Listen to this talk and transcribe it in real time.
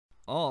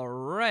All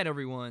right,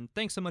 everyone.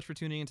 Thanks so much for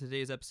tuning in to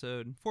today's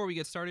episode. Before we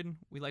get started,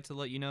 we'd like to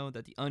let you know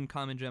that the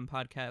Uncommon Gem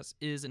podcast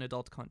is an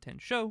adult content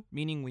show,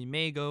 meaning we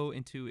may go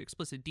into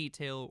explicit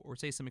detail or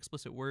say some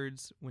explicit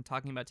words when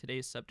talking about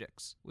today's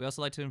subjects. We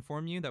also like to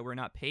inform you that we're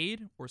not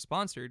paid or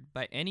sponsored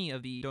by any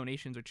of the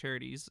donations or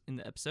charities in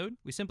the episode.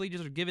 We simply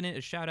just are giving it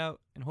a shout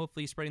out and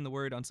hopefully spreading the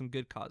word on some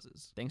good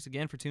causes. Thanks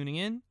again for tuning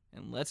in,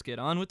 and let's get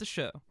on with the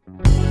show.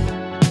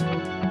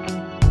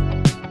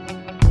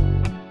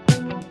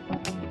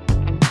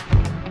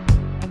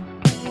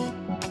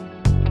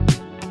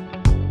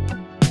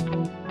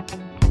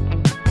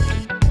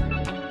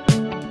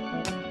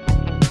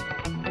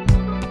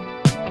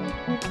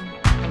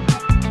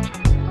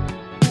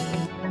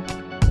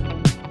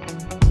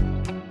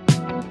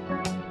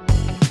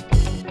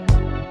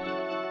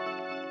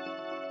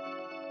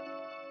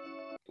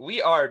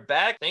 We are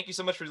back. Thank you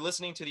so much for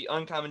listening to the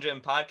Uncommon Gem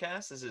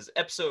podcast. This is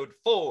episode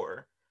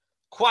 4,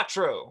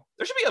 Quattro.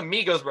 There should be a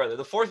Migos brother.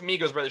 The fourth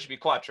Migos brother should be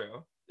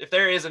Quattro. If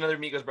there is another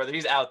Migos brother,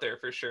 he's out there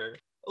for sure.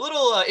 A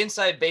little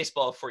inside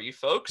baseball for you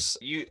folks.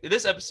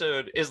 This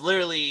episode is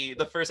literally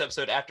the first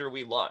episode after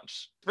we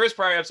launched. The first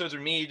prior episodes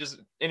were me just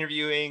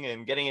interviewing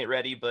and getting it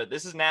ready, but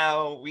this is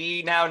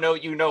we now know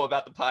you know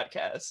about the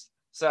podcast.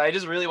 So I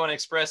just really want to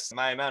express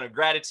my amount of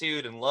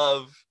gratitude and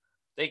love.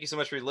 Thank you so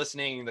much for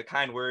listening, the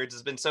kind words.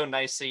 It's been so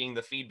nice seeing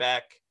the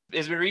feedback.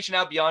 It's been reaching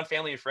out beyond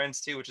family and friends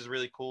too, which is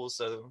really cool.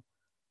 So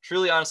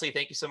truly, honestly,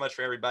 thank you so much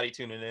for everybody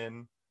tuning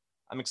in.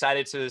 I'm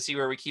excited to see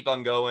where we keep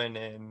on going.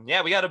 And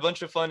yeah, we got a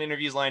bunch of fun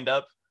interviews lined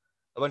up,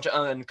 a bunch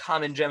of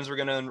uncommon gems we're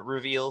going to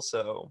reveal.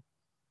 So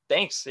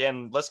thanks.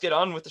 And let's get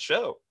on with the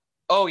show.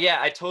 Oh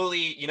yeah,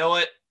 you know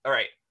what? All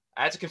right.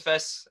 I have to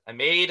confess, I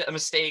made a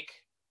mistake,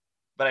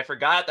 but I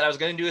forgot that I was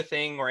going to do a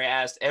thing where I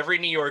asked every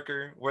New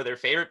Yorker where their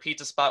favorite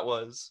pizza spot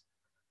was.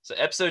 So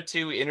episode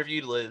 2, we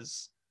interviewed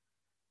Liz,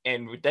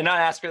 and we did not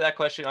ask her that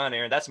question on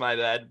air. That's my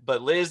bad.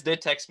 But Liz did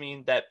text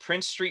me that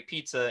Prince Street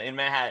Pizza in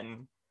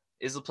Manhattan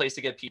is the place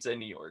to get pizza in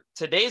New York.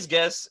 Today's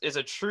guest is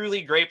a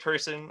truly great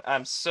person.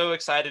 I'm so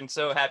excited and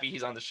so happy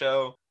he's on the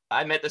show.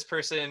 I met this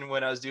person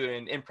when I was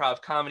doing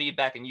improv comedy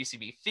back in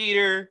UCB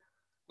Theater.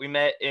 We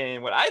met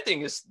in what I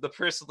think is the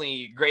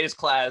personally greatest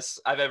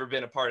class I've ever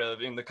been a part of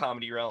in the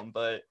comedy realm.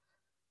 But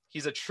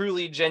he's a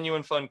truly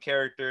genuine, fun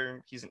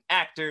character. He's an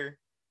actor,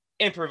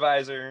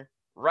 improviser,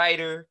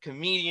 writer,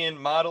 comedian,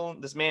 model.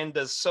 This man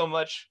does so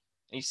much,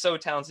 and he's so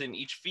talented in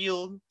each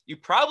field. You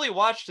probably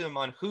watched him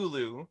on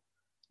Hulu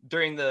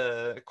during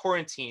the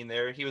quarantine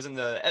there. He was in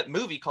the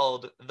movie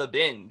called The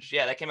Binge.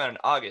 Yeah, that came out in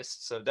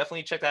August, so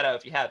definitely check that out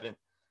if you haven't.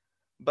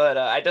 But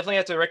I definitely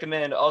have to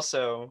recommend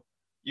also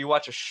you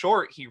watch a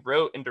short he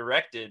wrote and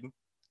directed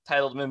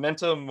titled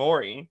Memento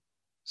Mori.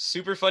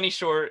 Super funny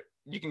short.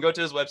 You can go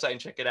to his website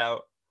and check it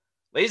out.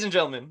 Ladies and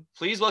gentlemen,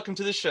 please welcome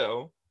to the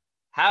show,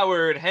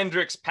 Howard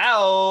Hendrix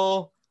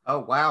Powell. Oh,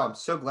 wow. I'm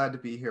so glad to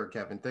be here,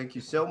 Kevin. Thank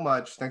you so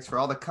much. Thanks for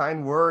all the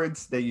kind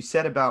words that you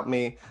said about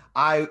me.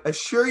 I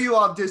assure you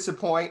I'll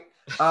disappoint.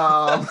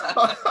 That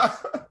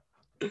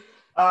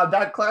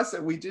class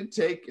that we did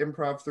take,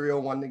 Improv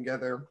 301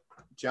 together,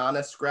 Jana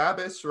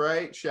Scrabis,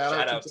 right? Shout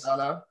out to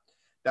Jana.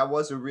 That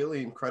was a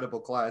really incredible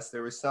class.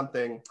 There was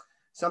something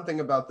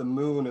about the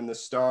moon and the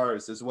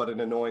stars is what an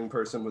annoying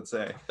person would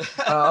say.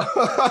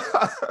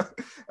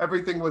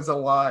 Everything was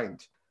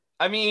aligned.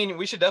 I mean,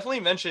 we should definitely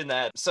mention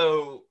that.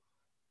 So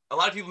a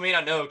lot of people may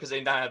not know because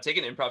they not have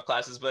taken improv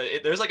classes, but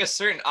there's like a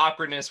certain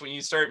awkwardness when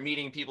you start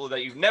meeting people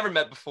that you've never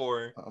met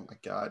before. Oh my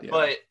God, yeah.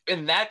 But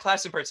in that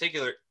class in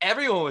particular,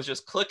 everyone was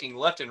just clicking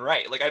left and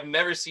right. Like I've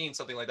never seen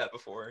something like that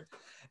before.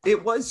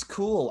 It was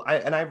cool.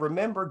 I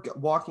remember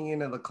walking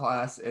into the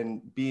class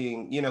and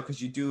being,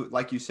 because you do,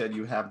 like you said,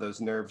 you have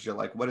those nerves. You're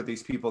like, what are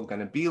these people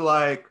going to be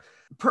like?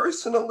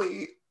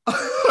 Personally,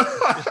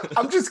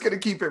 I'm just gonna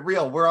keep it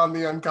real. We're on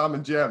the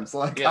Uncommon Gems.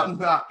 Yeah.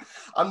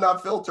 I'm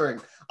not filtering.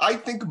 I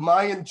think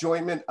my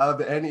enjoyment of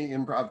any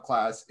improv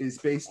class is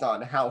based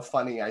on how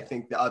funny I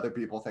think the other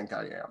people think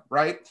I am,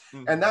 right?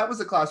 Mm-hmm. And that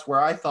was a class where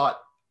I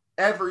thought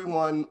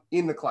everyone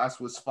in the class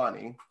was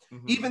funny.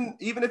 Mm-hmm.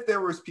 Even if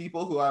there was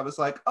people who I was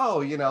like,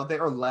 oh, they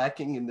are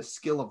lacking in the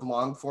skill of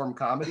long form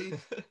comedy.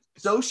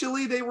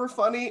 Socially, they were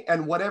funny,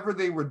 and whatever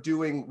they were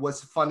doing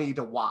was funny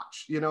to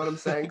watch. You know what I'm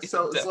saying?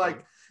 So it's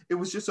like, it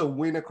was just a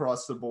win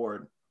across the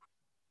board.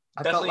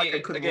 I felt like I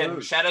couldn't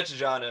lose. Shout out to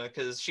Jana,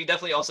 because she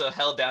definitely also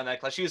held down that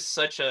class. She was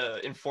such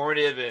a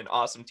informative and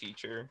awesome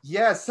teacher.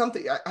 Yeah,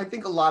 I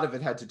think a lot of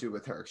it had to do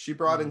with her. She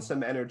brought in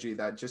some energy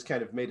that just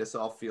kind of made us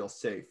all feel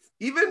safe.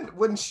 Even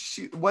when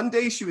one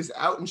day she was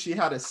out and she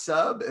had a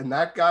sub, and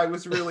that guy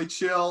was really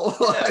chill.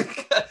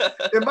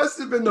 It must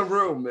have been the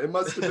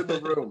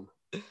room.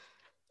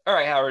 All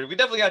right, Howard, we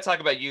definitely got to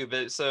talk about you.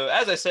 But so,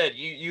 as I said,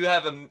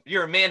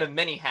 you're a man of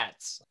many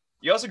hats.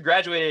 You also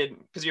graduated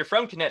because you're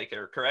from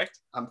Connecticut, correct?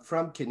 I'm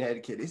from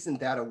Connecticut. Isn't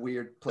that a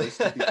weird place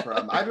to be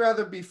from? I'd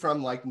rather be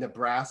from like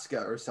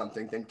Nebraska or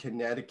something than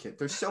Connecticut.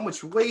 There's so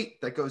much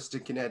weight that goes to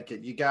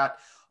Connecticut. You got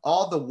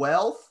all the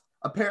wealth.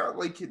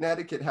 Apparently,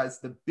 Connecticut has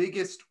the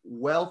biggest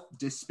wealth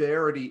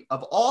disparity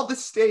of all the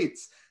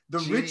states. The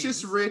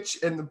richest rich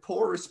and the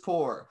poorest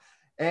poor.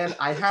 And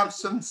I have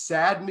some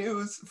sad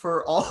news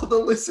for all the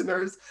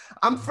listeners.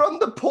 I'm from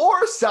the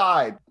poor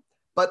side,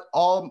 but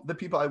all the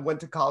people I went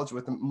to college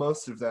with,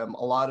 most of them,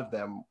 a lot of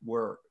them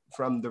were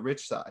from the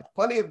rich side.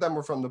 Plenty of them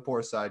were from the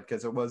poor side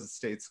because it was a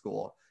state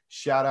school.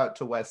 Shout out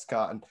to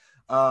WestCon.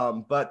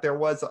 But there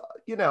was,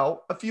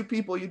 a few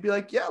people you'd be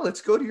like, yeah,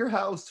 let's go to your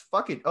house.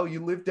 Fuck it. Oh,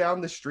 you live down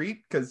the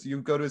street because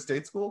you go to a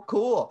state school?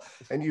 Cool.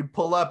 And you'd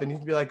pull up and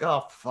you'd be like,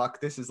 oh, fuck,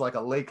 this is like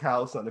a lake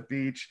house on a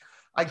beach.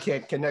 I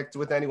can't connect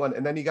with anyone.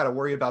 And then you got to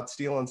worry about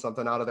stealing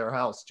something out of their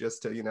house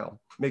just to,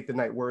 make the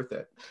night worth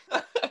it.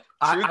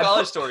 True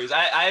college stories.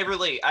 I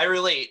relate.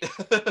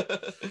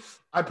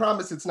 I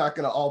promise it's not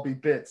going to all be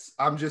bits.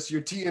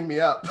 You're teeing me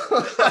up.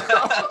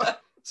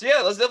 So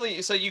yeah, let's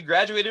definitely. So you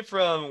graduated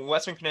from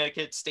Western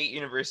Connecticut State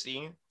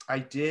University. I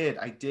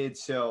did.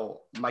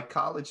 So my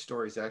college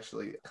story is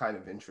actually kind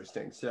of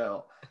interesting.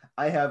 So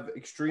I have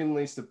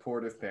extremely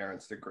supportive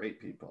parents. They're great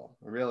people,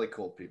 really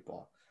cool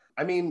people.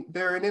 I mean,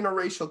 they're an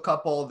interracial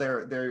couple.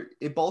 They're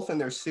both in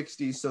their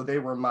 60s, so they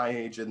were my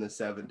age in the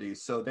 70s.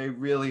 So they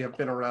really have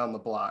been around the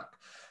block.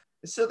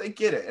 So they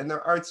get it, and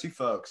they're artsy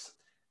folks.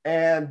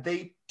 And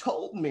they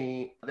told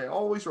me, they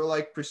always were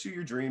like, pursue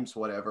your dreams,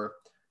 whatever.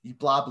 You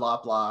blah,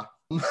 blah, blah.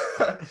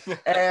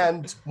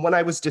 And when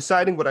I was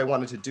deciding what I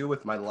wanted to do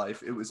with my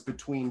life, it was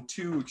between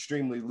two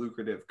extremely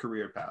lucrative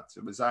career paths.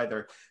 It was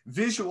either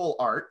visual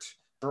art,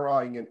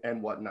 drawing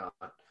and whatnot,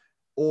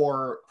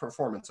 or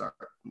performance art,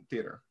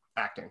 theater,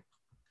 acting.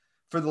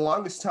 For the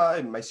longest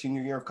time, my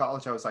senior year of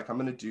college, I was like, I'm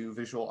going to do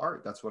visual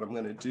art. That's what I'm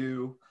going to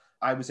do.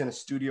 I was in a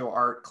studio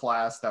art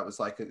class that was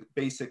like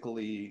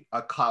basically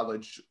a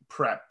college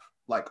prep,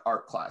 like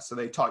art class. So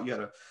they taught you how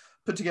to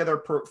put together a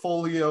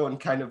portfolio and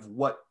kind of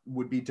what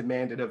would be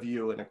demanded of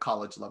you in a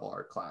college level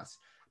art class.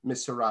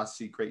 Miss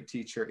Sarasi, great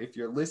teacher. If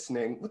you're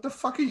listening, what the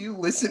fuck are you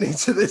listening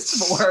to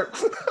this for?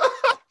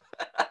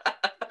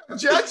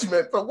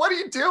 Judgment, but what are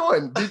you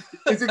doing?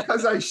 Is it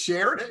because I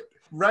shared it?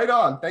 Right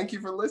on. Thank you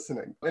for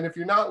listening. And if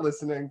you're not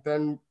listening,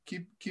 then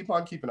keep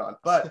on keeping on.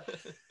 But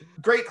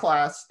great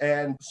class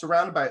and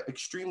surrounded by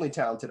extremely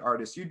talented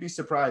artists. You'd be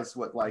surprised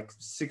what like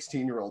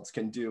 16-year-olds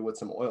can do with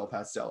some oil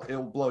pastel.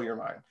 It'll blow your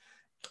mind.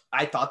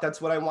 I thought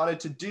that's what I wanted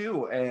to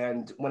do.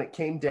 And when it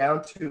came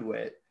down to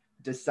it,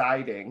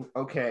 deciding,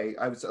 okay,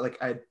 I was like,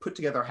 I had put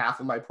together half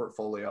of my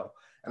portfolio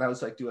and I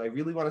was like, do I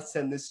really want to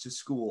send this to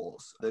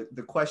schools?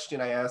 The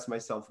question I asked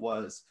myself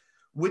was,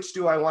 which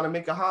do I want to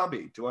make a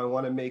hobby? Do I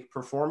want to make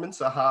performance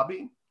a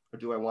hobby or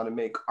do I want to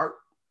make art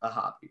a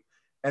hobby?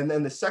 And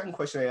then the second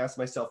question I asked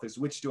myself is,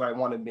 which do I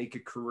want to make a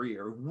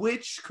career?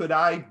 Which could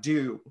I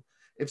do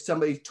if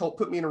somebody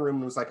put me in a room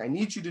and was like, I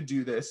need you to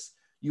do this.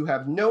 You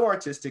have no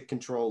artistic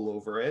control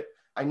over it.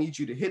 I need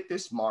you to hit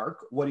this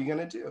mark. What are you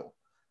going to do?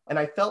 And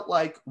I felt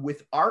like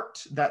with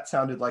art, that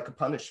sounded like a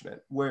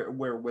punishment, where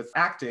with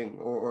acting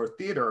or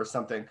theater or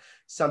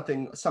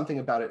something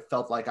about it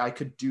felt like I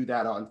could do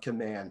that on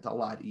command a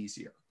lot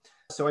easier.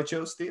 So I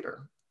chose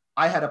theater.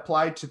 I had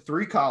applied to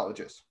 3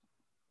 colleges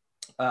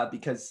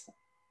because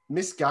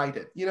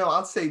misguided.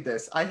 I'll say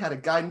this. I had a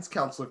guidance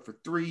counselor for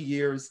 3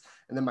 years.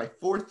 And then my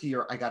 4th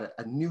year, I got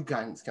a new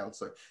guidance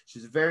counselor.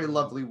 She's a very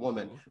lovely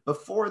woman.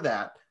 Before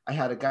that, I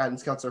had a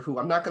guidance counselor who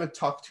I'm not going to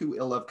talk too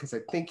ill of because I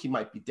think he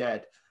might be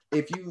dead. I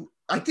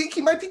think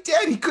he might be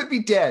dead. He could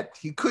be dead.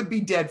 He could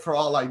be dead for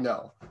all I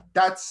know.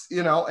 That's,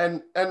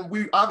 and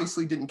we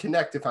obviously didn't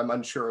connect if I'm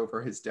unsure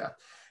over his death.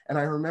 And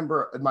I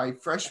remember my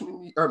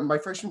freshman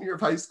year of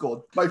high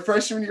school,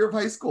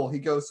 he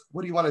goes,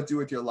 what do you want to do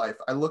with your life?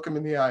 I look him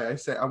in the eye. I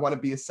say, I want to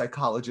be a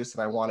psychologist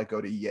and I want to go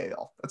to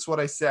Yale. That's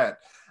what I said.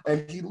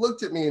 And he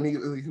looked at me and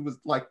he was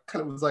like,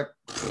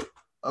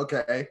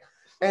 okay.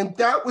 And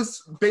that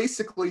was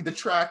basically the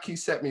track he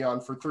set me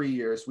on for 3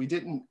 years. We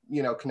didn't,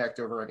 connect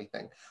over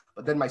anything.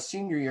 But then my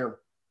senior year,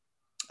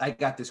 I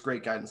got this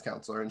great guidance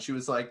counselor and she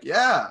was like,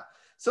 yeah.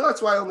 So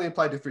that's why I only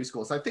applied to 3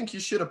 schools. I think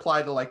you should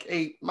apply to like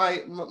 8.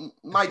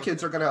 My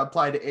kids are going to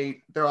apply to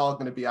 8. They're all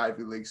going to be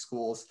Ivy League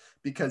schools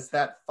because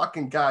that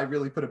fucking guy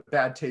really put a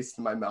bad taste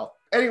in my mouth.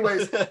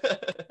 Anyways,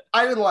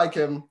 I didn't like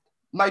him.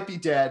 Might be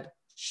dead.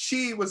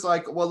 She was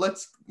like, well,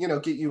 let's,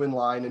 get you in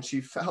line. And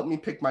she helped me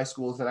pick my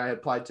schools. And I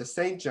applied to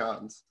St.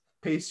 John's,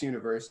 Pace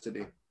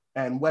University,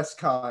 and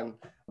WestCon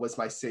was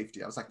my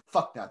safety. I was like,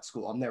 fuck that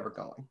school. I'm never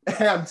going.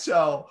 And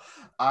so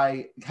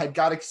I had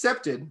got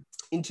accepted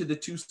into the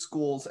 2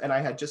 schools and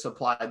I had just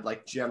applied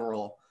like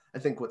general, I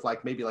think with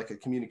like maybe like a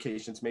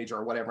communications major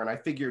or whatever. And I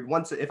figured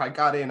if I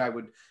got in, I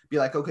would be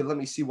like, okay, let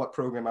me see what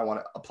program I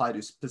want to apply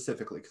to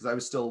specifically. Cause I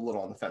was still a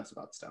little on the fence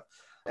about stuff.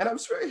 And I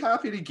was very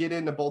happy to get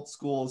into both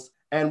schools.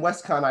 And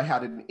WestCon, I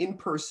had an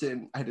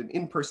in-person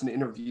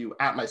interview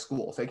at my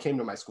school. So I came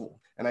to my school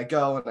and I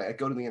go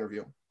to the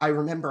interview. I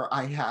remember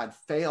I had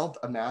failed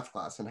a math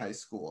class in high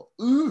school.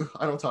 Ooh,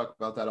 I don't talk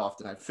about that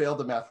often. I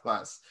failed a math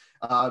class.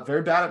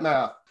 Very bad at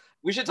math.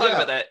 We should talk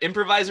about that.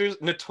 Improvisers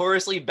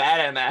notoriously bad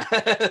at math.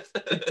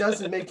 It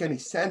doesn't make any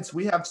sense.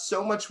 We have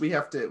so much when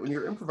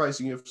you're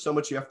improvising, you have so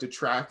much you have to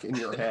track in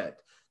your head.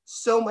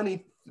 So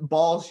many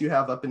balls you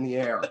have up in the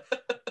air.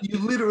 You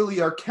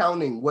literally are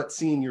counting what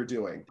scene you're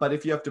doing. But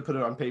if you have to put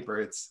it on paper,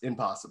 it's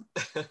impossible.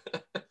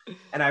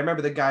 And I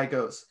remember the guy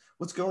goes,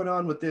 "What's going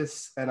on with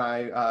this?" And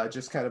I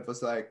just kind of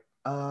was like,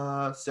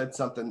 said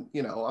something,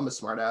 you know, I'm a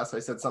smart ass. I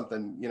said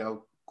something, you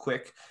know,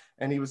 quick.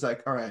 And he was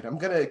like, "All right, I'm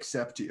going to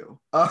accept you."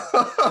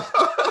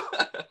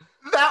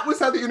 That was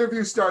how the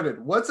interview started.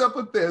 "What's up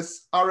with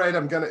this? All right,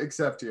 I'm going to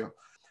accept you."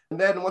 And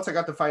then once I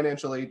got the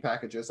financial aid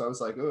packages, I was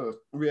like, "Oh,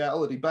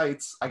 reality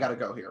bites. I got to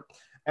go here."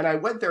 And I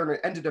went there and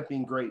it ended up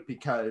being great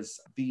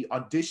because the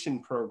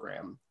audition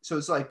program, so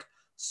it's like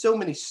so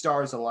many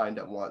stars aligned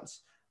at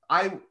once.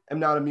 I am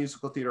not a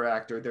musical theater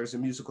actor. There's a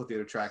musical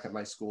theater track at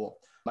my school,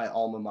 my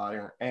alma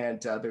mater,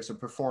 and there's a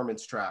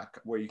performance track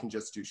where you can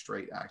just do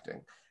straight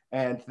acting.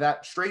 And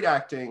that straight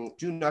acting,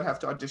 do not have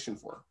to audition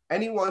for.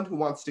 Anyone who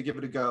wants to give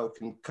it a go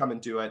can come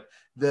and do it.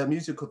 The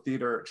musical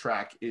theater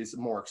track is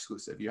more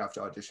exclusive. You have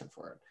to audition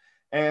for it.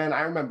 And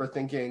I remember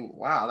thinking,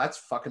 wow, that's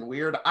fucking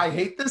weird. I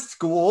hate this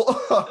school.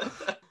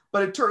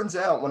 But it turns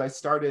out when I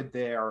started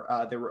there,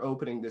 they were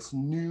opening this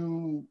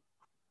new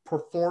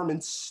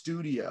performance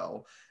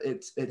studio.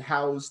 It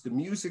housed the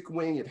music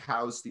wing, it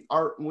housed the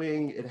art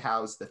wing, it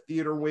housed the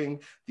theater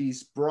wing,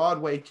 these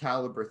Broadway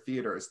caliber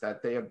theaters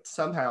that they had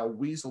somehow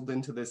weaseled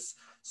into this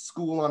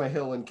school on a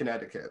hill in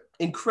Connecticut.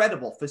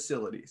 Incredible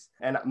facilities.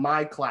 And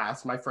my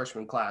class, my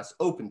freshman class,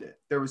 opened it.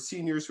 There were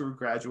seniors who were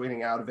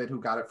graduating out of it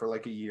who got it for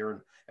like a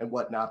year and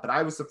whatnot. But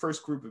I was the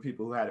first group of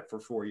people who had it for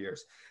 4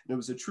 years. And it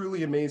was a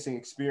truly amazing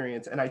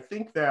experience. And I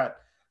think that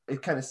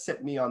it kind of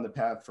set me on the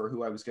path for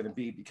who I was going to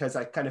be, because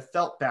I kind of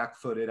felt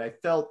back-footed. I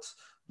felt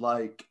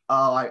like,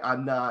 oh,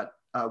 I'm not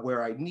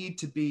where I need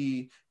to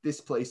be.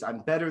 This place, I'm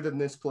better than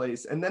this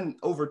place. And then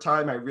over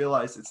time, I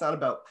realized it's not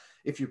about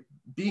if you're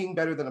being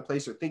better than a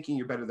place or thinking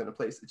you're better than a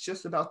place. It's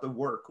just about the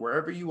work.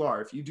 Wherever you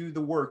are, if you do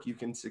the work, you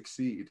can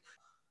succeed.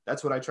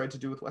 That's what I tried to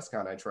do with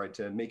WestCon. I tried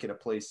to make it a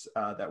place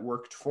that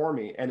worked for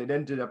me. And it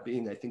ended up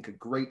being, I think, a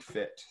great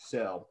fit.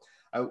 So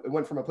I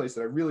went from a place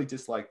that I really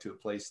disliked to a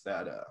place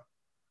that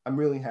I'm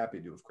really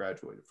happy to have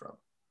graduated from.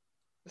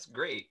 That's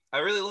great. I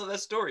really love that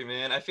story,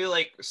 man. I feel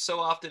like so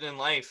often in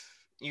life,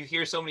 you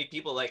hear so many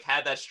people like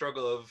had that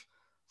struggle of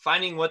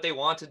finding what they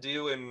want to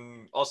do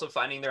and also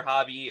finding their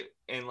hobby.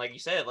 And like you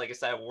said, like it's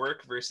that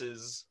work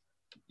versus,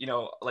 you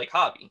know, like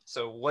hobby.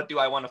 So what do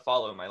I want to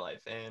follow in my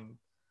life? And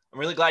I'm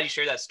really glad you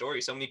shared that story.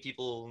 So many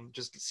people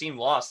just seem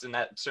lost in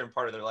that certain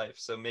part of their life.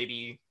 So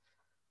maybe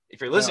if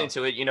you're listening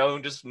to it, you know,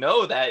 just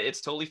know that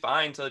it's totally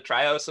fine to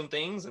try out some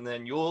things and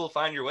then you'll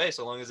find your way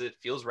so long as it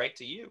feels right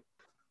to you.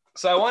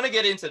 So I want to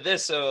get into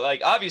this. So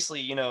like,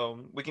 obviously, you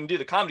know, we can do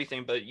the comedy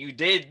thing, but you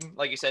did,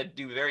 like you said,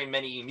 do very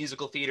many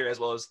musical theater as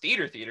well as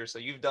theater. So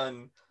you've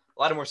done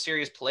a lot of more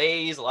serious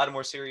plays, a lot of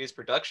more serious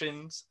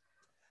productions.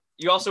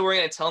 You also weren't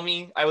going to tell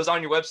me, I was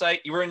on your website,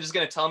 you weren't just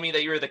going to tell me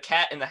that you were the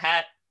cat in the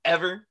hat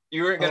ever.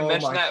 You weren't going to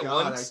mention that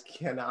once. I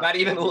cannot. Not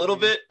even a little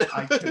bit.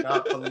 I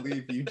cannot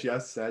believe you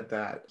just said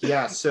that.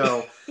 Yeah.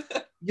 So,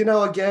 you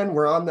know, again,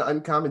 we're on the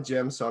Uncommon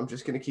Gym, so I'm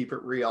just going to keep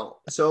it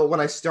real. So when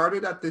I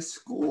started at this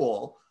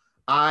school,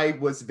 I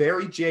was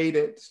very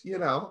jaded. You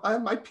know,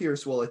 my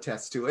peers will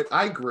attest to it.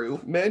 I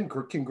grew. Men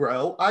can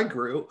grow. I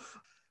grew.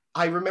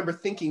 I remember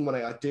thinking when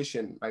I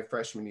auditioned my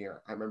freshman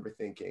year, I remember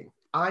thinking,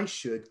 I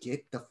should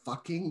get the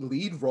fucking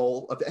lead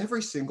role of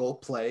every single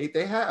play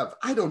they have.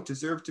 I don't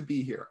deserve to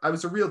be here. I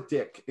was a real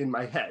dick in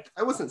my head.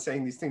 I wasn't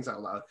saying these things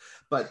out loud,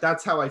 but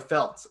that's how I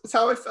felt. It's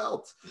how I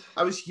felt.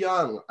 I was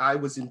young. I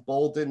was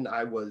emboldened.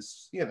 I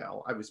was, you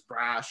know, I was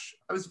brash.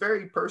 I was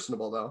very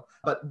personable though.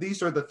 But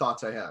these are the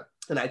thoughts I had.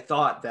 And I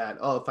thought that,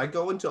 oh, if I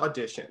go into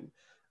audition,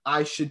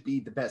 I should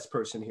be the best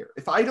person here.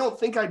 If I don't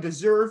think I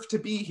deserve to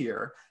be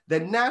here,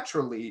 then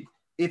naturally,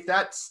 if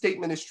that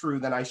statement is true,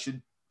 then I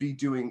should be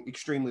doing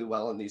extremely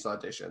well in these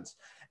auditions.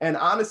 And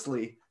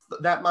honestly,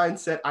 that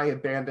mindset I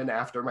abandoned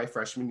after my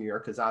freshman year,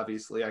 because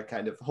obviously I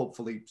kind of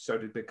hopefully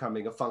started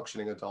becoming a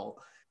functioning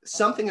adult.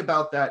 Something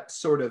about that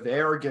sort of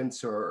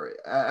arrogance, or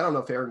I don't know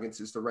if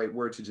arrogance is the right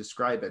word to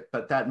describe it,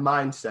 but that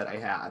mindset I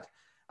had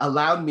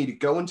allowed me to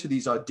go into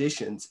these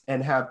auditions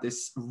and have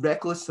this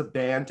reckless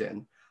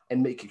abandon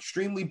and make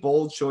extremely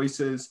bold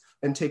choices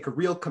and take a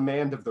real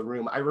command of the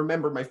room. I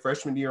remember my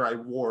freshman year, I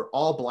wore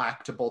all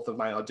black to both of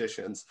my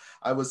auditions.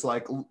 I was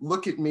like,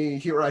 look at me,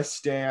 here I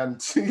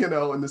stand, you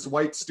know, in this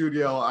white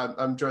studio,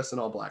 I'm dressed in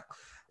all black.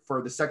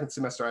 For the second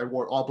semester, I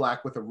wore all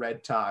black with a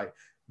red tie.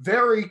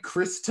 Very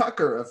Chris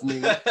Tucker of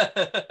me,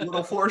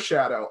 little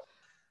foreshadow.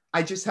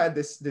 I just had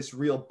this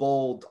real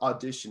bold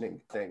auditioning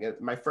thing.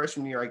 My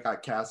freshman year, I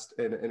got cast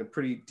in a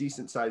pretty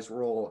decent sized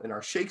role in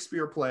our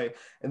Shakespeare play.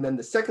 And then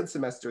the second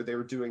semester, they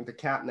were doing The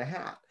Cat in the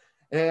Hat.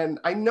 And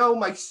I know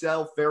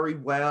myself very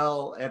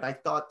well. And I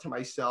thought to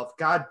myself,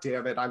 God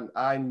damn it,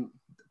 I'm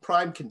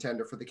prime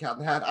contender for The Cat in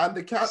the Hat. I'm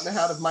the cat in the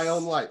hat of my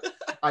own life.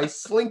 I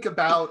slink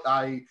about.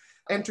 I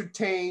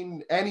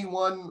entertain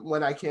anyone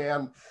when I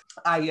can.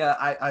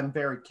 I'm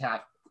very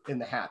Cat in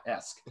the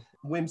Hat-esque,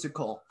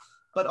 whimsical,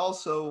 but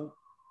also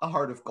a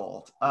heart of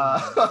gold.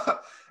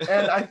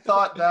 And I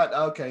thought that,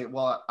 okay,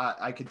 well,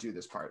 I could do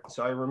this part.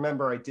 So I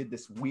remember I did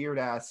this weird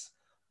ass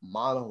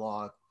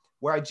monologue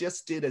where I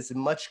just did as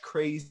much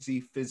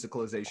crazy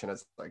physicalization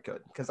as I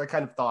could. Because I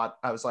kind of thought,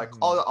 I was like,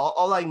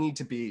 all I need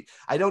to be,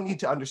 I don't need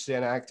to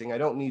understand acting. I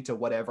don't need to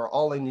whatever.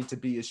 All I need to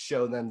be is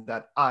show them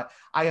that I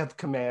have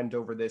command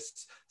over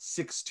this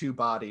 6'2"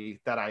 body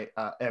that I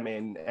am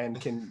in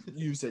and can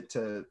use it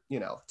to,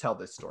 tell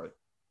this story.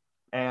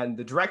 And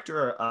the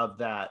director of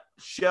that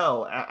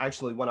show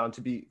actually went on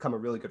to become a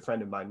really good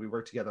friend of mine. We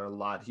worked together a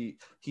lot. He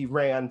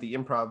ran the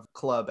improv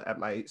club at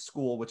my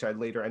school, which I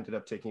later ended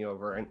up taking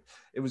over. And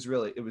he's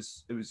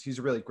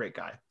a really great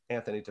guy,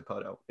 Anthony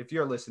Dipoto. If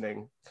you're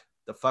listening,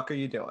 the fuck are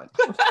you doing?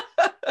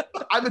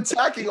 I'm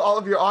attacking all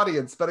of your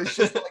audience, but it's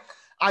just like,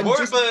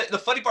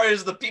 the funny part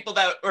is the people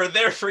that are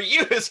there for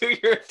you is who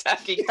you're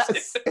attacking.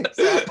 Yes,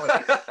 exactly.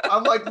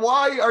 I'm like,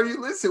 why are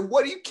you listening?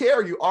 What do you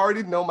care? You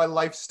already know my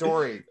life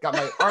story. Got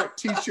my art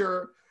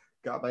teacher,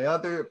 got my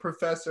other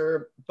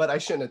professor, but I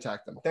shouldn't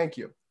attack them. Thank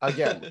you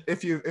again,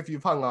 if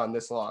you've hung on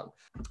this long.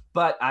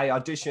 But I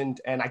auditioned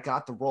and I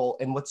got the role.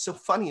 And what's so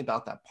funny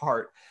about that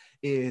part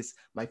is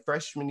my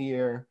freshman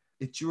year,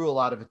 it drew a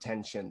lot of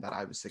attention that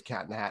I was the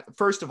Cat in the Hat.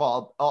 First of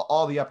all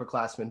the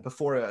upperclassmen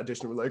before I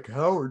auditioned were like,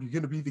 Howard, you're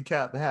going to be the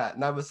Cat in the Hat.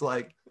 And I was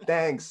like,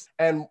 thanks.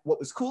 And what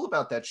was cool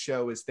about that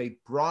show is they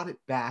brought it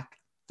back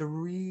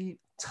 3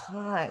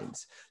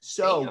 times.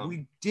 So Damn.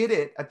 We did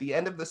it at the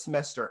end of the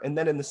semester. And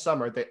then in the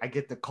summer, I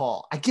get the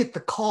call.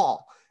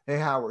 Hey,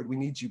 Howard, we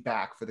need you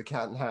back for the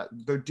Cat in the Hat.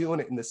 They're doing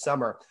it in the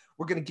summer.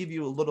 We're going to give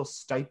you a little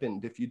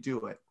stipend if you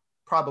do it.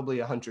 Probably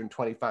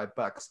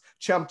 $125.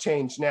 Chump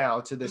change now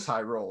to this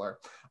high roller.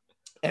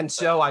 And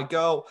so I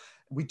go,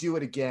 we do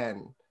it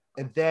again.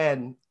 And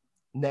then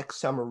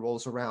next summer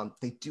rolls around,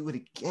 they do it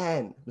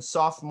again. The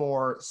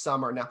sophomore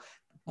summer. Now,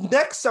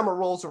 next summer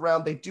rolls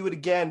around, they do it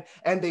again.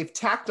 And they've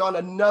tacked on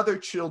another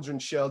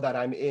children's show that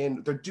I'm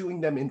in. They're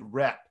doing them in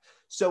rep.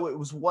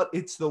 So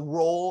it's the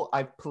role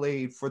I've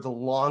played for the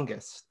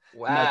longest.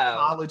 Wow. In my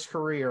college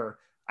career.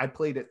 I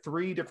played it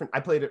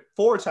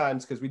 4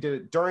 times because we did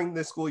it during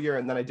the school year.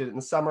 And then I did it in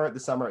the summer, and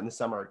the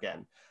summer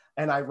again.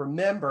 And I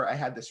remember I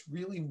had this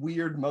really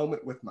weird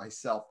moment with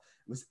myself.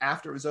 It was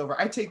after it was over.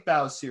 I take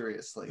bows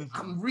seriously. Mm-hmm.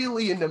 I'm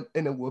really in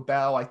a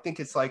bow. I think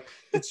it's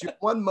your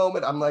one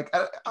moment. I'm like,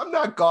 I'm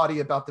not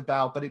gaudy about the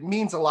bow, but it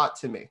means a lot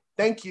to me.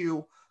 Thank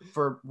you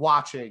for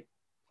watching.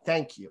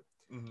 Thank you.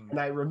 Mm-hmm. And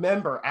I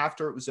remember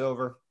after it was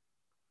over,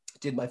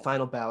 did my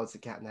final bow as the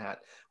Cat in the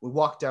Hat. We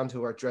walked down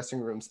to our dressing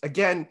rooms.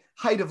 Again,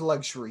 height of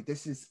luxury.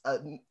 This is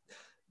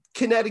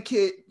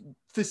Connecticut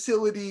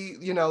facility,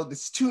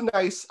 it's too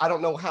nice. I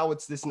don't know how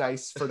it's this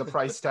nice for the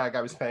price tag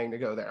I was paying to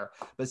go there,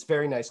 but it's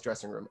very nice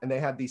dressing room. And they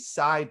had these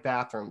side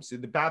bathrooms. So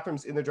the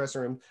bathrooms in the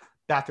dressing room,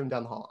 bathroom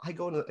down the hall. I'm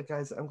going to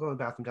the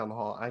bathroom down the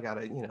hall. I got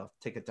to,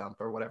 take a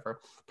dump or whatever.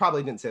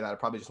 Probably didn't say that. I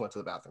probably just went to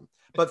the bathroom.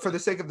 But for the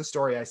sake of the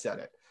story, I said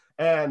it.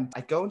 And I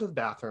go into the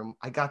bathroom.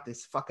 I got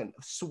this fucking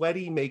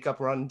sweaty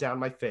makeup running down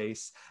my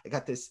face. I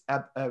got this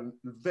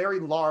very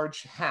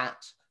large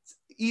hat,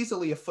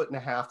 easily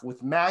 1.5 feet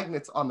with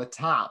magnets on the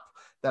top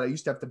that I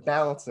used to have to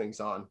balance things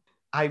on.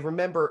 I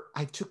remember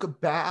I took a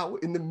bow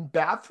in the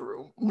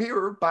bathroom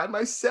mirror by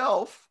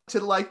myself to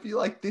be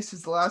like, this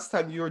is the last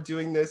time you are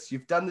doing this.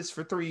 You've done this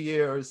for 3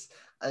 years.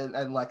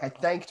 And I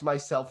thanked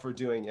myself for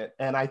doing it.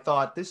 And I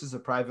thought, this is a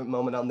private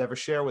moment I'll never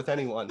share with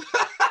anyone.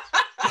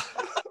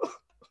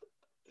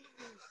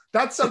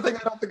 That's something I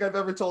don't think I've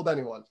ever told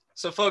anyone.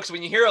 So, folks,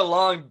 when you hear a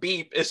long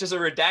beep, it's just a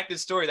redacted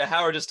story that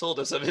Howard just told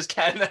us of his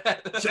cat in the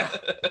hat.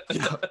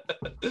 Yeah.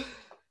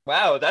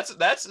 Wow, that's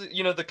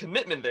the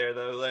commitment there,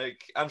 though.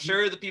 Like, I'm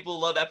sure the people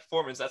love that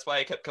performance. That's why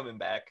I kept coming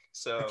back.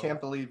 So I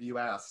can't believe you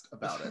asked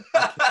about it.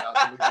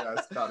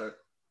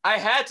 I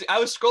had to. I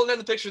was scrolling down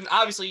the picture, and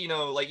obviously,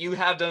 you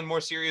have done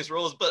more serious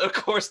roles, but of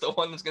course, the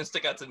one that's going to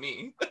stick out to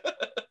me.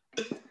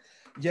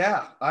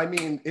 Yeah, I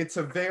mean, it's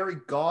a very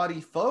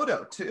gaudy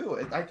photo,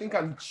 too. I think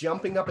I'm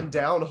jumping up and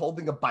down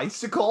holding a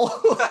bicycle.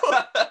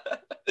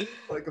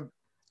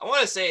 I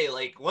want to say,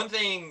 one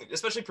thing,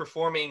 especially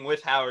performing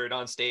with Howard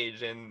on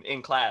stage and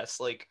in class,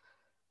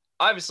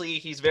 obviously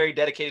he's very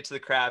dedicated to the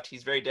craft.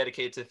 He's very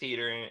dedicated to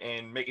theater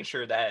and making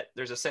sure that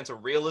there's a sense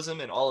of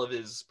realism in all of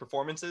his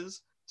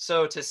performances.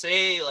 So to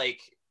say, a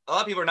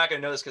lot of people are not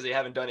going to know this because they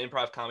haven't done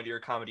improv comedy or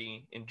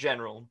comedy in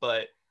general,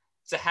 but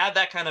to have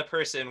that kind of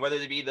person, whether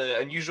they be the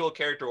unusual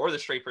character or the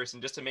straight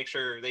person, just to make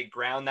sure they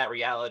ground that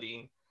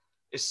reality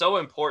is so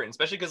important,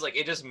 especially because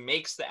it just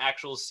makes the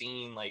actual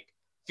scene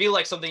feel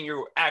like something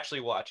you're actually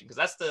watching, because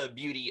that's the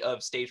beauty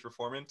of stage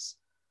performance.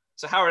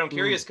 So Howard, I'm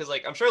curious because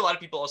I'm sure a lot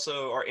of people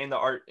also are in the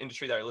art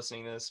industry that are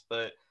listening to this,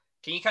 but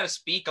can you kind of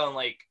speak on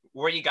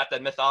where you got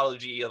that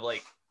methodology of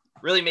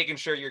really making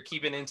sure you're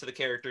keeping into the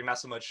character, not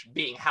so much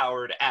being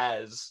Howard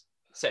as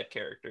said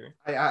character?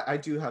 I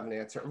do have an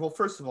answer. Well,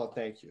 first of all,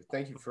 thank you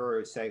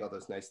for saying all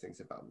those nice things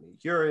about me.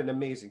 You're an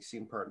amazing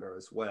scene partner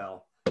as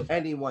well.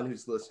 Anyone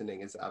who's listening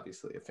is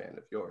obviously a fan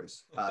of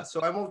yours, so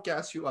I won't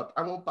gas you up.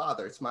 I won't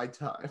bother. It's my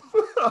time.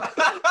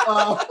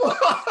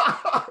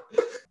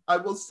 I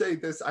will say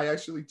this. I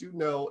actually do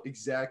know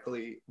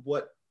exactly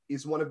what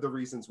is one of the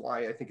reasons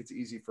why I think it's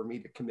easy for me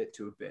to commit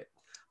to a bit.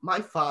 My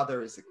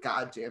father is a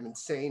goddamn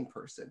insane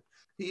person.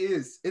 He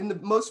is, in the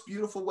most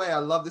beautiful way. I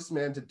love this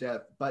man to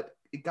death, but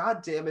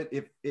god damn it,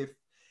 if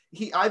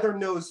he either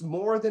knows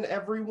more than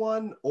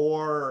everyone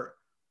or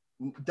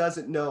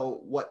doesn't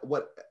know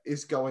what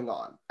is going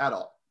on at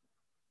all.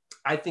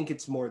 I think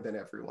it's more than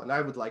everyone.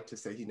 I would like to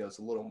say he knows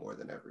a little more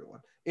than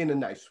everyone in a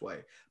nice way.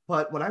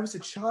 But when I was a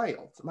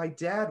child, my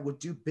dad would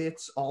do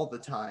bits all the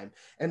time.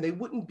 And they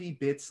wouldn't be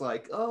bits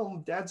like,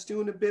 oh, dad's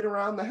doing a bit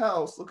around the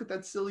house. Look at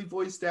that silly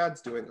voice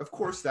dad's doing. Of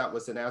course, that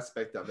was an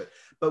aspect of it.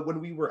 But when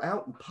we were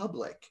out in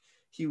public,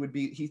 he would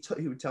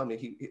tell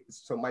me,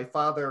 so my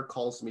father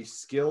calls me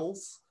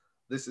Skills.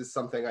 This is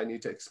something I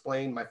need to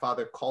explain. My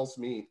father calls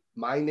me,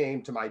 my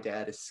name to my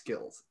dad is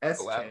Skills,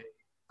 Skillz.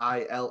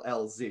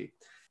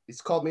 He's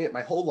called me it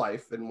my whole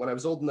life. And when I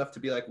was old enough to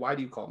be like, why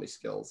do you call me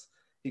Skills?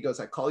 He goes,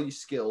 I call you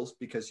Skills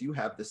because you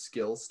have the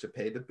skills to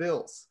pay the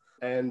bills.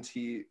 And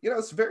he,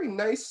 it's a very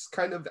nice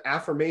kind of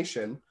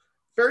affirmation.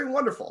 Very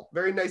wonderful,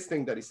 very nice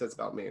thing that he says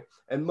about me.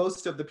 And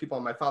most of the people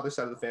on my father's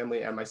side of the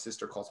family and my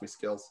sister calls me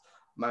Skills.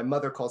 My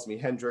mother calls me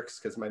Hendrix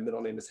because my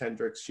middle name is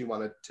Hendrix. She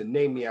wanted to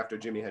name me after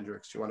Jimi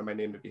Hendrix. She wanted my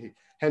name to be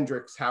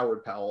Hendrix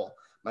Howard Powell.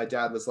 My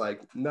dad was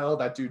like, no,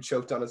 that dude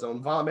choked on his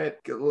own vomit.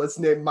 Let's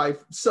name my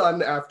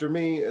son after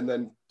me, and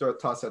then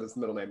toss out his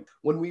middle name.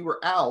 When we were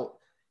out,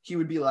 he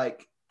would be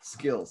like,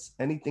 Skills,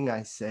 anything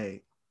I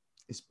say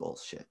is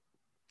bullshit.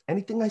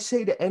 Anything I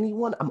say to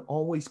anyone, I'm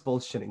always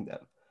bullshitting them.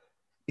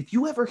 If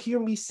you ever hear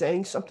me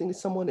saying something to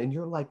someone and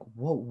you're like,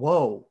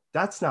 whoa,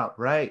 that's not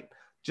right,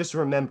 just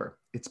remember,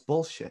 it's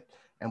bullshit.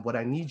 And what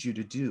I need you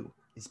to do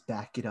is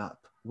back it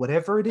up.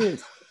 Whatever it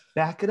is,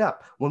 back it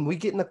up. When we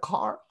get in the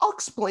car, I'll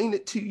explain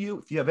it to you.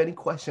 If you have any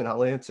question,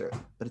 I'll answer it.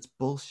 But it's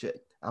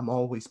bullshit. I'm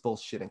always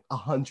bullshitting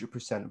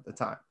 100% of the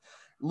time.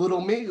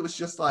 Little me was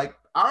just like,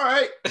 all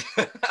right,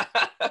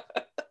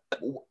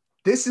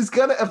 this is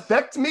going to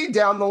affect me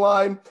down the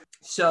line.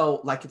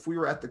 So like if we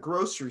were at the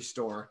grocery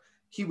store,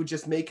 he would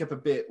just make up a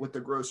bit with the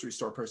grocery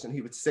store person.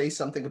 He would say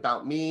something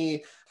about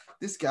me.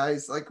 This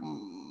guy's like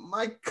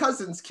my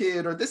cousin's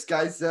kid, or this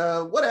guy's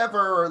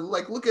whatever, or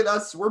like, look at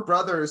us, we're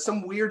brothers,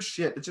 some weird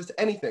shit. It's just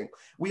anything.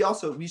 We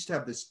used to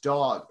have this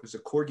dog. It was a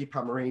Corgi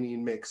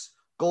Pomeranian mix,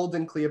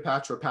 Golden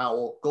Cleopatra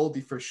Powell, Goldie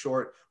for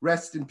short,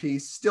 rest in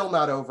peace, still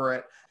not over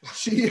it.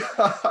 She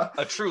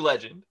a true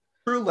legend.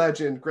 True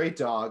legend, great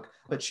dog.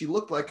 But she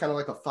looked like kind of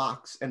like a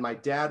fox. And my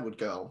dad would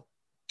go,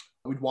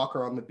 we'd walk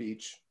her on the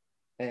beach,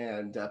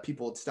 and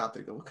people would stop there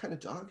and go, what kind of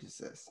dog is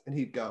this? And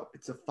he'd go,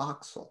 it's a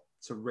foxhole.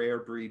 It's a rare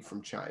breed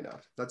from China.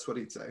 That's what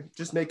he'd say.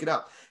 Just make it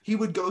up. He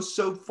would go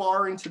so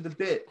far into the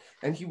bit,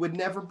 and he would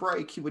never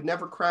break. He would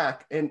never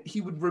crack. And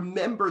he would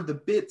remember the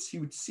bits. He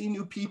would see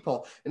new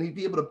people, and he'd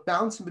be able to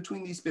bounce in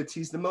between these bits.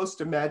 He's the most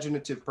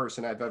imaginative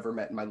person I've ever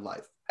met in my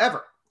life,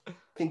 ever. I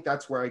think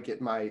that's where I get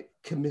my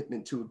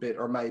commitment to a bit,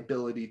 or my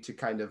ability to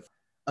kind of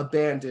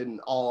abandon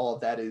all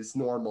that is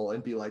normal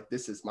and be like,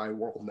 this is my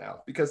world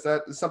now. Because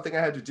that is something I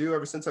had to do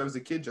ever since I was a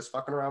kid, just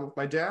fucking around with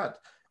my dad.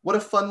 What a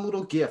fun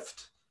little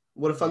gift.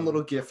 What a fun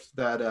little gift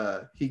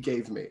that he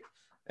gave me.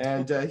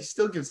 And he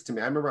still gives it to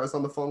me. I remember I was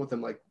on the phone with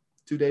him like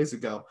 2 days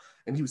ago,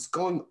 and he was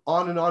going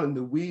on and on in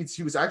the weeds.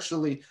 He was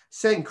actually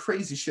saying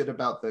crazy shit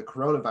about the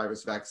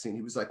coronavirus vaccine.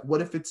 He was like,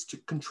 what if it's to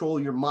control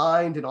your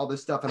mind and all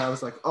this stuff? And I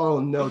was like, oh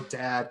no,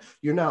 Dad,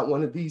 you're not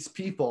one of these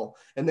people.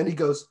 And then he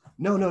goes,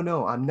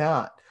 no, I'm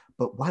not.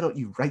 But why don't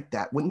you write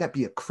that? Wouldn't that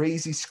be a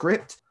crazy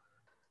script?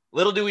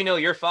 Little do we know,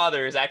 your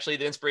father is actually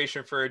the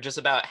inspiration for just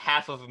about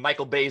half of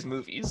Michael Bay's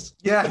movies.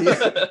 Yeah,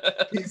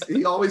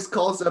 he always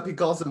calls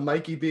him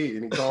Mikey B,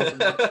 and he calls him,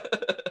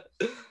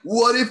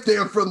 what if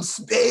they're from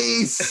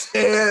space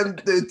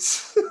and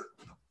it's...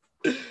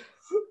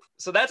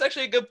 So that's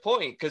actually a good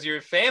point, because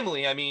your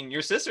family, I mean,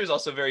 your sister is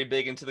also very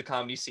big into the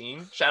comedy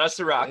scene. Shout outs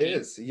to Rocky. It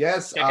is,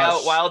 yes. Check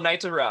out Wild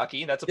Nights of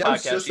Rocky. That's a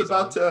podcast. I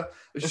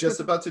was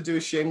just about to do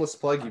a shameless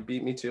plug. You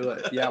beat me to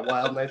it. Yeah,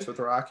 Wild Nights with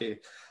Rocky.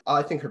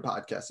 I think her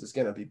podcast is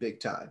going to be big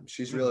time.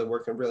 She's really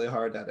working really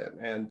hard at it,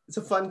 and it's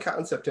a fun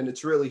concept, and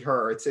it's really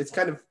her. It's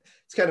kind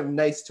of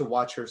nice to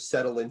watch her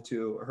settle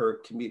into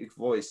her comedic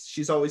voice.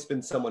 She's always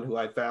been someone who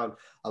I found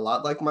a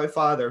lot like my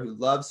father, who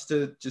loves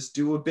to just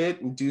do a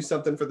bit and do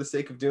something for the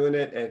sake of doing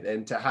it,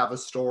 and to have a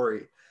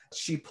story.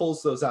 She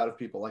pulls those out of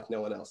people like no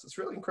one else. It's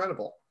really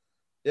incredible.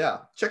 Yeah,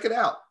 check it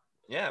out.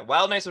 Yeah,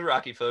 Wild Nights with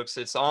Rocky, folks.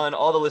 It's on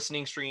all the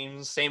listening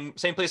streams. Same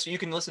place you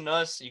can listen to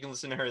us. You can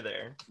listen to her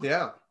there.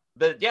 Yeah.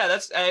 But yeah,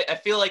 I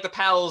feel like the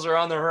Powells are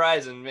on the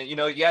horizon. You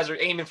know, you guys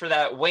are aiming for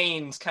that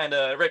Wayne's kind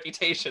of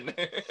reputation.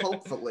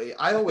 Hopefully.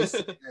 I always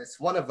say this,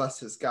 one of us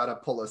has got to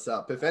pull us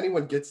up. If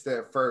anyone gets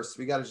there first,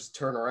 we got to just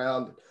turn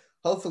around.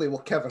 Hopefully we'll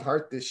Kevin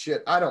Hart this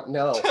shit. I don't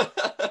know.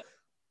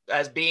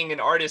 As being an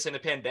artist in a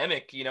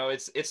pandemic, you know,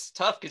 it's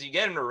tough because you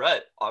get in a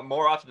rut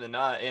more often than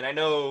not. And I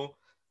know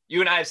you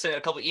and I have sent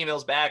a couple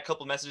emails back, a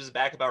couple messages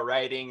back about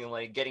writing and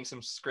like getting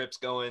some scripts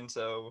going.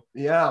 So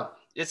yeah,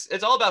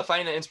 it's all about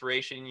finding the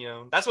inspiration. You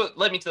know, that's what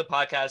led me to the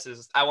podcast.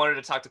 Is I wanted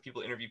to talk to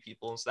people, interview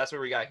people. So that's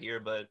where we got here.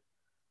 But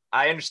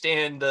I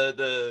understand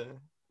the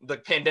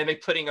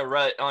pandemic putting a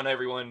rut on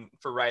everyone,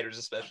 for writers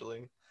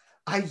especially.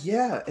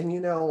 Yeah, and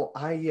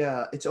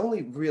it's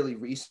only really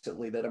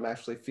recently that I'm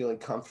actually feeling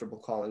comfortable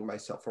calling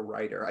myself a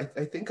writer.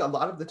 I think a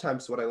lot of the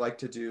times what I like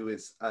to do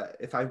is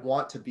if I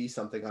want to be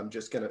something,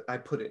 I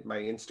put it in my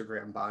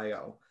Instagram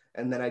bio,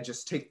 and then I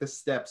just take the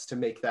steps to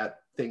make that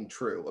thing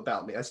true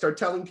about me. I start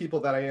telling people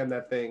that I am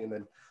that thing, and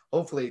then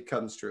hopefully it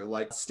comes true.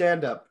 Like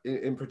stand up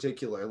in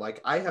particular,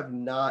 like I have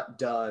not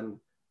done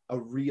a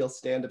real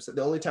stand up. So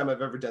the only time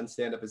I've ever done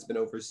stand up has been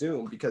over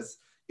Zoom because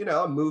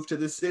I moved to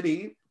the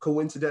city.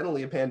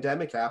 Coincidentally, a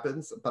pandemic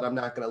happens, but I'm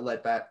not going to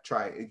let that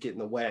try and get in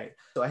the way.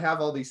 So I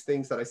have all these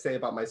things that I say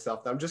about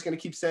myself that I'm just going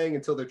to keep saying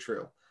until they're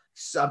true.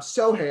 So I'm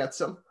so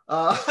handsome.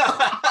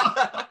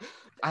 I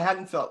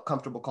hadn't felt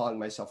comfortable calling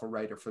myself a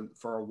writer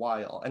for a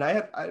while. And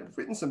I'd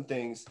written some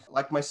things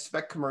like my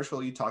spec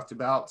commercial you talked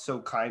about so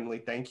kindly.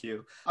 Thank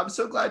you. I'm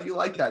so glad you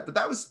like that. But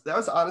that was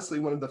honestly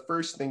one of the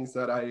first things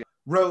that I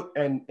wrote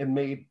and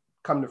made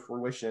come to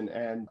fruition.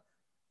 And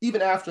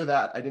even after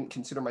that, I didn't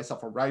consider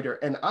myself a writer.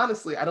 And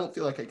honestly, I don't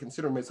feel like I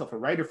consider myself a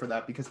writer for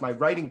that because my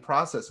writing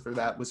process for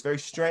that was very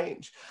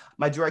strange.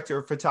 My director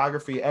of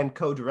photography and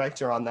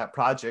co-director on that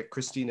project,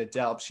 Christina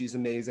Delp, she's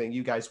amazing.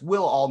 You guys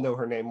will all know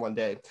her name one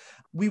day.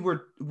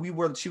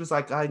 She was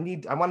like, I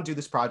want to do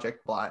this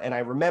project, blah. And I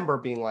remember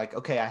being like,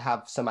 okay, I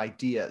have some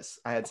ideas.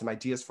 I had some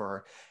ideas for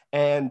her.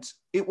 And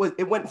it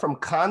went from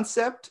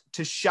concept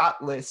to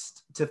shot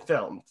list to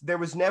film. There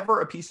was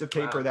never a piece of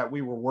paper that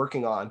we were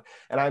working on.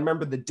 And I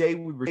remember the day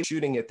we were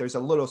shooting it, there's a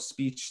little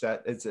speech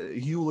that it's a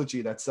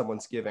eulogy that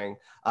someone's giving.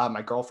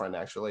 My girlfriend,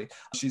 actually,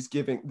 she's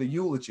giving the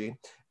eulogy.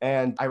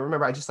 And I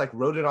remember I just like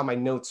wrote it on my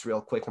notes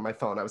real quick on my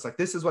phone. I was like,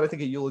 this is what I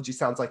think a eulogy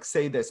sounds like.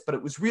 Say this. But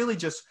it was really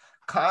just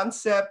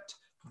concept,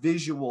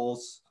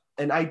 visuals,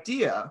 an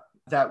idea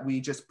that we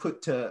just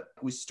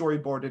we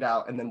storyboarded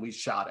out and then we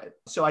shot it.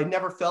 So I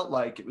never felt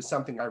like it was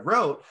something I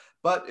wrote,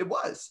 but it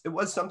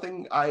was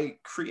something I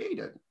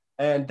created.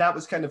 And that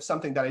was kind of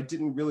something that I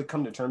didn't really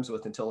come to terms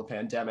with until the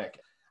pandemic.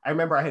 I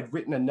remember I had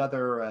written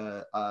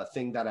another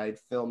thing that I'd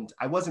filmed.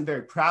 I wasn't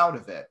very proud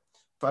of it,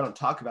 so I don't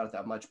talk about it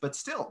that much, but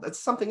still, that's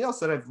something else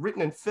that I've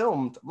written and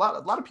filmed. A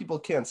lot of people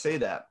can't say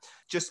that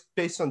just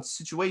based on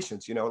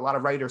situations. A lot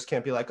of writers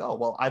can't be like, oh,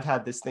 well, I've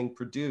had this thing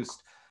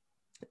produced.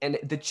 And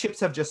the chips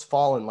have just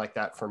fallen like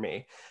that for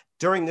me.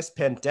 During this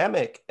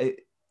pandemic,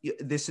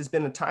 this has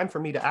been a time for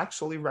me to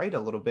actually write a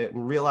little bit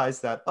and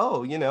realize that,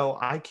 oh,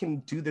 I can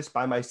do this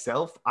by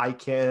myself. I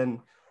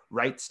can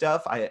write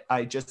stuff.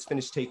 I just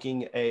finished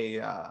taking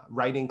a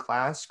writing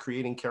class,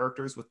 creating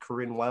characters with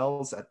Corinne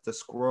Wells at the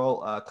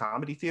Squirrel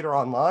Comedy Theater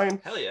online.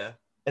 Hell yeah.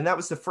 And that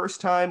was the first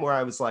time where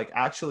I was like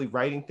actually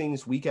writing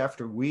things week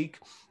after week,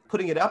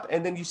 putting it up.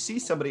 And then you see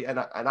somebody, and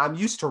I'm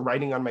used to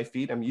writing on my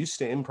feet. I'm used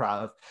to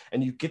improv,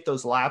 and you get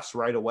those laughs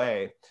right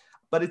away.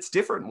 But it's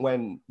different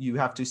when you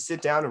have to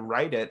sit down and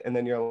write it. And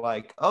then you're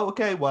like, oh,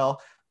 okay,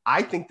 well,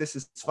 I think this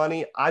is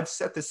funny. I've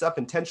set this up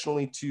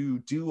intentionally to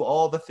do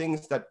all the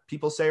things that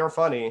people say are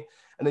funny.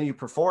 And then you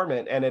perform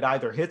it and it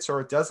either hits or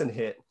it doesn't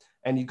hit.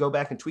 And you go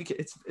back and tweak it.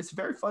 It's a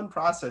very fun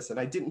process. And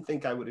I didn't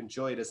think I would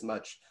enjoy it as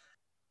much.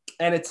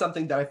 And it's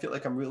something that I feel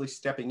like I'm really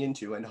stepping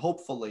into. And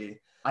hopefully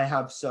I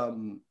have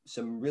some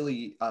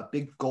really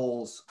big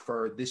goals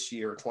for this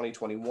year,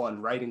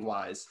 2021,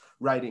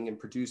 writing and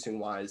producing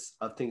wise,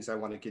 of things I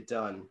want to get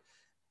done.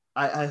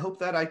 I hope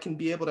that I can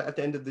be able to, at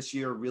the end of this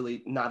year,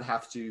 really not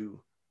have to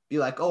be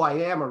like, oh, I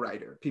am a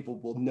writer. People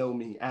will know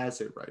me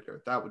as a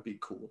writer. That would be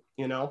cool,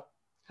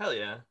 Hell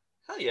yeah.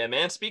 Hell yeah,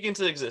 man. Speak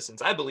into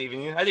existence. I believe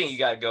in you. I think you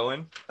got it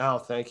going. Oh,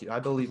 thank you. I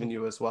believe in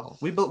you as well.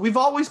 We've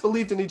always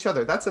believed in each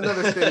other. That's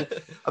another thing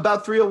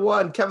about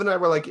 301. Kevin and I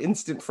were like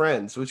instant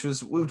friends, which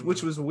was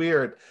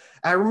weird.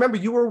 I remember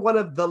you were one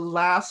of the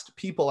last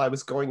people I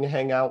was going to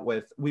hang out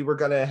with. We were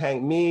going to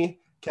me,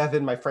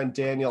 Kevin, my friend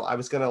Daniel. I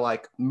was going to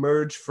like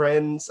merge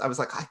friends. I was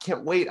like, I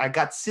can't wait. I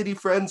got city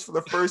friends for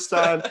the first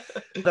time.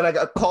 Then I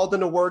got called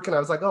into work and I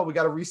was like, oh, we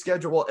got to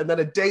reschedule. And then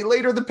a day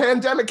later, the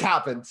pandemic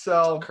happened.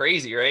 So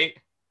crazy, right?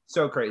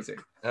 So crazy.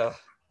 Oh.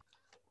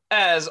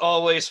 As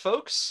always,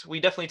 folks, we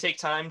definitely take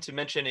time to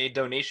mention a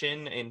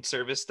donation and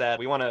service that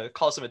we want to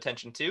call some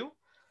attention to.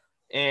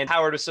 And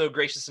Howard was so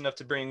gracious enough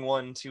to bring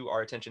one to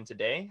our attention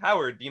today.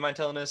 Howard, do you mind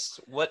telling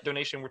us what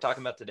donation we're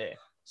talking about today?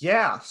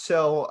 Yeah,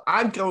 so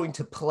I'm going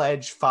to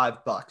pledge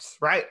 $5,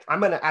 right?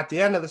 At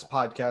the end of this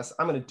podcast,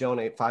 I'm going to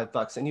donate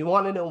 $5. And you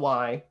want to know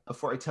why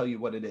before I tell you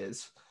what it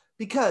is?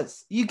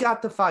 Because you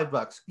got the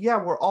 $5.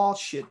 Yeah, we're all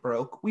shit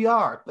broke. We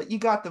are, but you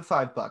got the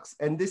 $5.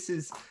 And this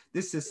is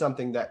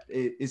something that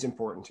is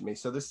important to me.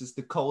 So this is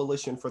the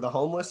Coalition for the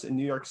Homeless in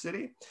New York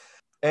City.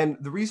 And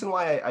the reason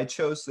why I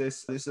chose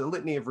this, there's a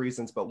litany of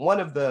reasons, but one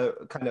of the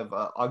kind of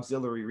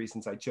auxiliary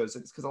reasons I chose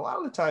it is because a lot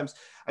of the times,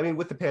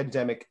 with the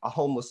pandemic,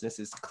 homelessness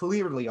is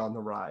clearly on the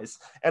rise,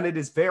 and it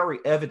is very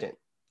evident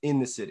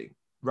in the city.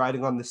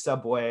 Riding on the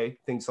subway,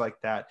 things like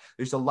that.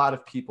 There's a lot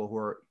of people who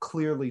are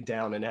clearly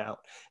down and out.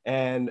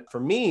 And for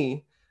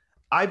me,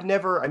 my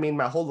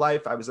whole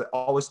life, I was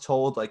always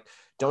told, like,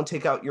 Don't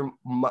take out your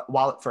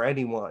wallet for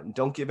anyone.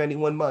 Don't give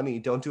anyone money.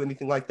 Don't do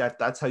anything like that.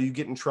 That's how you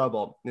get in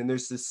trouble. And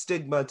there's this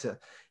stigma to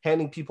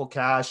handing people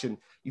cash. And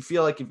you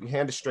feel like if you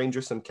hand a stranger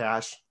some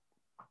cash,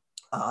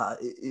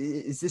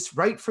 is this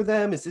right for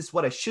them? Is this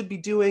what I should be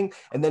doing?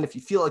 And then if you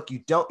feel like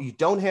you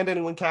don't hand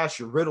anyone cash,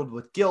 you're riddled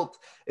with guilt.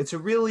 It's a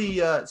really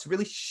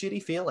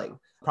shitty feeling.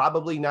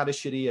 Probably not as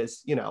shitty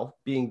as,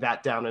 being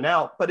that down and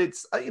out, but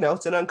it's,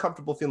 it's an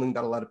uncomfortable feeling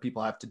that a lot of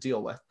people have to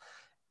deal with.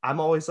 I'm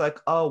always like,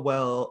 oh,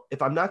 well,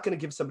 if I'm not going to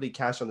give somebody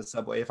cash on the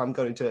subway, if I'm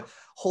going to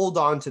hold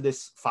on to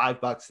this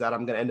 $5 that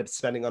I'm going to end up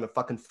spending on a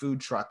fucking food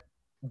truck,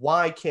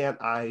 why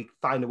can't I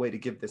find a way to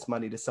give this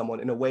money to someone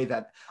in a way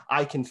that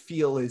I can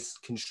feel is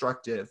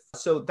constructive?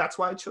 So that's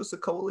why I chose the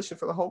Coalition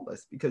for the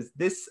Homeless, because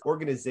this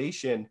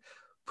organization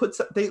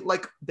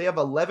they have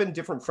 11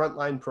 different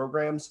frontline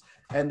programs,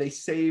 and they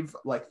save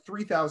like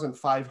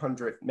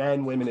 3,500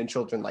 men, women, and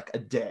children like a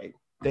day.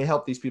 They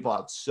help these people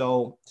out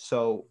so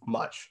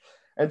much.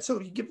 And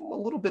so you give them a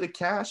little bit of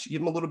cash, you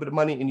give them a little bit of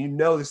money, and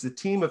there's a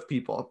team of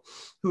people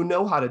who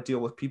know how to deal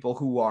with people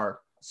who are.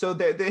 So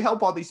they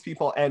help all these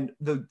people. And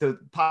the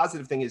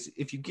positive thing is,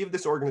 if you give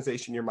this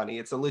organization your money,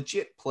 it's a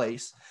legit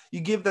place.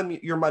 You give them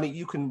your money,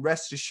 you can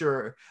rest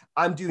assured,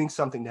 I'm doing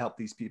something to help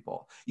these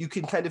people. You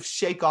can kind of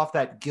shake off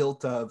that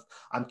guilt of,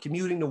 I'm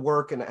commuting to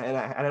work and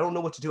I don't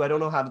know what to do. I don't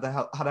know how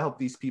to help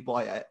these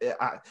people.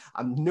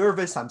 I'm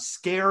nervous. I'm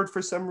scared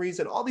for some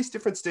reason. All these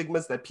different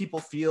stigmas that people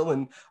feel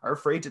and are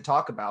afraid to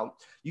talk about.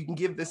 You can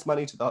give this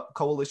money to the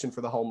Coalition for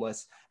the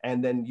Homeless,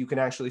 and then you can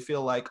actually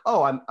feel like,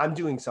 oh, I'm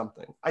doing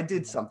something. I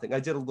did something. I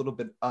did a little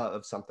bit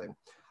of something.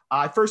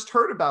 I first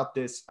heard about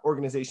this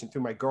organization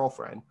through my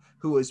girlfriend,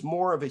 who is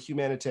more of a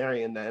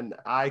humanitarian than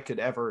I could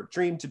ever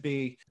dream to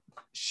be.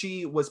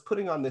 She was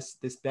putting on this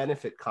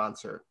benefit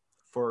concert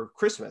for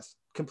Christmas,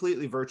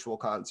 completely virtual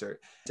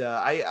concert.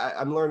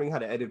 I'm learning how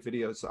to edit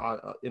videos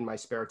in my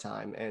spare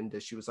time.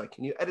 And she was like,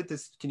 can you edit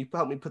this? Can you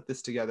help me put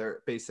this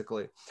together,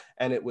 basically?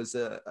 And it was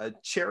a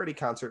charity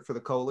concert for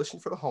the Coalition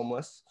for the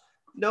Homeless.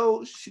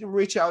 No, she didn't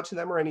reach out to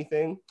them or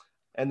anything.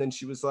 And then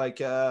she was like,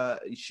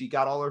 she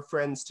got all her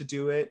friends to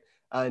do it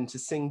and to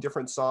sing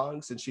different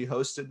songs. And she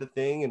hosted the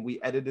thing, and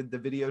we edited the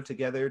video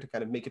together to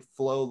kind of make it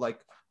flow like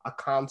a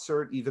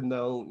concert, even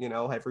though,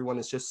 everyone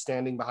is just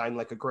standing behind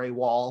like a gray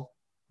wall.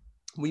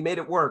 We made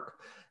it work.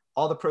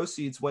 All the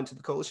proceeds went to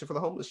the Coalition for the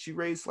Homeless. She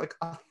raised like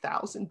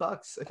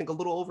 $1,000, I think a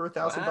little over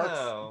 $1,000.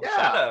 Wow.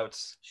 Yeah.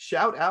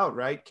 Shout out,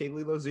 right?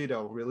 Kaylee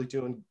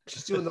Lozito,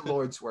 she's doing the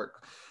Lord's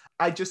work.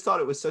 I just thought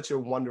it was such a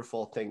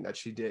wonderful thing that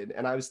she did.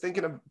 And I was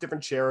thinking of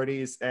different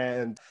charities,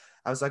 and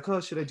I was like,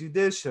 oh, should I do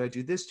this? Should I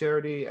do this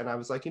charity? And I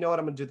was like, you know what?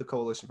 I'm going to do the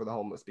Coalition for the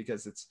Homeless,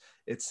 because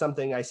it's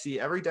something I see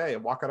every day. I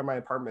walk out of my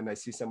apartment and I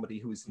see somebody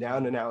who's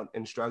down and out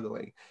and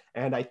struggling.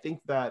 And I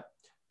think that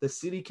the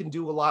city can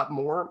do a lot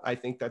more. I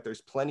think that there's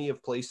plenty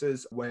of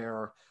places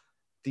where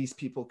these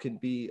people can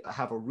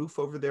have a roof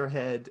over their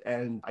head.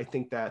 And I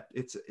think that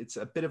it's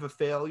a bit of a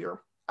failure.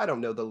 I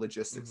don't know the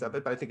logistics of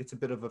it, but I think it's a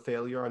bit of a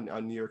failure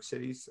on New York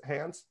City's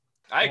hands.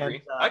 I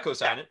agree. I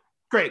co-sign it.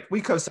 Great.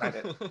 We co-sign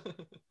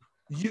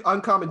it.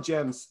 Uncommon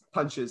Gems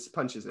punches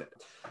it.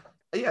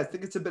 Yeah, I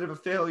think it's a bit of a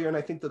failure, and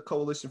I think the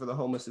Coalition for the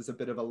Homeless is a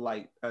bit of a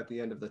light at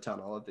the end of the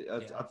tunnel.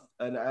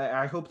 And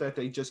I hope that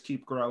they just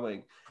keep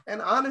growing.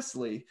 And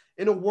honestly,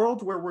 in a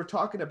world where we're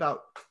talking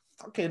about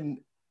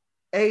fucking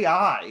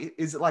AI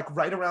is like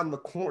right around the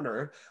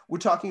corner, we're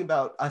talking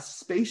about a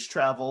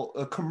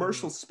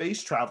commercial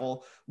space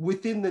travel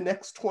within the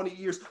next 20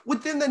 years.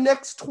 Within the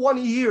next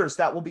 20 years,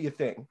 that will be a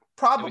thing.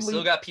 Probably. And we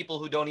still got people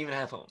who don't even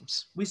have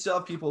homes. We still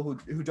have people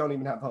who don't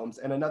even have homes.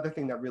 And another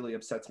thing that really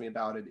upsets me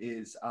about it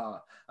is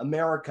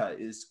America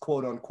is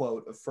quote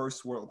unquote a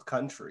first world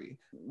country.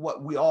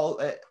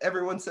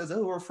 Everyone says,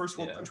 oh, we're a first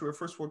world country, we're a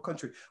first world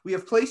country. We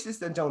have places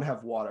that don't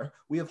have water.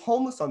 We have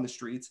homeless on the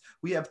streets.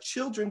 We have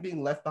children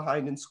being left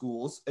behind in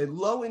schools, and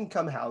low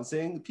income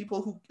housing,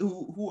 people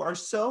who are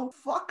so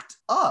fucked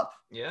up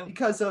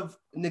because of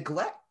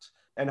neglect.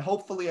 And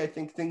hopefully I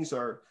think things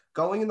are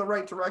going in the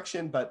right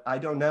direction, but I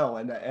don't know.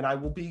 And I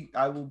will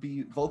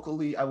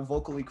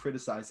vocally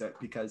criticize it,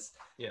 because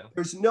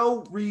there's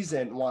no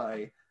reason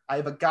why I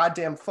have a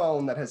goddamn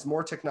phone that has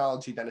more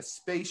technology than a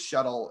space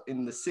shuttle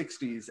in the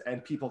 60s,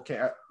 and people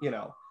can't,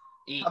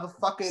 eat, have a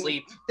fucking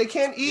sleep. They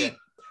can't eat. Yeah.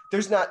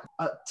 There's not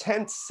a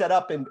tent set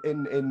up in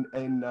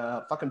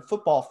fucking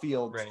football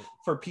fields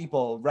for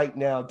people right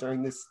now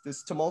during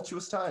this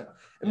tumultuous time.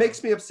 It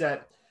makes me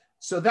upset.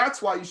 So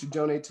that's why you should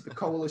donate to the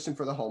Coalition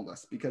for the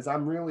Homeless, because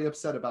I'm really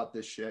upset about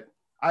this shit.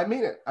 I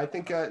mean it. I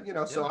think,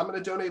 so I'm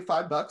going to donate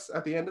 $5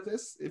 at the end of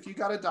this. If you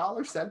got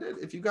 $1, send it.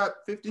 If you got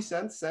 50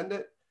 cents, send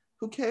it.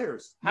 Who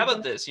cares? How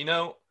about this?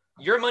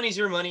 Your money's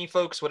your money,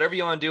 folks. Whatever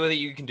you want to do with it,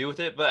 you can do with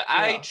it. But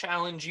I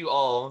challenge you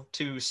all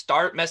to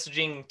start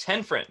messaging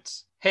 10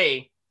 friends.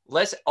 Hey,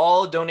 let's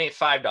all donate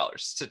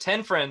 $5 to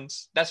 10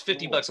 friends. That's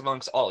 $50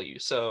 amongst all of you.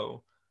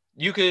 So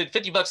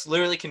 $50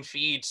 literally can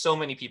feed so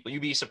many people.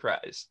 You'd be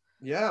surprised.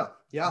 Yeah.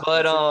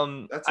 But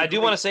I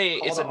do want to say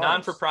it's a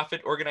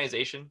non-for-profit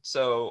organization,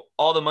 so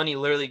all the money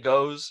literally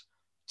goes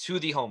to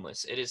the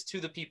homeless. It is to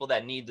the people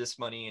that need this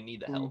money and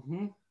need the help.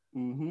 Mm-hmm.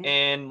 Mm-hmm.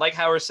 And like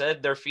Howard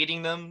said, they're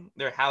feeding them,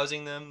 they're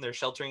housing them, they're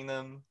sheltering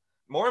them.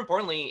 More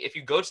importantly, if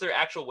you go to their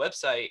actual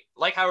website,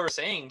 like Howard was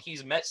saying,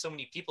 he's met so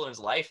many people in his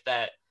life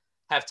that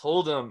have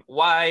told him,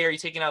 why are you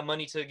taking out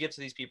money to give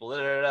to these people? Da,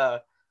 da, da.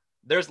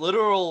 There's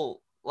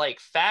literal like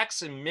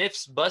facts and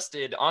myths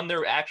busted on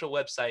their actual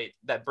website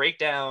that break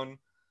down.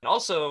 And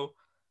also,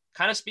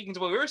 kind of speaking to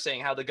what we were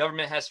saying, how the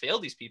government has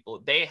failed these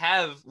people. They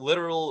have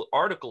literal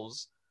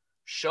articles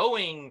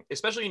showing,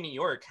 especially in New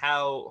York,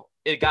 how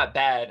it got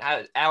bad,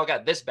 how it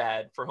got this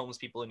bad for homeless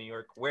people in New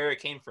York, where it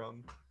came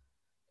from.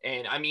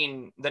 And I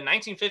mean, the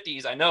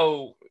 1950s, I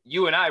know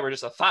you and I were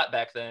just a thought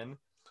back then,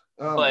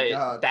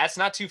 but that's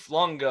not too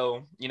long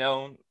ago. You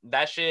know,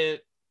 that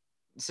shit,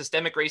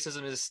 systemic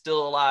racism is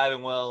still alive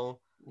and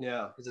well.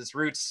 Yeah. Because its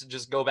roots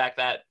just go back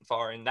that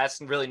far, and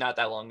that's really not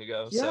that long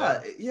ago.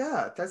 Yeah,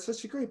 yeah, that's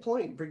such a great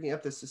point, bringing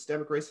up the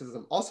systemic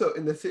racism. Also,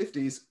 in the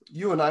 50s,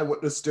 you and I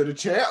wouldn't have stood a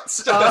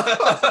chance.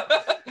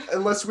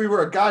 Unless we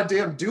were a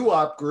goddamn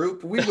doo-wop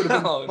group, we would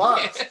have been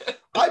fucked.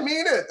 I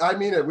mean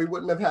it. We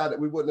wouldn't have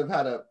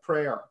had a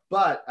prayer.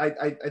 But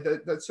I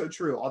that's so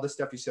true. All the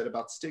stuff you said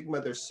about stigma,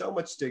 there's so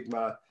much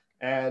stigma,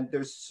 and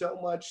there's so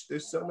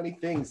many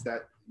things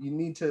that you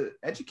need to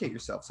educate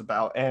yourselves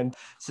about, and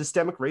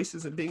systemic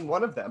racism being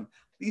one of them.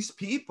 These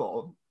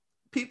people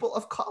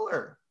of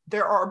color, they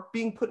are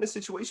being put in a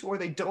situation where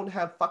they don't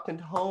have fucking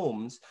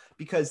homes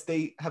because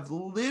they have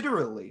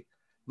literally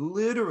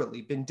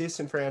been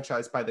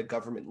disenfranchised by the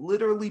government,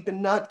 literally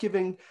been not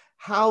giving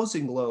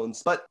housing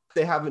loans, but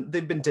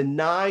they've been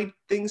denied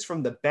things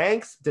from the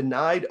banks,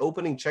 denied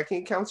opening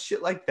checking accounts,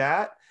 shit like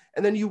that.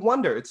 And then you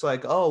wonder, it's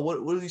like, oh, what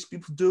are these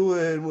people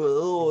doing? Well,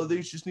 oh, they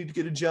just need to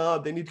get a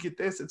job. They need to get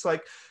this. It's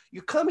like,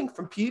 you're coming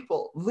from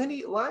people,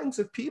 lines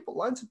of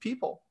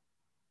people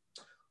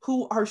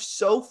who are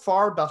so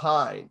far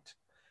behind.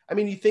 I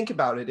mean, you think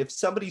about it. If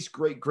somebody's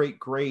great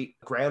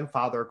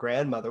grandfather or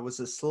grandmother was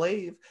a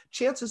slave,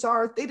 chances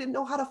are they didn't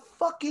know how to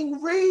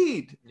fucking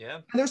read. Yeah.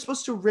 And they're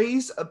supposed to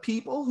raise a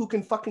people who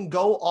can fucking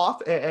go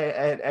off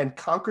and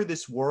conquer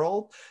this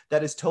world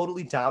that is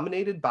totally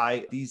dominated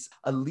by these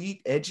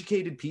elite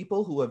educated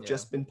people who have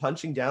just been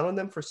punching down on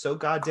them for so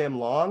goddamn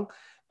long.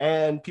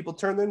 And people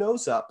turn their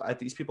nose up at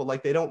these people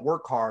like they don't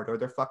work hard or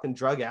they're fucking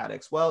drug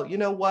addicts. Well, you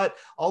know what?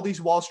 All these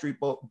Wall Street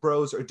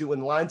bros are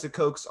doing lines of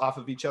cokes off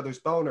of each other's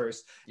boners.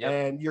 Yep.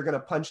 And you're going to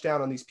punch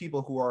down on these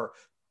people who are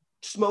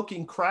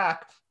smoking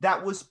crack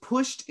that was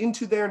pushed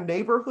into their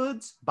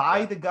neighborhoods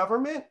by the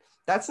government.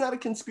 That's not a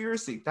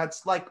conspiracy.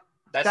 That's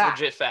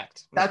legit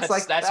fact. That's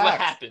what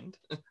happened.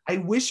 I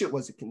wish it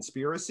was a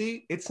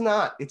conspiracy. It's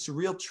not. It's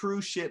real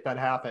true shit that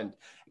happened.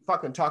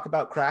 Fucking talk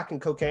about crack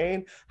and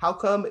cocaine. How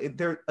come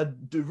they're a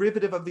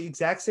derivative of the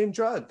exact same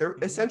drug? They're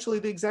essentially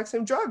the exact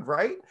same drug,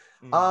 right?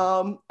 You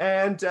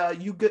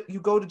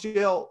go to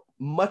jail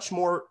much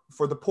more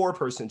for the poor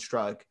person's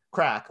drug,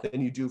 crack,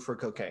 than you do for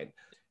cocaine.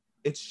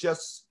 It's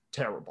just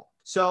terrible.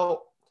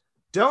 So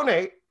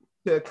donate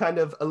to kind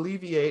of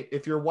alleviate,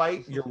 if you're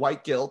white, your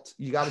white guilt.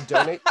 You got to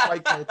donate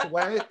white guilt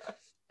away.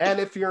 And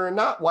if you're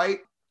not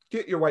white,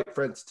 get your white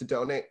friends to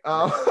donate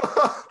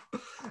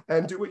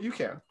and do what you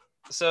can.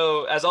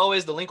 So, as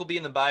always, the link will be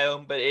in the bio,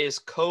 but it is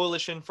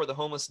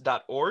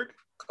coalitionforthehomeless.org.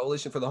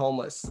 Coalition for the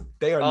Homeless.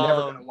 They are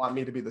never going to want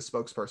me to be the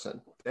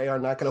spokesperson. They are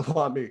not going to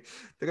want me.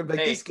 They're going to be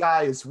like, this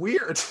guy is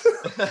weird.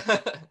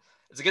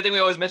 It's a good thing we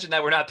always mention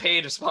that we're not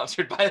paid or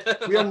sponsored by them.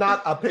 We are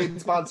not a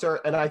paid sponsor,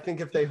 and I think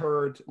if they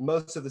heard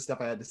most of the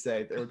stuff I had to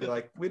say, they would be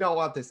like, we don't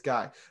want this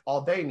guy. All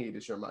they need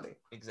is your money.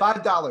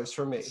 Exactly. $5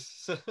 from me.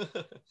 It's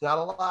not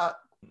a lot.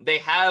 They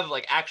have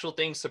like actual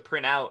things to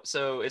print out.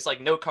 So it's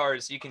like note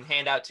cards you can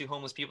hand out to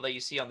homeless people that you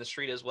see on the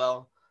street as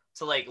well,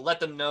 to like let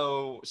them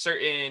know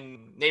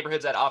certain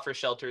neighborhoods that offer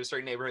shelters,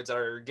 certain neighborhoods that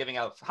are giving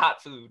out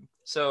hot food.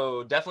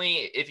 So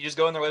definitely, if you just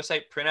go on their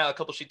website, print out a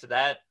couple sheets of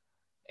that.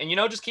 And, you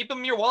know, just keep them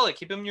in your wallet,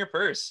 keep them in your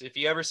purse. If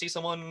you ever see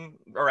someone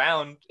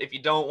around, if you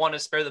don't want to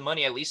spare the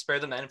money, at least spare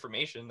them that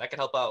information. That could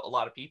help out a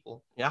lot of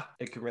people. Yeah,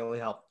 it can really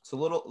help. It's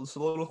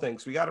little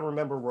things. We got to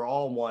remember we're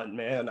all one,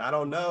 man. I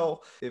don't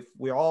know if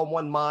we're all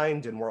one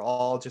mind and we're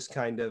all just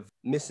kind of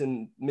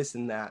missing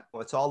that.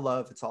 Well, it's all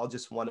love. It's all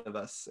just one of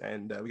us.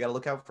 And we got to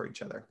look out for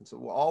each other.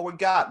 So all we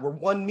got, we're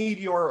one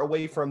meteor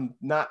away from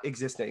not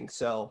existing.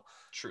 So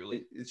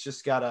truly, it's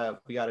just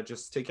we got to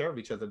just take care of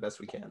each other the best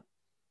we can.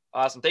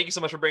 Awesome. Thank you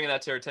so much for bringing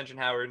that to our attention,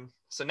 Howard.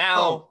 So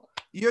now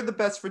you're the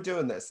best for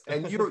doing this.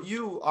 And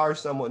you are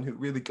someone who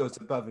really goes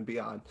above and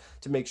beyond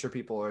to make sure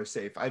people are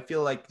safe. I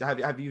feel like,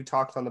 have you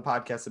talked on the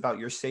podcast about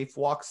your safe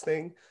walks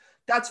thing?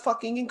 That's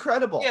fucking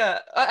incredible. Yeah,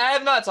 I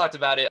have not talked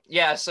about it.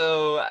 Yeah,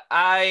 so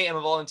I am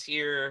a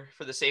volunteer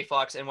for the Safe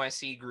Walks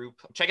NYC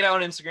group. Check it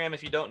out on Instagram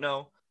if you don't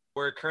know.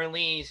 We're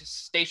currently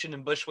stationed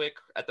in Bushwick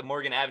at the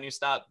Morgan Avenue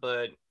stop,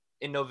 but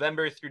in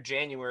November through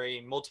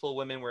January, multiple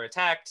women were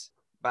attacked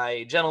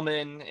by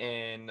gentlemen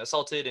and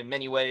assaulted in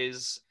many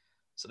ways.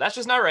 So that's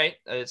just not right.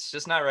 It's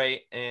just not right.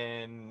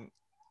 And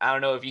I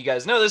don't know if you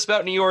guys know this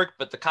about New York,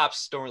 but the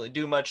cops don't really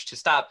do much to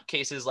stop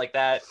cases like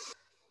that.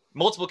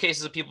 multiple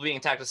cases of people being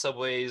attacked at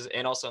subways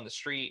and also on the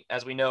street.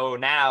 As we know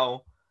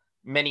now,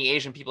 many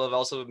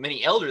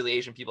elderly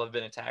Asian people have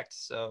been attacked.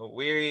 So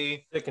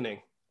Sickening.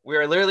 we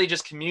are literally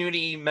just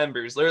community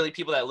members, literally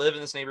people that live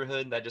in this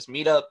neighborhood that just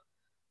meet up.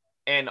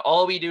 And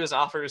all we do is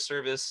offer a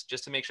service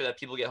just to make sure that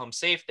people get home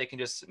safe. They can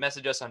just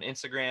message us on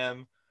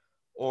Instagram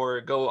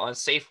or go on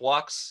Safe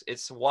Walks.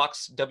 It's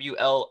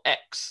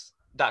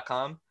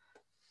walkswlx.com.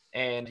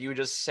 And you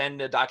just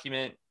send a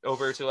document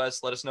over to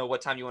us. Let us know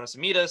what time you want us to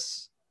meet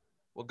us.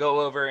 We'll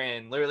go over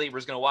and literally we're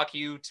just going to walk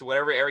you to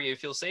whatever area you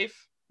feel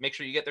safe. Make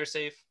sure you get there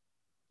safe.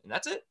 And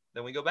that's it.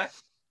 Then we go back.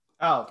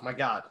 Oh my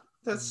God.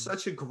 That's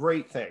such a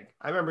great thing.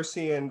 I remember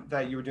seeing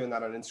that you were doing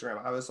that on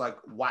Instagram. I was like,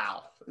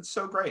 wow, it's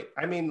so great.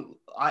 I mean,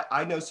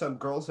 I know some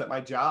girls at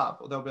my job,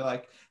 they'll be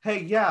like,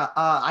 hey, yeah,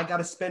 I got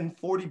to spend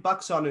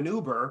 $40 on an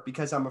Uber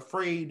because I'm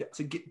afraid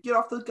to get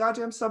off the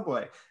goddamn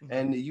subway. Mm-hmm.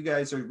 And you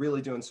guys are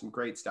really doing some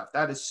great stuff.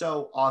 That is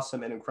so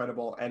awesome and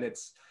incredible. And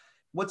it's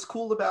what's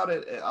cool about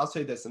it. I'll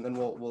say this and then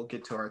we'll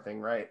get to our thing,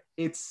 right?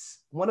 It's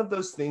one of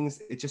those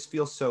things. It just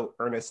feels so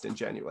earnest and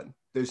genuine.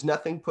 There's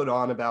nothing put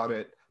on about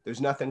it. There's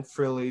nothing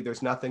frilly.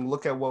 There's nothing,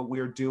 look at what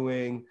we're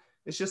doing.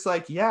 It's just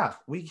like, yeah,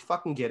 we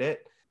fucking get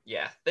it.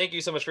 Yeah. Thank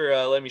you so much for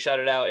letting me shout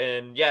it out.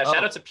 And yeah,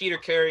 shout out to Peter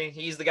Carey.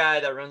 He's the guy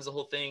that runs the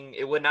whole thing.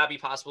 It would not be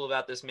possible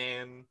without this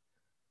man.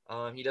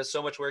 He does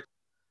so much work.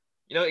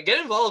 You know,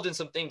 get involved in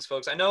some things,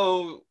 folks. I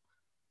know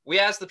we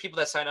ask the people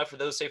that sign up for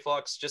those Safe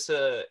Walks just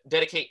to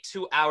dedicate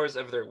 2 hours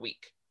of their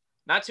week.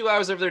 Not 2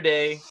 hours of their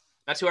day,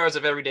 not 2 hours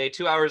of every day,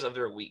 2 hours of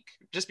their week.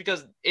 Just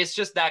because it's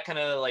just that kind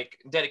of like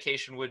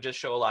dedication would just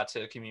show a lot to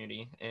the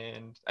community.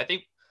 And I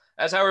think,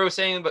 as Howard was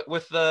saying, but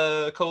with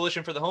the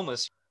Coalition for the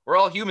Homeless, we're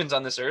all humans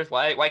on this earth.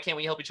 Why can't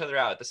we help each other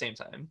out at the same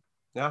time?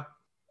 Yeah.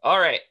 All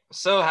right.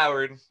 So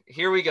Howard,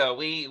 here we go.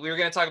 We were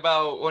going to talk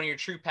about one of your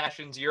true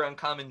passions, your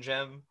uncommon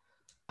gem.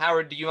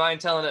 Howard, do you mind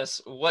telling us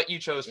what you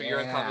chose for your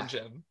uncommon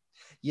gem?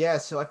 Yeah,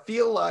 so I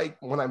feel like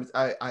when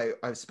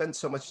I've spent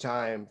so much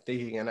time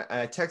thinking, and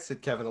I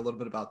texted Kevin a little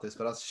bit about this,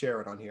 but I'll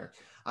share it on here.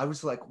 I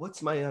was like,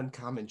 what's my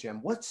uncommon gem?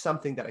 What's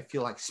something that I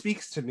feel like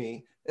speaks to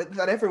me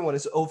that everyone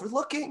is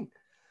overlooking?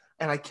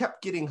 And I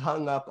kept getting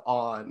hung up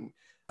on,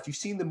 if you've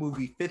seen the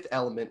movie Fifth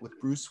Element with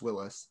Bruce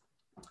Willis,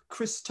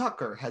 Chris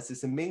Tucker has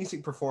this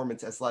amazing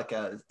performance as like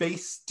a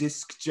bass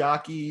disc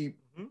jockey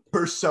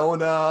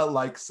persona,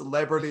 like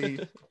celebrity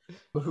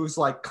who's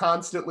like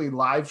constantly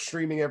live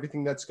streaming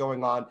everything that's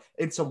going on.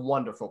 It's a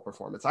wonderful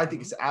performance. I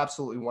think it's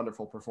absolutely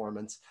wonderful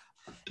performance.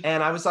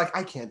 And I was like,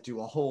 I can't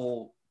do a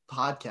whole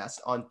podcast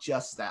on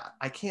just that.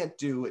 I can't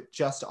do it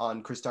just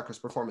on Chris Tucker's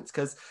performance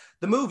because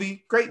the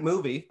movie, great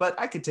movie, but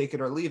I could take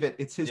it or leave it.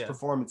 It's his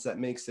performance that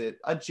makes it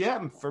a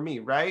gem for me,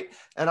 right?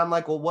 And I'm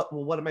like, what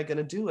am I going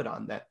to do it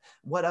on that?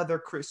 What other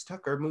Chris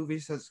Tucker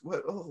movies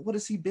what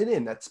has he been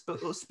in that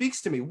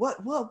speaks to me? What?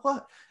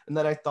 And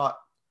then I thought,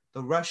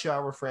 the Rush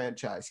Hour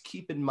franchise,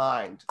 keep in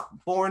mind,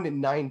 born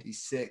in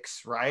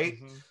 96, right?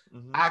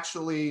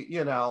 Actually,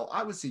 you know,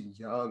 I was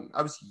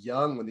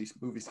young when these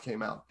movies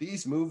came out.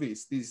 These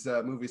movies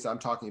I'm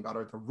talking about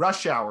are the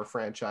Rush Hour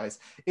franchise,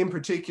 in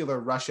particular,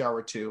 Rush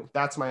Hour 2.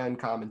 That's my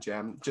uncommon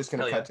gem. Just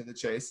going to cut to the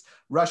chase.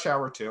 Rush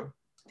Hour 2.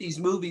 These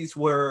movies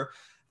were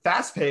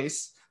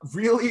fast-paced,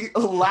 really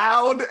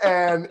loud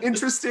and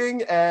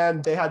interesting,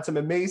 and they had some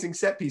amazing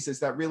set pieces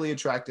that really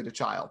attracted a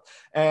child,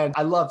 and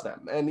I love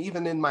them. And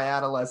even in my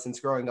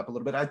adolescence, growing up a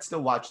little bit, I'd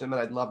still watch them and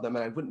I'd love them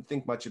and I wouldn't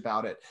think much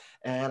about it.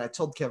 And I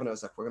told Kevin, I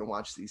was like, we're gonna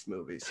watch these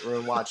movies.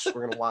 We're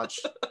gonna watch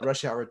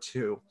Rush Hour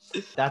 2.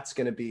 That's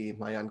gonna be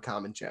my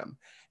uncommon gem.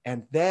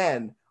 And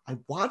then I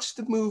watched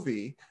the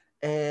movie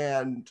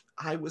and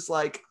I was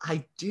like,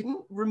 I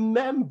didn't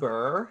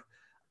remember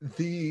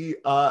the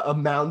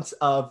amounts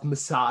of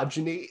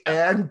misogyny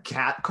and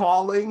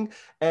catcalling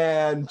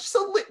and just a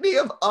litany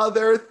of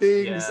other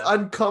things,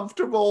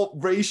 uncomfortable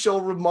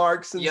racial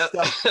remarks and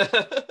stuff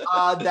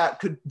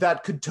that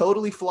could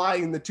totally fly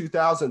in the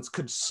 2000s,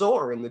 could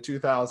soar in the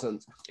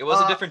 2000s. It was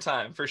a different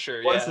time for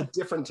sure. It was a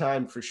different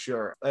time for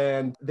sure.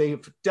 And they've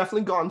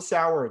definitely gone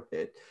sour a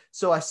bit.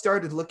 So I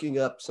started looking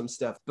up some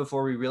stuff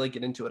before we really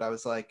get into it. I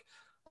was like,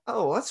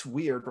 oh, that's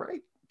weird,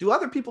 right? Do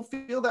other people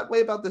feel that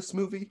way about this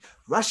movie?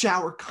 Rush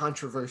Hour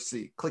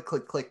controversy. Click,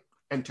 click, click,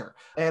 enter.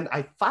 And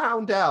I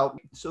found out,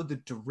 so the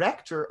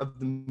director of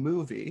the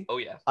movie. Oh,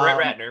 yeah. Brett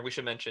Ratner, we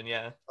should mention,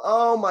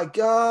 Oh, my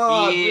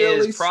God. He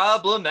is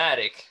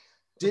problematic.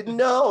 Didn't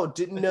know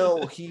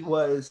he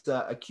was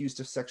accused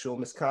of sexual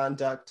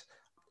misconduct.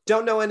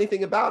 Don't know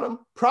anything about him.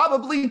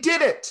 Probably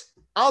did it.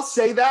 I'll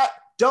say that.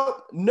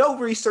 No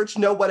research,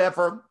 no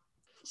whatever.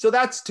 So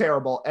that's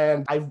terrible.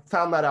 And I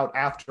found that out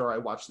after I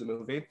watched the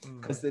movie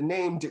because the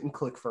name didn't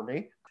click for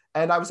me.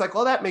 And I was like,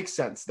 well, that makes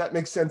sense. That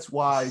makes sense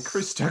why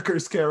Chris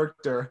Tucker's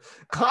character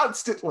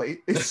constantly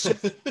is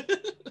just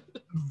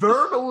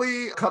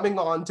verbally coming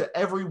on to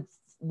every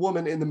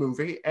woman in the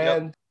movie.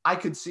 And I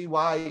could see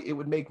why it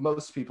would make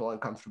most people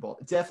uncomfortable.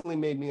 It definitely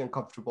made me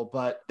uncomfortable,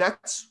 but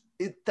that's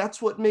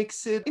what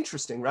makes it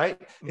interesting,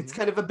 right? It's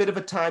kind of a bit of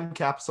a time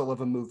capsule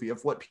of a movie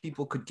of what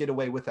people could get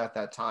away with at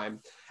that time.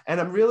 And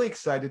I'm really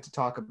excited to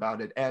talk about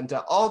it. And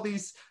all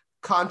these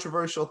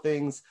controversial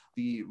things,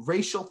 the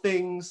racial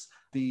things,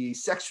 the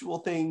sexual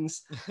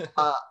things.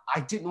 I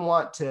didn't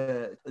want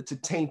to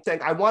taint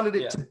things. I wanted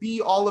it to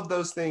be all of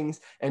those things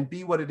and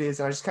be what it is.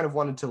 And I just kind of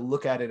wanted to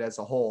look at it as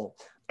a whole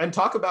and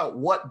talk about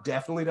what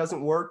definitely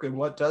doesn't work and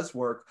what does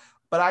work.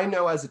 But I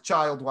know as a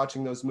child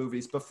watching those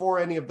movies, before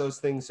any of those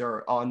things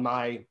are on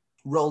my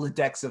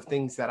Rolodex of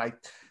things that I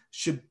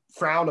should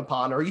frown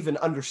upon or even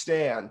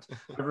understand,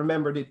 I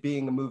remembered it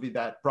being a movie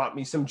that brought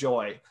me some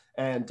joy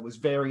and was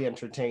very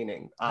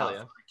entertaining for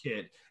a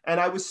kid. And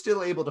I was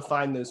still able to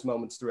find those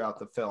moments throughout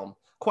the film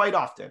quite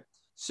often.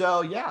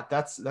 So yeah,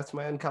 that's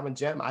my uncommon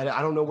gem. I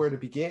don't know where to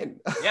begin.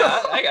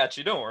 Yeah, I got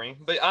you. Don't worry.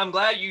 But I'm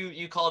glad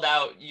you called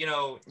out,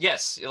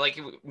 yes, like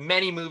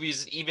many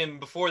movies, even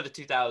before the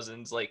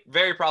 2000s, like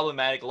very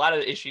problematic, a lot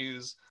of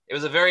issues. It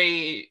was a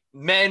very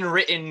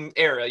men-written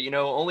era,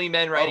 only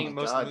men writing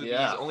most movies,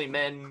 only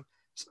men,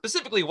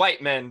 specifically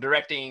white men,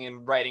 directing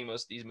and writing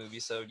most of these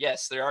movies. So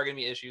yes, there are going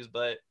to be issues.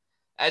 But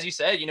as you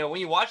said,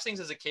 when you watch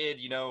things as a kid,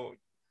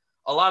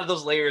 a lot of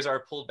those layers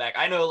are pulled back.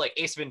 I know, like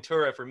Ace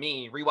Ventura, for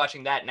me,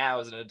 rewatching that now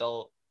as an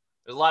adult,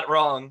 there's a lot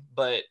wrong,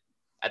 but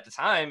at the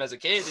time as a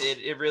kid,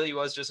 it really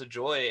was just a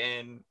joy.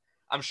 And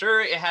I'm sure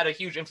it had a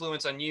huge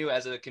influence on you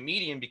as a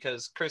comedian,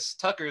 because Chris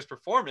Tucker's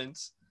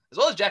performance, as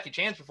well as Jackie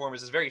Chan's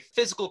performance, is very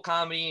physical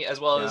comedy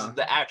as well as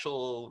the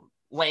actual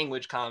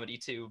language comedy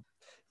too.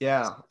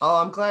 Yeah. Oh,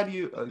 I'm glad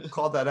you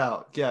called that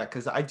out. Yeah,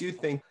 because I do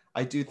think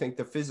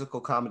the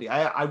physical comedy.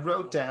 I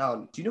wrote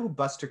down. Do you know who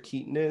Buster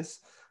Keaton is?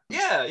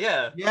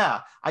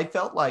 Yeah. I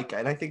felt like,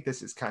 and I think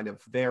this is kind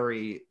of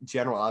very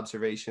general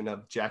observation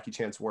of Jackie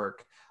Chan's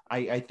work.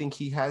 I think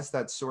he has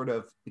that sort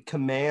of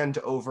command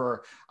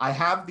over, I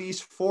have these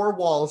four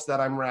walls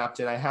that I'm wrapped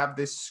in. I have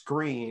this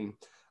screen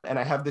and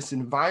I have this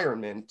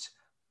environment.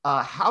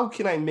 How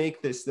can I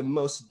make this the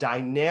most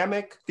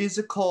dynamic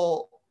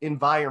physical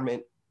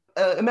environment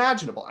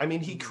imaginable? I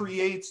mean,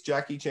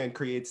 Jackie Chan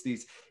creates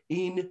these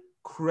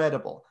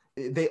incredible,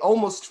 they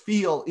almost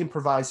feel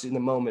improvised in the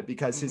moment,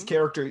 because his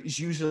character is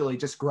usually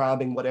just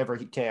grabbing whatever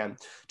he can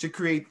to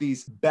create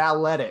these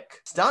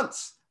balletic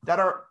stunts that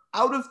are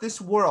out of this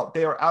world.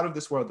 They are out of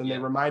this world. And they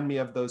remind me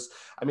of those.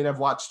 I mean, I've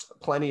watched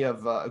plenty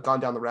of, gone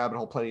down the rabbit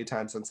hole plenty of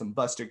times on some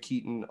Buster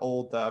Keaton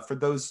old, for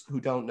those who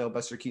don't know,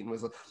 Buster Keaton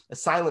was a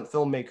silent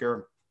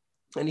filmmaker.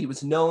 And he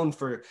was known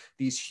for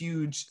these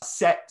huge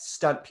set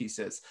stunt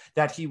pieces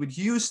that he would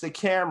use the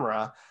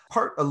camera,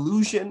 part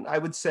illusion, I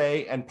would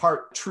say, and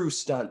part true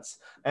stunts.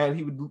 And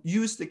he would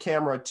use the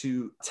camera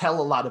to tell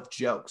a lot of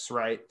jokes,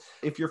 right?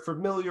 If you're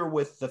familiar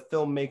with the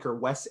filmmaker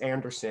Wes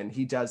Anderson,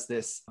 he does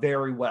this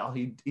very well.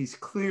 He's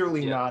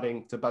clearly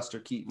nodding to Buster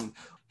Keaton.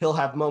 He'll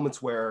have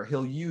moments where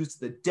he'll use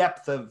the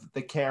depth of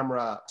the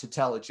camera to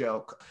tell a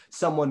joke.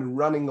 Someone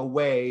running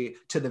away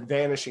to the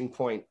vanishing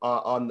point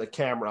on the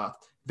camera.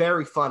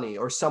 Very funny.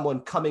 Or someone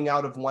coming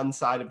out of one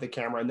side of the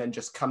camera and then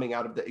just coming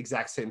out of the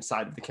exact same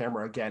side of the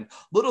camera again.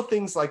 Little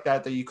things like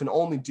that you can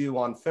only do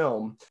on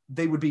film.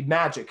 They would be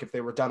magic if they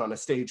were done on a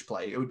stage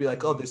play. It would be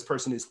like, oh, this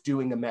person is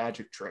doing a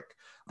magic trick.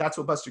 That's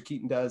what Buster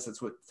Keaton does.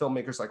 That's what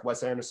filmmakers like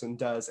Wes Anderson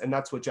does. And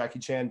that's what Jackie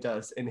Chan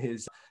does in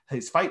his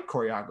fight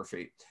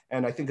choreography.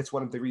 And I think it's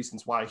one of the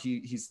reasons why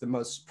he's the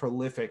most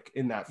prolific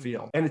in that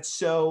field. And it's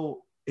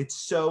so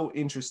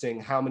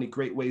interesting how many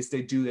great ways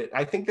they do it.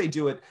 I think they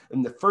do it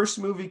in the first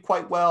movie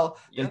quite well.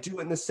 They do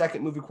it in the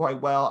second movie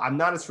quite well. I'm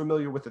not as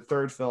familiar with the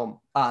third film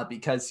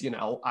because,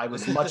 I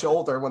was much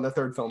older when the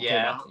third film came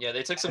out. Yeah,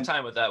 they took some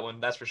time with that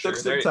one. That's for sure. Took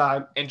some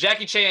time. And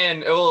Jackie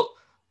Chan,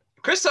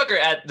 Chris Tucker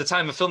at the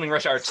time of filming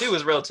Rush Hour 2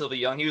 was relatively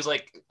young. He was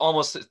like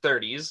almost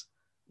 30s.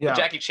 Yeah.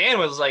 Jackie Chan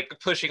was like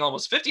pushing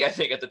almost 50, I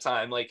think, at the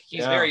time. Like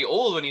he's very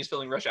old when he's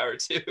filming Rush Hour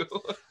 2.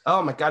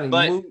 Oh my God.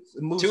 But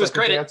moves to his like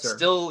credit,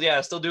 still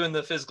doing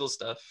the physical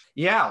stuff.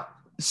 Yeah.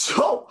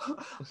 So,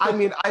 I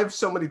mean, I have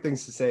so many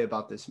things to say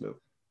about this movie.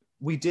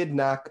 We did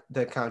knock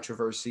the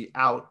controversy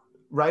out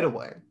right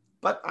away,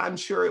 but I'm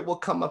sure it will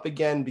come up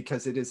again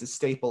because it is a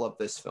staple of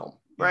this film,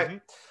 right?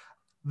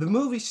 The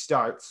movie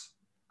starts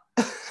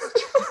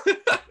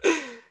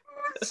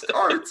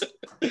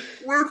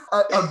with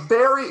a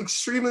very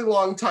extremely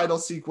long title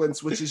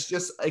sequence, which is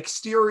just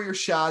exterior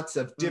shots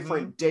of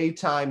different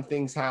daytime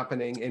things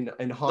happening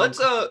in Hong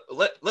Kong.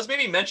 Let's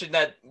maybe mention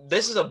that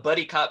this is a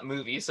buddy cop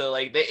movie, so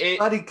like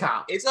buddy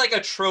cop. It's like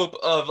a trope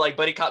of like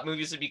buddy cop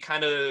movies to be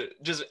kind of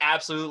just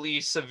absolutely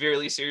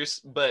severely serious,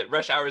 but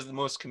Rush Hour is the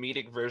most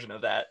comedic version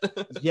of that.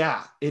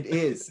 Yeah, it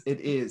is,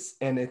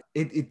 and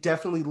it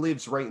definitely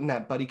lives right in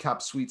that buddy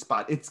cop sweet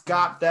spot. It's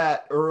got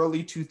that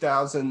early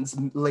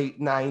 2000s, late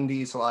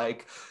 90s,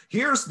 like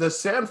here's the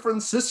San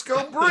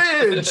Francisco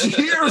Bridge,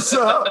 here's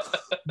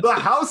the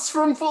house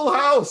from Full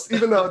House,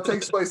 even though it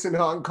takes place in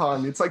Hong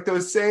Kong. It's like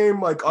those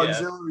same like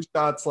auxiliary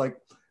shots, like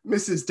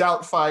Mrs.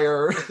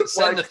 Doubtfire.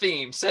 Send the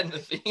theme.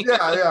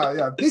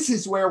 Yeah. This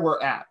is where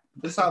we're at.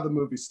 This is how the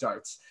movie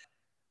starts.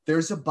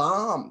 There's a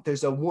bomb.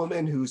 There's a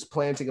woman who's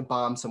planting a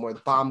bomb somewhere.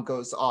 The bomb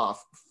goes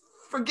off.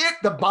 Forget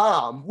the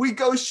bomb. We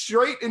go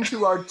straight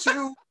into our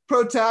two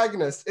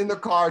protagonist in the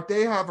car.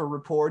 They have a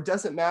rapport.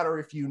 Doesn't matter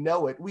if you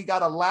know it. We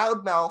got a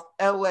loudmouth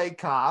LA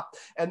cop,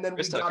 and then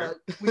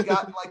we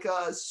got like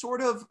a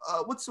sort of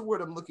what's the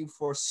word I'm looking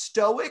for?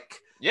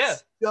 Stoic. Yeah.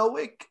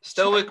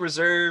 Stoic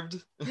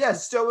reserved. Yeah,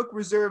 stoic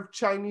reserved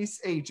Chinese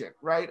agent,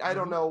 right? I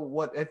don't know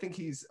what. I think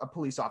he's a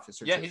police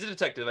officer. Yeah, too. he's a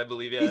detective, I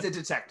believe. Yeah, he's a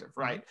detective,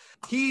 right?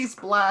 He's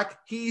black.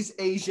 He's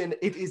Asian.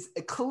 It is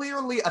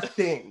clearly a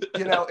thing.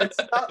 You know, it's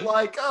not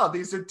like, oh,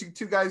 these are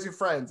two guys who are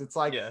friends. It's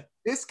like,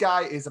 this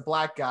guy is a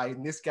black guy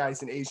and this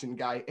guy's an Asian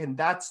guy, and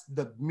that's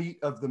the meat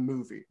of the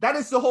movie. That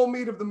is the whole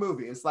meat of the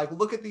movie. It's like,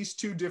 look at these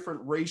two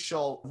different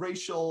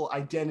racial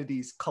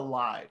identities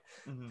collide.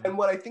 And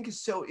what I think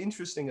is so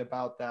interesting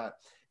about that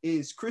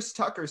is Chris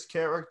Tucker's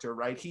character,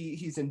 right?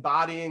 He's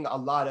embodying a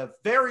lot of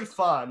very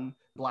fun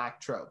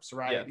black tropes,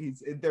 right?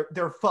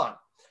 They're fun.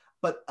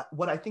 But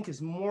what I think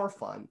is more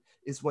fun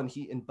is when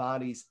he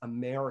embodies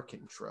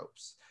American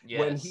tropes.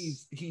 When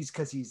he's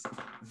because he's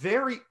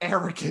very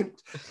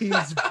arrogant.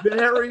 He's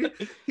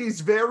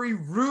very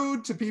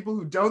rude to people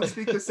who don't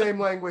speak the same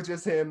language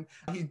as him.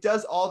 He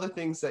does all the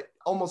things that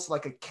almost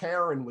like a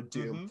Karen would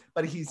do,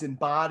 but he's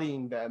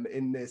embodying them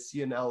in this,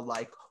 you know,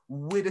 like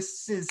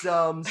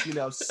witticisms, you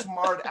know,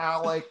 smart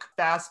aleck,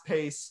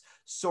 fast-paced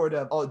sort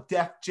of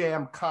Def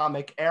Jam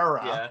comic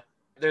era. Yeah.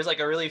 There's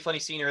like a really funny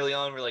scene early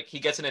on where like he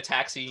gets in a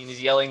taxi and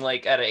he's yelling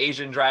like at an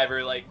Asian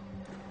driver, like,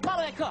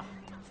 follow that car.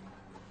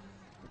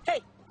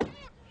 Hey,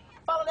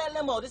 follow that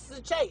limo. This is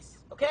a chase,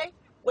 okay?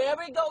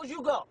 Wherever it goes,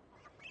 you go.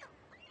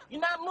 You're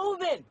not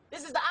moving.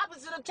 This is the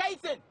opposite of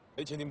chasing.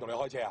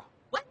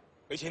 What?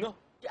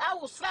 I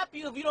will slap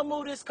you if you don't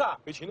move this car.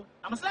 I'm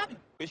gonna slap you.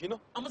 I'm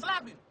gonna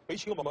slap you.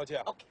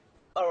 Okay.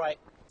 All right.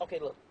 Okay,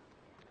 look.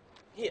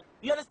 Here.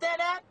 You understand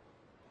that?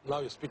 Now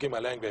you're speaking my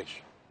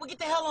language. Well, get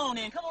the hell on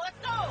then. Come on, let's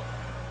go.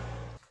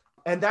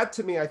 And that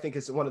to me, I think,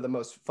 is one of the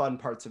most fun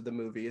parts of the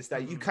movie, is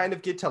that you kind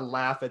of get to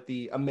laugh at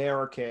the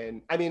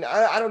American. I mean,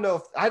 I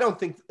don't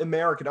think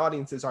American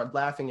audiences are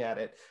laughing at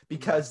it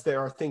because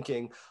they're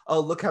thinking, oh,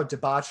 look how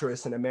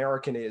debaucherous an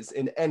American is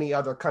in any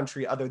other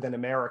country other than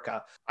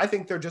America. I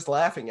think they're just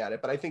laughing at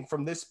it. But I think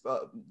from this,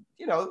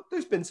 you know,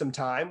 there's been some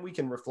time we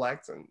can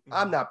reflect. And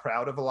I'm not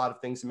proud of a lot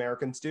of things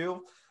Americans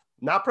do.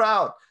 Not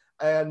proud.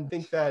 And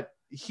think that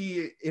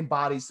he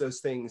embodies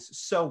those things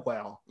so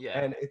well.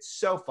 And it's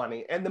so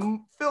funny. And the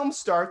film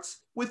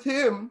starts with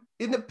him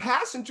in the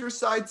passenger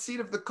side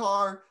seat of the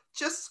car,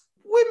 just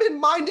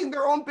women minding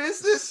their own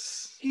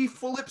business. He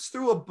flips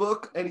through a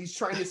book and he's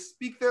trying to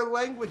speak their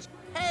language.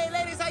 Hey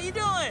ladies, how you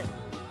doing?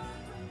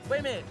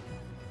 Wait a minute.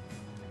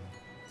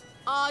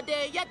 All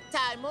day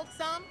yatai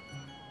moksam.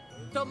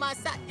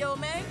 Tomasat yo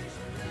man.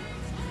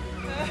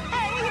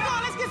 Hey, where you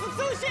going? Let's get some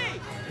sushi.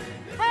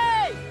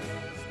 Hey,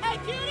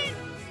 cutie.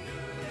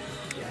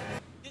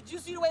 Did you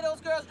see the way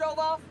those girls drove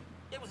off?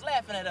 They was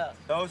laughing at us.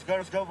 Those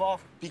girls drove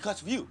off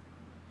because of you.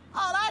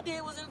 All I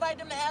did was invite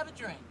them to have a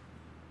drink.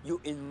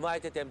 You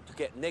invited them to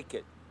get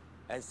naked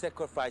and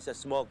sacrifice a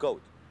small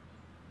goat.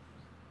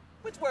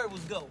 Which word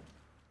was goat?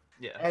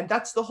 Yeah. And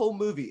that's the whole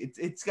movie.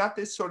 It's got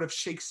this sort of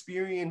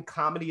Shakespearean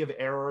comedy of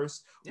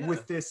errors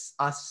with this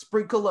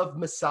sprinkle of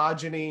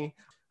misogyny,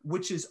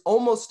 which is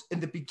almost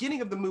in the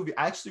beginning of the movie.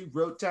 I actually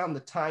wrote down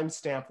the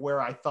timestamp where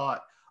I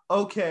thought,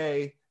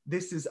 okay,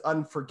 this is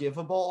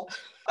unforgivable.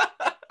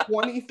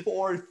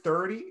 24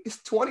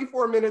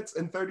 minutes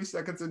and 30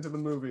 seconds into the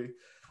movie,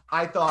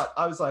 I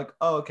was like,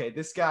 oh, okay,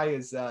 this guy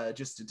is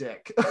just a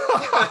dick.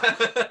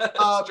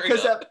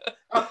 Because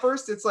at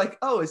first it's like,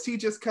 oh, is he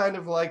just kind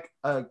of like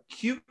a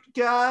cute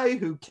guy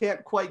who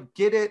can't quite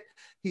get it?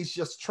 He's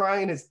just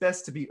trying his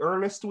best to be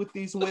earnest with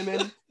these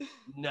women.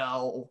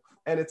 No.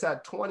 And it's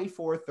at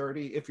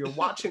 24:30. If you're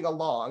watching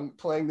along,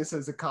 playing this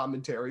as a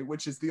commentary,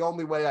 which is the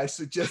only way I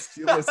suggest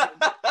you listen.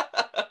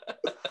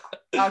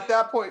 At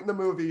that point in the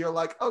movie, you're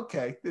like,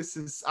 okay,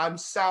 I'm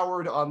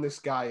soured on this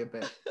guy a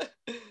bit.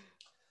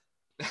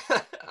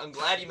 I'm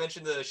glad you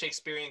mentioned the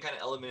Shakespearean kind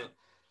of element,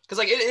 because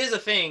like it is a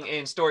thing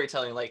in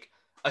storytelling, like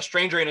a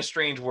stranger in a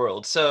strange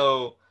world.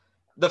 So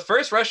the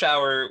first Rush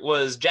Hour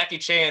was Jackie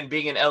Chan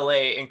being in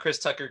LA and Chris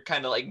Tucker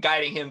kind of like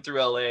guiding him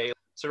through LA.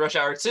 So Rush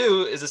Hour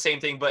 2 is the same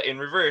thing, but in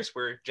reverse,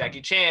 where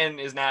Jackie Chan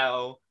is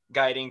now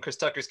guiding Chris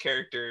Tucker's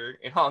character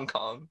in Hong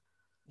Kong.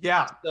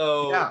 Yeah.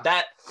 So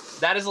that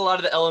is a lot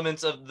of the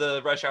elements of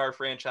the Rush Hour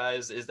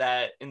franchise, is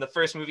that in the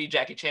first movie,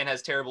 Jackie Chan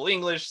has terrible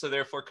English, so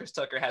therefore Chris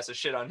Tucker has to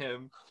shit on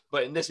him.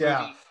 But in this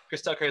movie,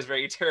 Chris Tucker has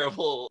very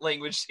terrible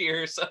language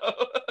here, so...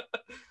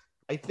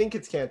 I think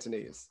it's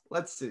Cantonese.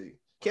 Let's see.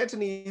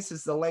 Cantonese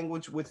is the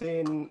language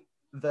within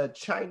the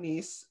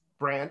Chinese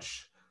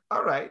branch.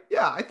 All right.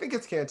 Yeah, I think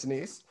it's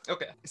Cantonese.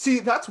 Okay. See,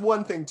 that's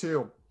one thing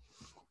too,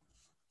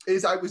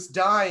 is I was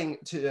dying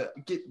to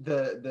get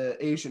the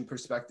Asian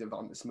perspective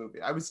on this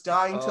movie. I was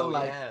dying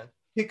to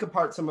pick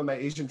apart some of my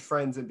Asian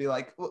friends and be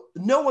like, well,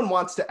 no one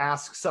wants to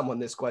ask someone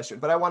this question,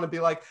 but I want to be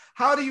like,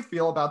 how do you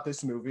feel about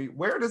this movie?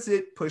 Where does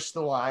it push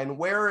the line?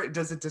 Where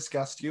does it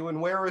disgust you? And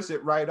where is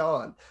it right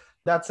on?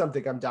 That's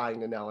something I'm dying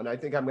to know. And I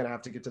think I'm going to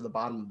have to get to the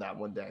bottom of that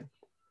one day.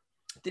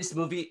 This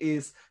movie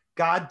is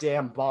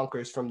goddamn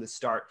bonkers from the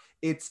start.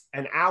 It's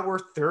an hour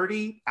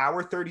 30,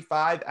 hour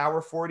 35,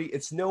 hour 40.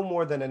 It's no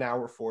more than an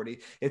hour 40.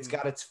 It's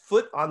got its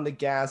foot on the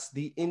gas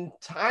the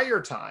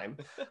entire time,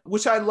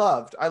 which I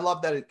loved. I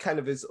love that it kind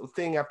of is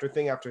thing after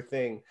thing after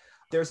thing.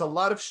 There's a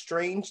lot of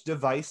strange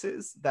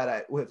devices that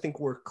I think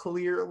were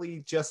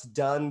clearly just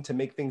done to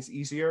make things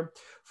easier.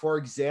 For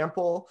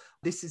example,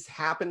 this is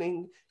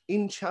happening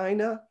in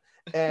China.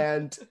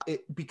 And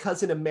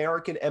because an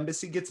American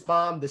embassy gets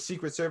bombed, the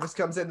Secret Service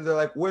comes in and they're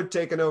like, we're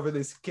taking over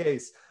this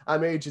case.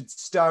 I'm Agent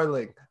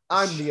Starling.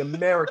 I'm the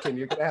American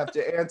you're going to have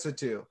to answer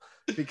to,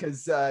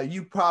 because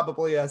you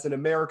probably, as an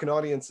American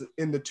audience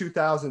in the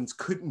 2000s,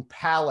 couldn't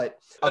palate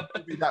a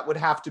movie that would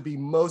have to be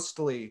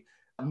mostly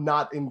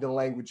not in the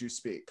language you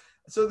speak.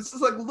 So this is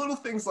like little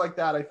things like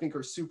that I think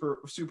are super,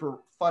 super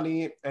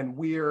funny and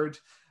weird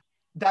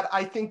that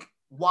I think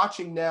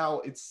watching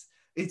now, it's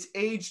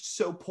aged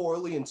so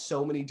poorly in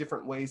so many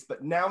different ways,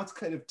 but now it's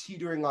kind of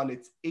teetering on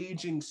its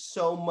aging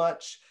so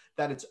much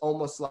that it's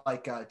almost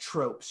like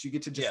tropes. You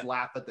get to just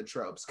laugh at the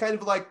tropes. Kind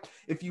of like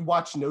if you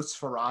watch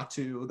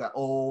Nosferatu, that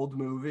old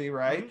movie,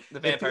 right? The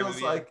vampire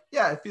movie. movie.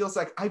 It feels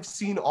like I've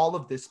seen all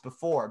of this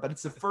before, but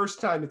it's the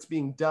first time it's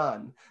being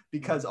done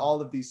because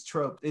all of these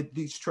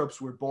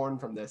tropes were born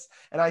from this.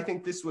 And I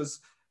think this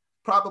was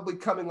probably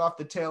coming off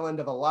the tail end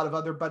of a lot of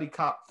other buddy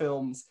cop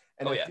films.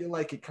 And I feel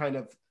like it kind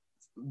of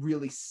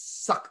really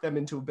suck them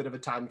into a bit of a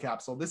time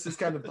capsule. This is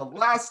kind of the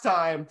last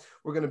time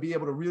we're going to be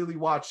able to really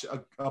watch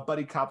a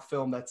buddy cop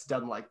film that's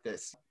done like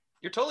this.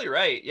 You're totally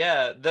right.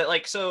 Yeah.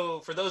 So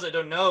for those that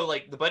don't know,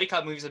 like the buddy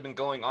cop movies have been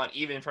going on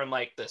even from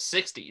like the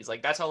 60s.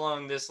 Like that's how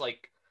long this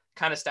like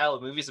kind of style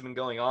of movies have been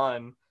going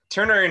on.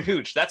 Turner and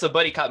Hooch, that's a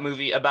buddy cop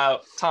movie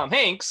about Tom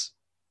Hanks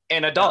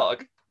and a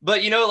dog.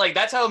 But, like,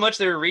 that's how much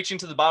they were reaching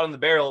to the bottom of the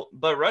barrel.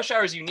 But Rush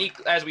Hour is unique,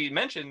 as we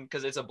mentioned,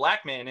 because it's a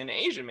black man and an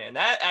Asian man.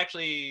 That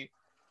actually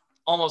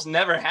almost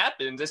never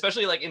happened,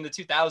 especially like in the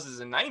 2000s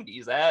and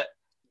 90s. That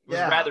was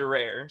rather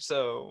rare.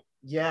 So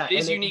it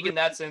is unique in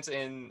that sense,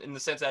 and in the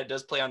sense that it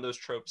does play on those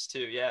tropes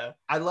too. Yeah.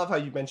 I love how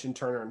you mentioned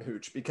Turner and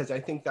Hooch, because I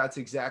think that's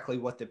exactly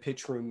what the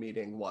pitch room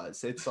meeting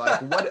was. It's like,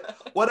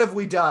 what have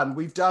we done?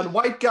 We've done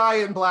white guy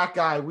and black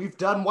guy. We've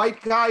done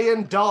white guy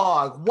and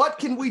dog. What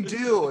can we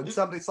do? And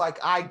somebody's like,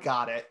 I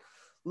got it.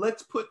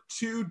 Let's put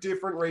two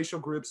different racial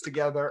groups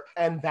together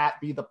and that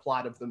be the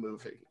plot of the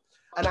movie.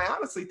 And I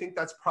honestly think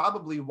that's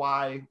probably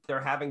why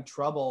they're having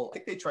trouble. I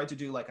think they tried to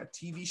do like a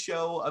TV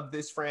show of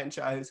this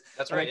franchise.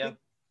 That's right, yeah.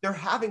 They're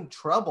having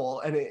trouble,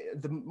 and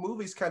the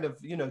movies kind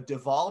of,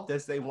 devolved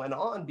as they went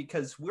on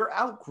because we're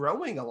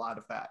outgrowing a lot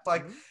of that.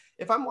 Like,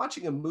 if I'm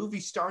watching a movie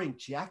starring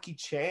Jackie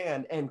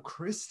Chan and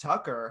Chris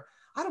Tucker,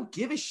 I don't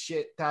give a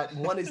shit that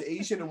one is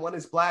Asian and one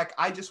is black.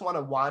 I just want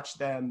to watch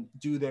them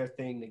do their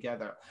thing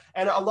together.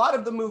 And a lot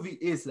of the movie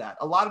is that.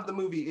 A lot of the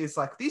movie is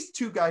like, these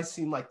two guys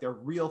seem like they're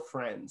real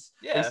friends.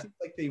 Yeah. They seem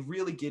like they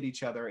really get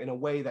each other in a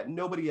way that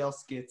nobody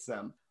else gets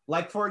them.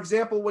 Like, for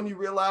example, when you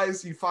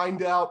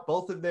find out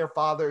both of their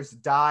fathers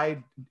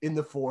died in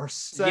the Force.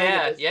 So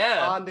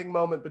yeah. Bonding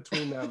moment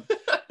between them.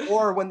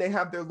 Or when they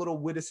have their little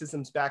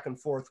witticisms back and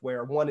forth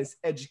where one is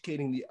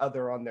educating the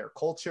other on their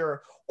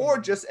culture or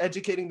just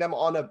educating them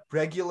on a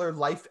regular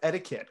life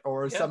etiquette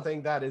or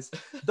something that is,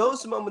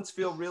 those moments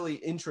feel really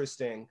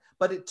interesting,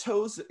 but it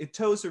toes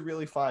a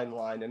really fine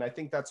line. And I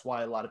think that's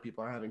why a lot of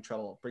people are having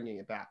trouble bringing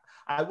it back.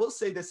 I will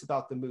say this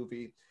about the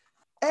movie.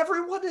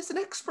 Everyone is an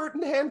expert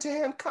in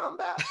hand-to-hand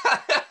combat.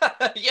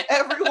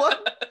 Everyone,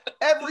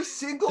 every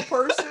single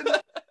person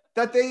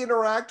that they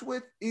interact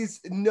with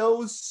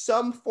knows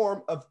some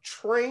form of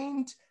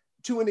trained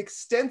to an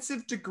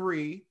extensive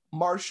degree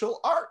martial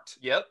art.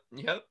 Yep.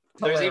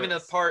 There's even a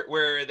part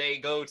where they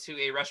go to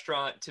a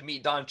restaurant to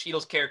meet Don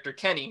Cheadle's character,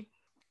 Kenny.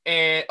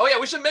 And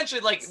we should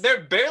mention, like,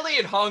 they're barely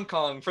in Hong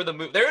Kong for the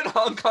movie. They're in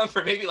Hong Kong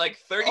for maybe like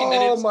 30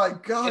 minutes. Oh my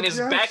God. And it's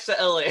back to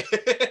LA.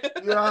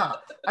 Yeah.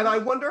 And I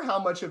wonder how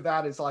much of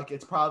that is like,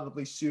 it's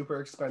probably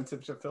super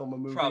expensive to film a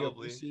movie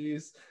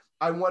overseas.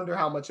 I wonder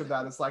how much of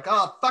that is like,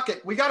 oh, fuck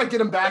it. We got to get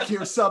him back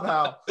here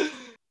somehow.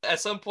 At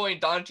some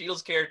point, Don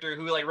Cheadle's character,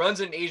 who like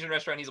runs an Asian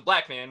restaurant, he's a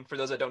black man, for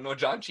those that don't know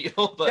John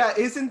Cheadle. But yeah,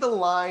 isn't the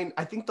line,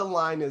 I think the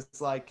line is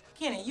like,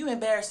 Kenny, you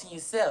embarrassing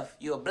yourself.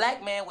 You're a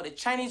black man with a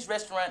Chinese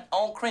restaurant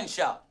on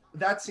Crenshaw.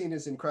 That scene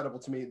is incredible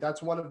to me.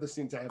 That's one of the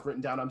scenes I have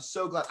written down. I'm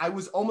so glad. I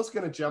was almost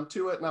going to jump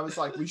to it, and I was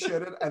like, we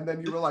shouldn't. And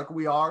then you were like,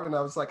 we are. And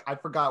I was like, I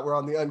forgot we're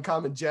on the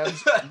Uncommon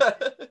Gems.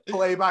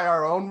 Play by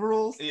our own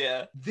rules.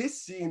 Yeah. This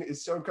scene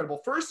is so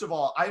incredible. First of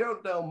all, I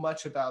don't know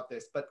much about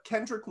this, but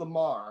Kendrick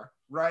Lamar,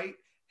 right,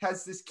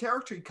 has this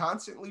character he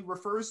constantly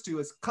refers to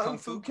as Kung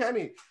Fu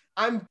Kenny.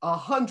 I'm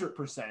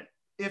 100%,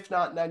 if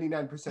not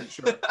 99%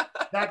 sure.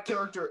 That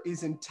character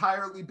is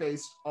entirely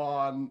based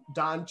on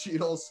Don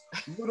Cheadle's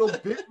little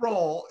bit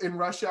role in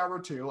Rush Hour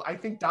 2. I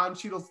think Don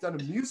Cheadle's done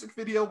a music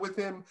video with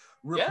him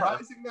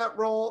reprising that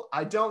role.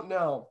 I don't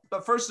know.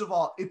 But first of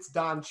all, it's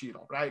Don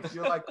Cheadle, right?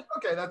 You're like,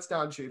 okay, that's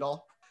Don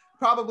Cheadle.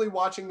 Probably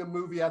watching the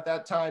movie at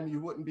that time, you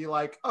wouldn't be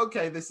like,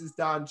 okay, this is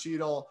Don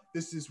Cheadle.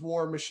 This is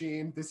War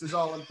Machine. This is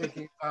all I'm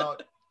thinking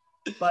about.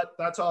 But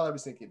that's all I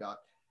was thinking about.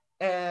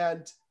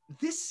 And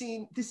this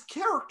scene, this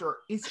character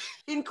is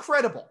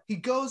incredible. He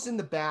goes in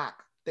the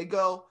back. They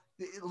go,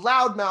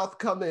 loudmouth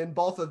come in,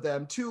 both of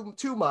them, too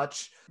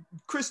much.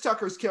 Chris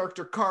Tucker's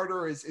character,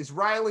 Carter, is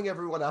riling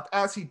everyone up,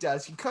 as he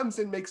does. He comes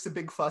in, makes a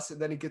big fuss,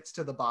 and then he gets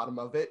to the bottom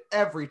of it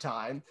every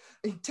time.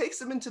 He takes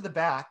them into the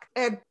back,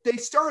 and they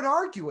start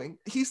arguing.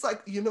 He's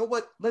like, you know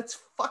what? Let's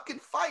fucking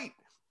fight.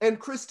 And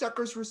Chris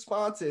Tucker's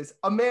response is,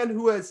 a man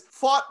who has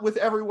fought with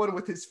everyone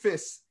with his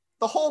fists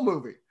the whole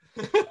movie,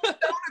 without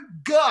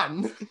a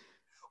gun,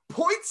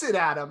 points it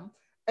at him,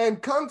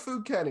 and Kung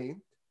Fu Kenny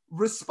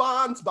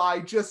responds by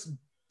just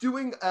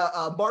doing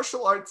a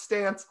martial arts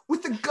stance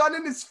with a gun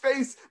in his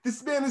face.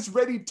 This man is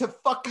ready to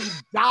fucking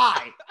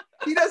die.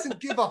 He doesn't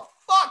give a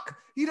fuck.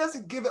 He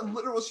doesn't give a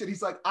literal shit.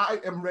 He's like, I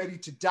am ready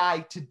to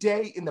die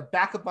today in the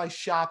back of my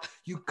shop.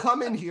 You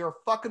come in here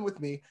fucking with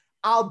me,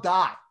 I'll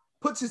die.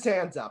 Puts his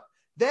hands up.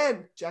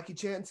 Then Jackie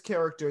Chan's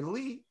character,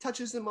 Lee,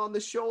 touches him on the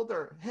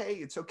shoulder. Hey,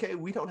 it's okay.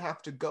 We don't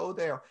have to go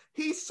there.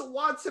 He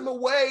swats him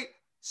away,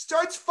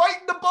 starts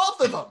fighting the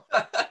both of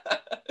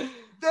them.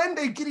 Then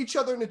they get each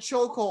other in a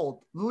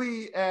chokehold,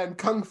 Lee and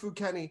Kung Fu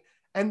Kenny,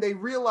 and they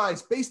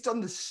realize, based on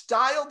the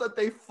style that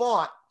they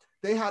fought,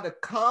 they had a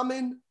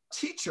common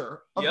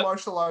teacher of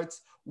martial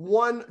arts.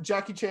 One,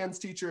 Jackie Chan's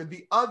teacher,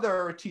 the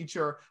other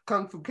teacher,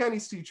 Kung Fu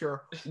Kenny's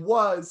teacher,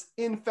 was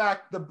in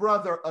fact the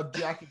brother of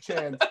Jackie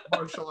Chan's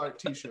martial art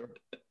teacher.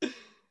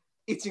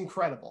 It's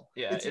incredible.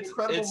 Yeah, it's an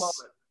incredible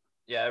moment.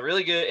 Yeah,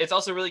 really good. It's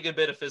also a really good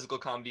bit of physical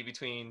comedy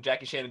between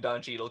Jackie Chan and Don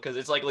Cheadle, because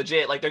it's like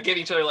legit, like they're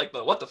giving each other like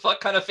the what the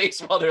fuck kind of face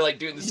while they're like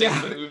doing the same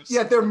moves.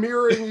 Yeah, they're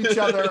mirroring each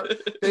other.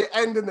 They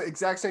end in the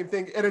exact same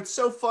thing. And it's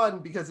so fun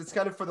because it's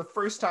kind of for the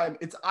first time,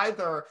 it's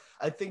either,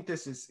 I think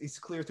this is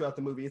clear throughout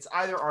the movie, it's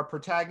either our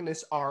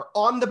protagonists are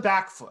on the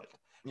back foot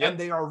and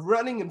they are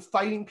running and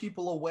fighting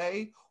people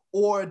away,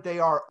 or they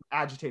are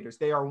agitators.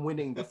 They are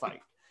winning the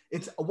fight.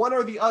 It's one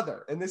or the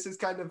other. And this is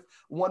kind of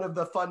one of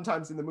the fun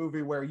times in the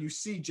movie where you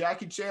see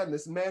Jackie Chan,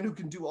 this man who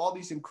can do all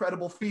these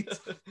incredible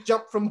feats,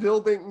 jump from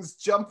buildings,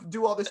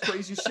 do all this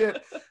crazy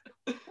shit,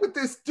 with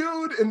this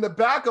dude in the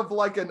back of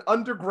like an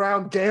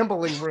underground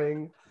gambling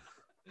ring.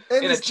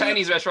 And in a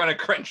Chinese restaurant in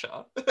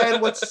Crenshaw.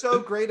 And what's so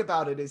great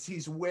about it is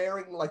he's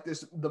wearing like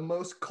the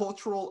most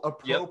cultural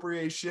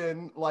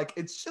appropriation. Like,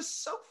 it's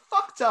just so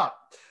fucked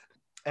up.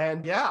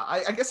 And yeah,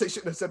 I guess I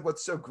shouldn't have said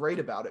what's so great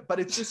about it, but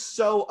it's just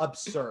so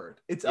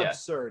absurd. It's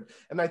absurd.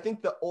 And I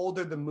think the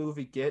older the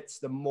movie gets,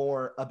 the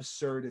more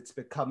absurd it's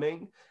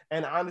becoming.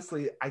 And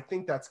honestly, I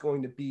think that's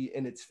going to be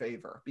in its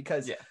favor,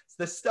 because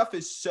the stuff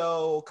is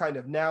so kind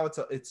of, now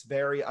it's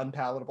very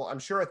unpalatable. I'm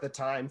sure at the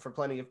time for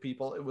plenty of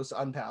people, it was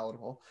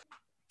unpalatable.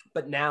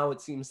 But now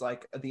it seems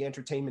like the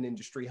entertainment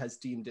industry has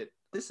deemed it,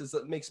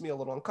 it makes me a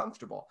little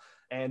uncomfortable.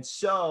 And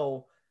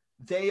so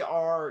they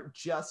are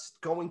just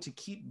going to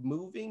keep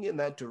moving in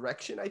that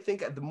direction. I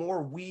think the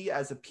more we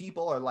as a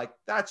people are like,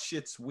 that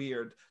shit's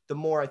weird, the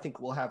more I think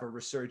we'll have a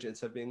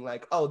resurgence of being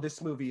like, oh,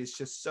 this movie is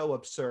just so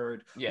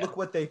absurd. Look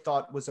what they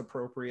thought was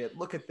appropriate.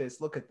 Look at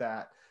this, look at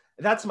that.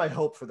 That's my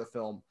hope for the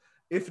film.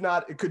 If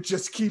not, it could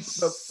just keep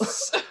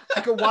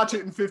I could watch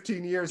it in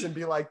 15 years and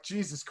be like,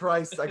 Jesus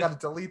Christ, I got to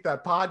delete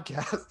that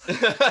podcast.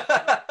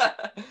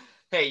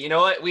 Hey, you know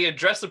what? We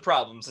addressed the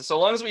problems. So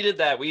long as we did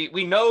that,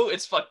 we know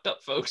it's fucked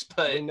up, folks.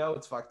 But we know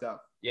it's fucked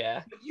up.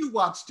 Yeah. But you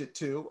watched it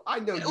too. I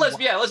know. Let's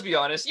be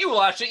honest. You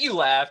watched it. You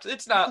laughed.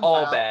 It's not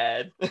all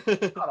bad.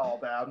 Not all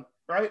bad,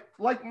 right?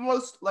 Like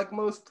most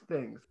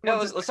things. Yeah.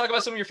 Let's talk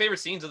about some of your favorite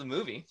scenes of the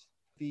movie.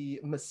 The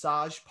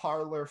massage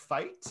parlor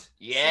fight.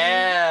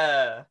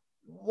 Yeah. Scene.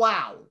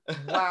 Wow.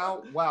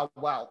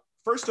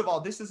 First of all,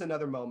 this is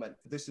another moment.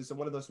 This is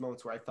one of those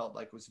moments where I felt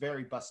like it was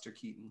very Buster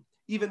Keaton,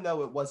 even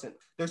though it wasn't.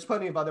 There's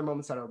plenty of other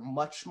moments that are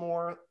much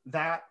more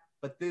that,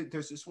 but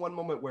there's this one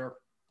moment where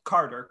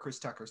Carter, Chris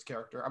Tucker's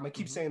character, I'm going to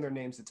keep saying their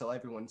names until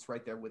everyone's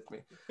right there with me.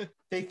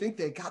 They think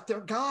they got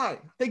their guy.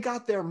 They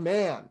got their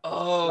man.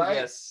 Oh, right?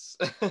 Yes.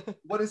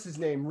 What is his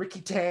name?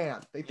 Ricky Tan.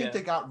 They think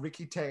they got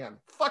Ricky Tan.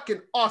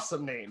 Fucking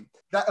awesome name.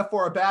 That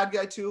for a bad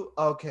guy too?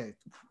 Okay,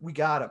 we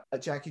got him.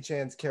 Jackie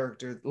Chan's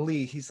character,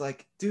 Lee, he's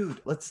like,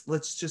 dude,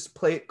 let's just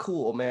play it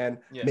cool, man.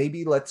 Yeah.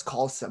 Maybe let's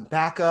call some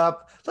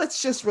backup.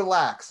 Let's just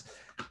relax.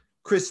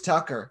 Chris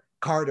Tucker,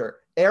 Carter,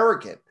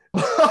 arrogant.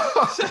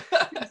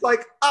 He's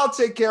like, I'll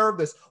take care of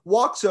this.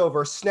 Walks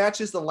over,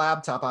 snatches the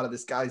laptop out of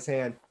this guy's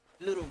hand.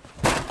 Little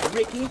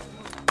Ricky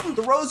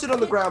throws it on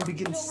the ground,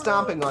 begins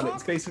stomping on it.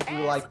 It's basically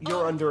like,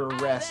 you're under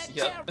arrest.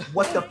 Yep.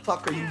 What the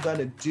fuck are you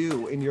gonna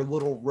do in your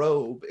little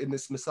robe in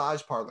this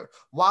massage parlor?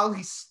 While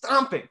he's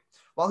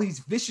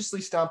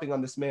viciously stomping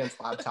on this man's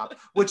laptop,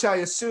 which I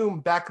assume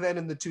back then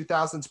in the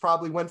 2000s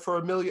probably went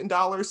for $1 million,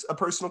 a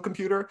personal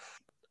computer,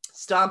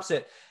 stomps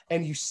it,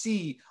 and you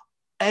see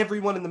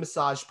everyone in the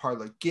massage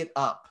parlor get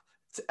up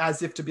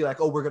as if to be like,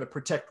 oh, we're going to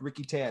protect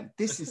Ricky Tan.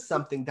 This is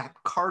something that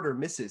Carter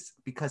misses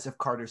because of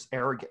Carter's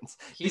arrogance.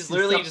 He's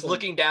literally just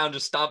looking down,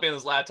 just stomping on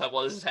his laptop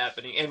while this is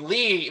happening. And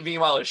Lee,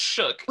 meanwhile, is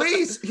shook.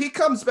 He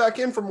comes back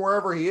in from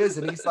wherever he is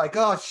and he's like,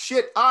 oh,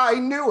 shit, I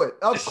knew it.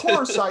 Of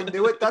course I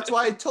knew it. That's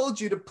why I told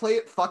you to play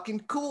it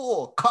fucking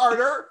cool,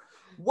 Carter.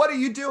 What are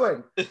you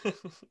doing?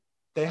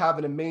 They have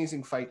an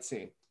amazing fight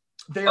scene.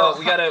 We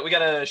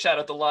gotta shout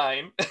out the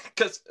line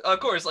because of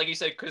course, like you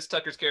said, Chris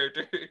Tucker's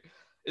character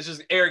is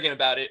just arrogant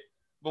about it.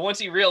 But once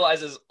he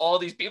realizes all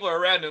these people are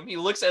around him, he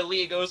looks at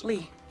Lee and goes,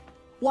 Lee,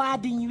 why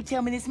didn't you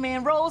tell me this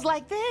man rolls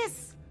like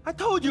this? I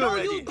told you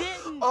already. No, you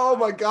didn't. Oh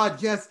my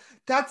God, yes.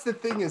 That's the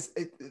thing is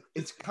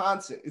it's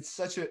constant. It's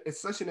such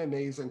an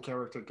amazing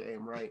character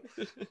game, right?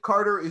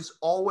 Carter is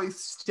always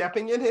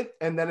stepping in it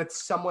and then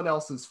it's someone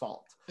else's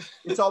fault.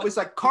 It's always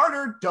like,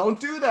 Carter, don't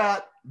do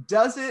that.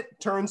 Does it,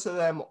 turns to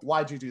them,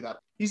 why'd you do that?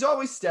 He's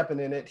always stepping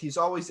in it. He's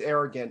always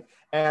arrogant.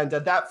 And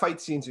that fight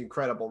scene's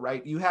incredible,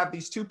 right? You have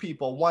these two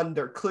people. One,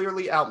 they're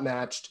clearly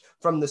outmatched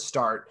from the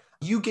start.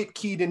 You get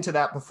keyed into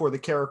that before the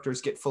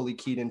characters get fully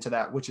keyed into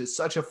that, which is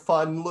such a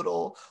fun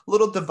little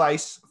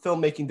device,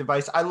 filmmaking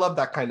device. I love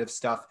that kind of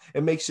stuff.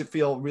 It makes it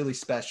feel really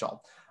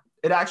special.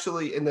 It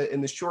actually, in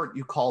the short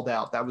you called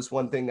out, that was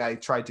one thing I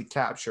tried to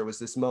capture, was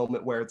this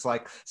moment where it's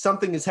like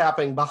something is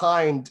happening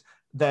behind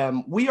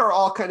them. We are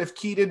all kind of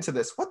keyed into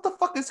this. What the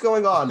fuck is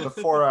going on?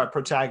 Before our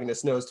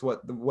protagonist knows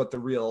what the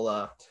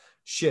real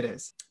shit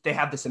is. They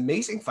have this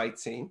amazing fight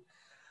scene.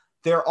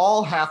 They're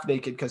all half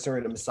naked because they're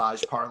in a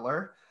massage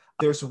parlor.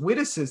 There's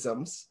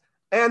witticisms,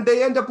 and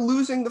they end up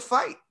losing the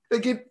fight. They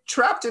get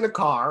trapped in a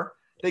car.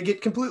 They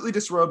get completely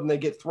disrobed, and they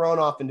get thrown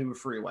off into a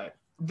freeway.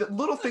 The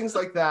little things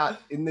like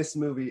that in this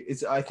movie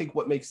is, I think,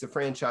 what makes the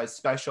franchise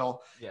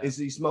special. Is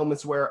these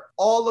moments where,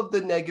 all of the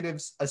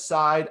negatives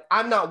aside,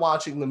 I'm not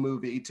watching the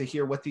movie to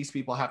hear what these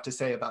people have to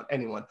say about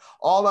anyone.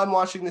 All I'm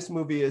watching this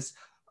movie is,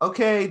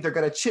 okay, they're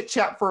going to chit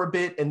chat for a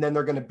bit and then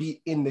they're going to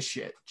be in the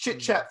shit. Chit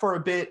chat for a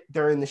bit,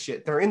 they're in the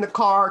shit. They're in the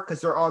car because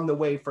they're on the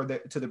way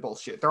to the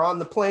bullshit. They're on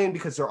the plane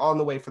because they're on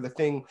the way for the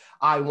thing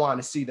I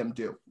want to see them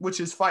do, which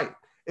is fight.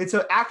 It's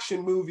an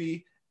action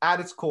movie at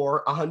its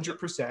core,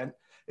 100%.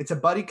 It's a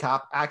buddy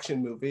cop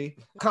action movie,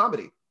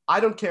 comedy.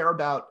 I don't care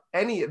about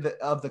any of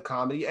the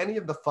comedy, any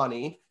of the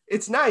funny.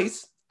 It's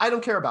nice. I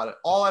don't care about it.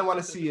 All I want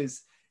to see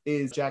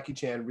is Jackie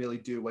Chan really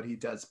do what he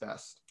does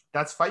best.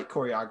 That's fight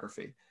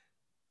choreography.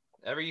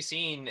 Every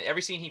scene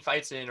he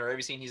fights in or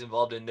every scene he's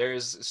involved in,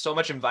 there's so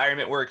much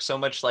environment work, so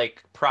much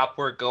like prop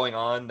work going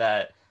on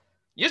that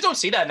you just don't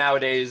see that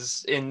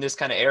nowadays in this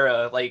kind of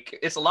era. Like,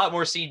 it's a lot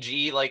more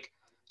CG. Like,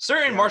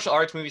 certain martial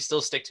arts movies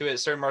still stick to it.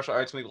 Certain martial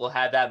arts movies will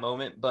have that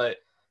moment, but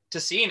to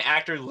see an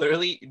actor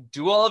literally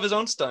do all of his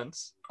own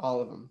stunts,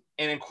 all of them,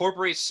 and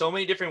incorporate so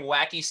many different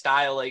wacky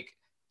style, like,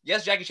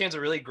 yes, Jackie Chan's a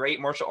really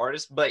great martial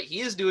artist, but he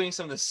is doing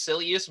some of the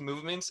silliest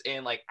movements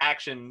and like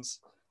actions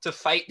to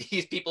fight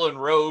these people in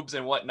robes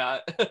and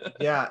whatnot.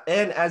 Yeah,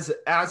 and as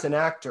an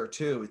actor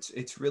too,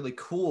 it's really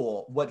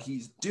cool. What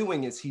he's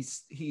doing is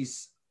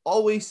he's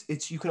always,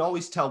 you can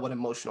always tell what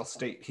emotional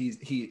state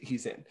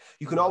he's in.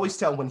 You can always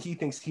tell when he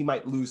thinks he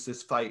might lose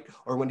this fight,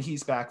 or when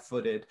he's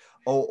back-footed,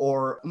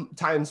 or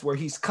times where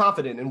he's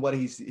confident in what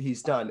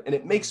he's done, and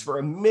it makes for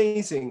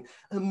amazing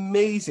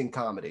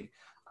comedy.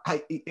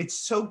 It's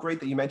so great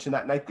that you mentioned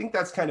that, and I think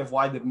that's kind of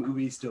why the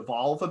movies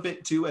devolve a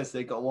bit too as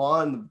they go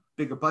on. The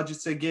bigger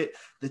budgets they get,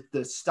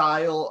 the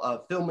style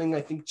of filming,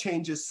 I think,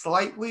 changes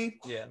slightly.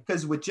 Yeah.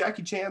 Because with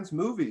Jackie Chan's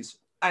movies,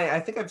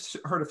 I think I've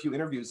heard a few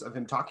interviews of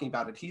him talking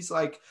about it. He's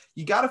like,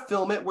 you got to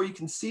film it where you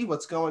can see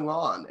what's going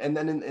on. And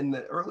then in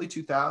the early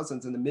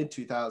 2000s, in the mid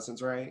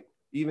 2000s, right,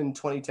 even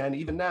 2010,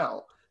 even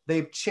now,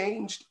 they've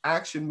changed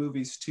action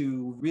movies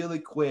to really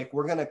quick.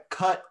 We're gonna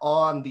cut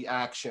on the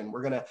action.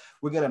 We're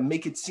gonna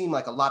make it seem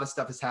like a lot of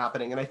stuff is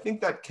happening. And I think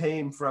that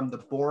came from the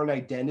Bourne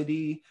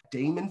Identity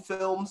Damon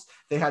films.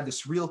 They had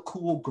this real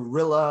cool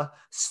guerrilla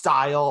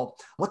style.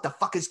 What the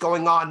fuck is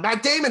going on?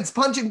 Matt Damon's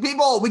punching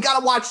people. We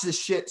gotta watch this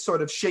shit.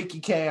 Sort of shaky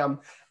cam.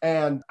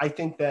 And I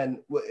think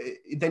then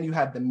you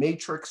had The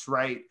Matrix,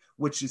 right?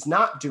 Which is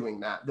not doing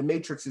that. The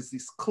Matrix is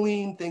these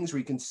clean things where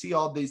you can see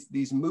all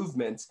these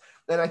movements.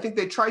 And I think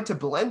they tried to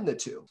blend the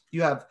two.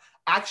 You have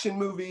action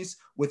movies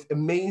with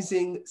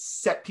amazing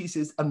set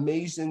pieces,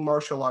 amazing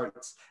martial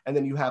arts. And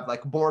then you have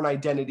like Bourne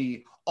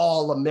Identity,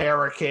 all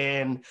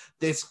American.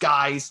 This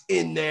guy's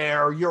in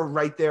there. You're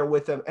right there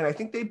with him. And I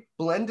think they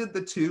blended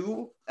the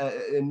two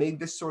and made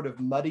this sort of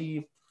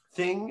muddy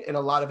thing in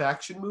a lot of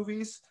action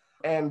movies.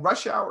 And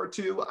Rush Hour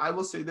 2, I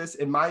will say this,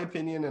 in my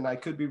opinion, and I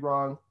could be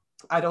wrong,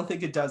 I don't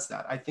think it does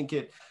that. I think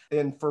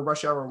and for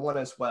Rush Hour 1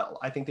 as well,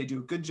 I think they do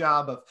a good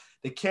job of,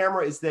 the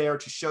camera is there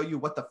to show you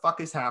what the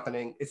fuck is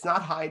happening. It's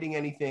not hiding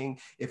anything.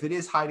 If it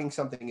is hiding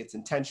something, it's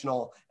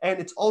intentional.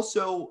 And it's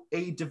also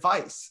a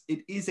device.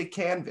 It is a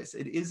canvas.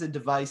 It is a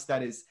device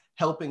that is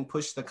helping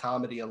push the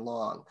comedy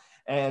along.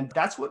 And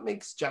that's what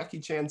makes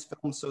Jackie Chan's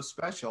film so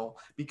special,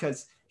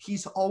 because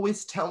he's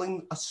always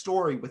telling a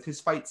story with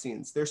his fight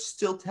scenes. They're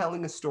still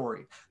telling a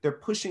story. They're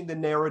pushing the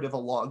narrative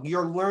along.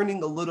 You're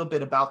learning a little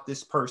bit about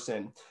this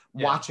person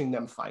watching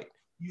them fight.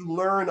 You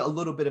learn a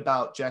little bit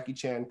about Jackie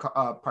Chan,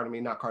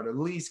 not Carter,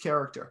 Lee's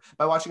character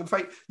by watching him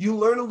fight. You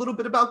learn a little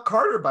bit about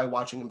Carter by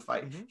watching him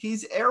fight. Mm-hmm.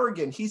 He's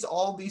arrogant. He's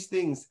all these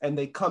things, and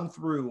they come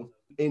through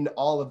in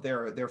all of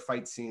their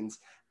fight scenes.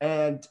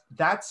 And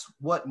that's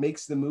what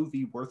makes the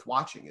movie worth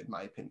watching, in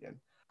my opinion.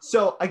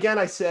 So again,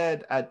 I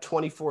said at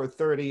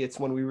 24:30, it's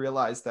when we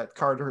realize that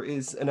Carter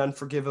is an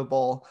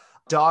unforgivable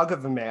dog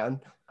of a man.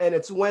 And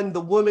it's when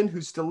the woman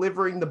who's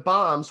delivering the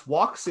bombs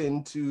walks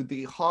into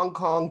the Hong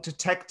Kong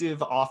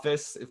detective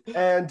office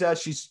and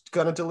she's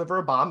going to deliver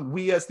a bomb.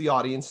 We as the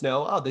audience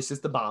know, oh, this is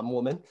the bomb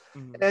woman.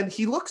 And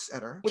he looks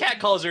at her. Cat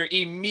calls her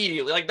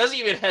immediately, like doesn't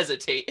even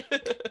hesitate.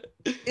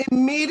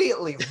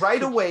 Immediately,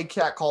 right away,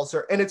 Cat calls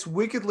her. And it's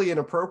wickedly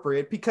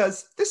inappropriate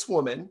because this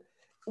woman,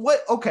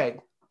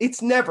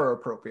 it's never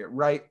appropriate,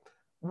 right?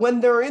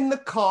 When they're in the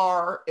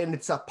car and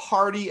it's a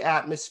party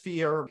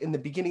atmosphere in the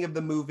beginning of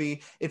the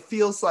movie, it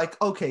feels like,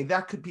 okay,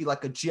 that could be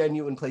like a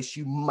genuine place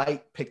you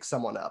might pick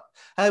someone up.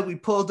 We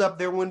pulled up,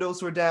 their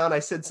windows were down, I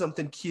said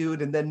something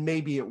cute, and then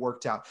maybe it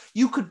worked out.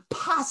 You could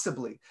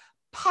possibly,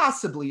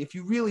 if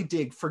you really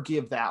dig,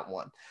 forgive that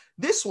one.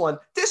 This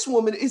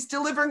woman is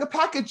delivering a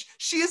package.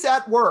 She is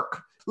at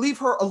work. Leave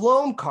her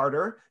alone,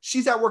 Carter.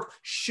 She's at work.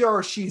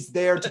 Sure, she's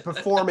there to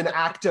perform an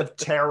act of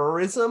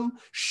terrorism.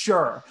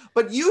 Sure.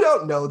 But you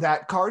don't know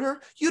that,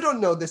 Carter. You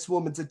don't know this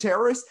woman's a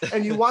terrorist.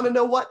 And you want to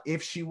know what?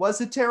 If she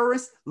was a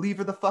terrorist, leave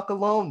her the fuck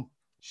alone.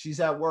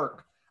 She's at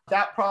work.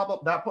 That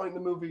point in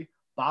the movie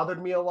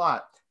bothered me a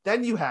lot.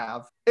 Then you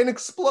have an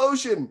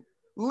explosion.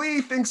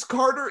 Lee thinks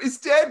Carter is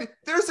dead.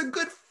 There's a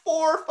good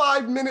 4 or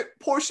 5 minute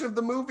portion of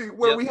the movie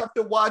where we have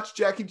to watch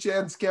Jackie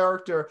Chan's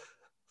character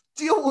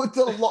deal with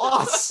the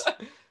loss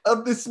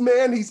of this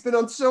man he's been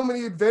on so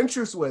many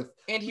adventures with.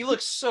 And he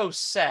looks so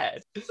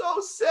sad. So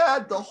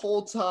sad the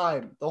whole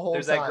time.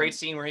 There's that great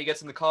scene where he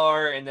gets in the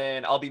car and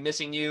then I'll Be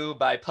Missing You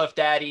by Puff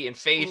Daddy and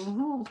Faith.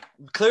 Mm-hmm.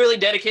 Clearly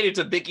dedicated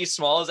to Biggie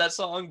Smalls, that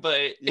song, but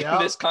in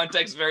this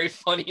context, very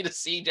funny to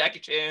see Jackie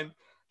Chan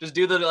just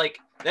do they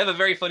have a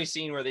very funny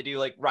scene where they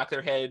do rock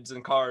their heads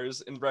in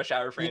cars in Rush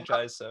Hour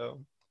franchise. So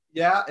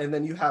yeah, and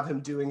then you have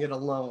him doing it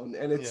alone,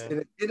 and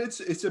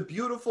it's a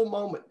beautiful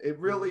moment. It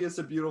really is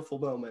a beautiful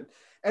moment,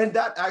 and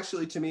that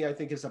actually, to me, I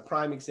think is a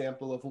prime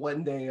example of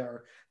when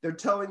they're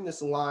towing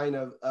this line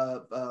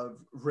of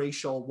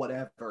racial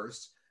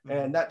whatevers,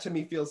 and that to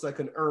me feels like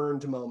an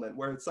earned moment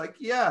where it's like,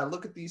 yeah,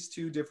 look at these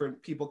two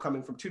different people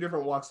coming from two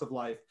different walks of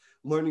life,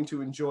 learning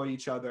to enjoy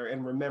each other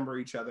and remember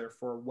each other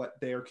for what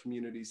their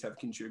communities have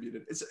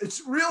contributed.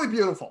 It's really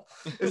beautiful.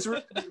 It's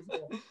really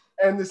beautiful.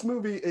 And this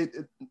movie,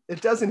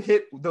 it doesn't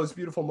hit those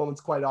beautiful moments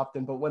quite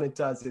often, but when it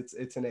does,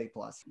 it's an A+.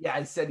 Yeah,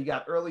 I said you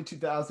got early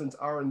 2000s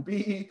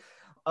R&B.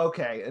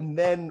 Okay, and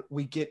then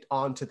we get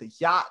onto the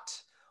yacht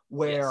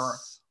where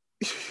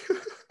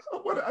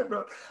what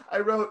I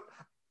wrote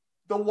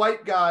the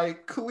white guy,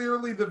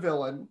 clearly the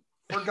villain,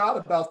 forgot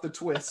about the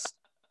twist.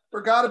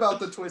 Forgot about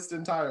the twist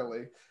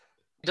entirely.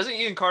 Doesn't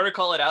even Carter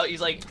call it out?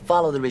 He's like,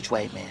 follow the rich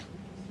white man.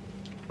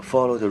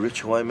 Follow the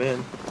rich white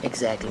man?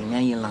 Exactly, now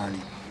you're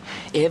learning.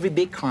 Every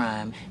big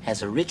crime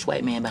has a rich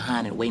white man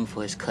behind it waiting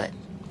for his cut.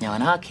 Now,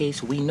 in our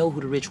case, we know who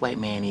the rich white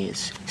man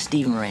is.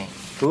 Stephen Rain.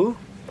 Who?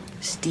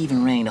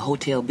 Stephen Rain, the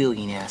hotel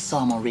billionaire. I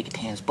saw him on Ricky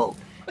Tan's boat.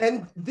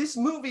 And this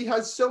movie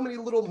has so many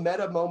little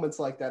meta moments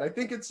like that. I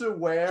think it's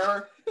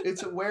aware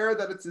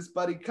that it's this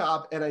buddy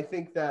cop, and I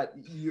think that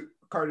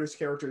Carter's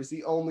character is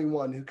the only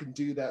one who can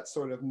do that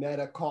sort of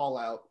meta call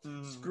out,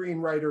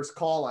 screenwriter's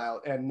call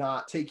out, and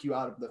not take you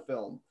out of the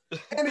film.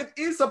 And it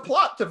is a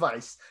plot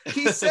device.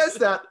 He says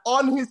that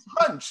on his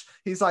hunch.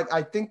 He's like,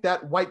 I think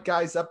that white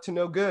guy's up to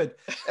no good.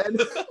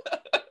 And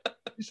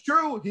it's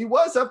true. He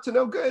was up to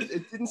no good.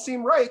 It didn't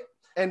seem right.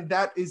 And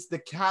that is the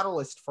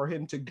catalyst for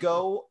him to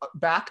go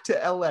back to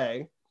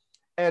LA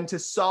and to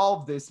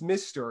solve this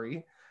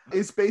mystery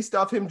is based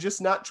off him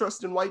just not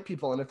trusting white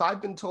people. And if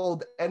I've been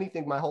told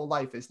anything my whole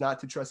life is not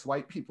to trust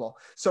white people.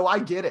 So I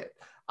get it.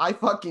 I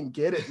fucking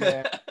get it,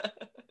 man.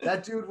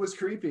 That dude was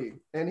creepy,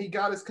 and he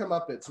got his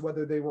comeuppance,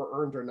 whether they were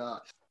earned or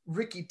not.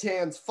 Ricky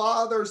Tan's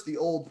father's the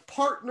old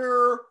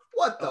partner.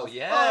 What the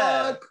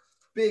fuck?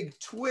 Big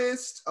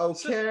twist.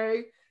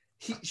 Okay.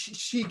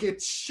 She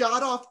gets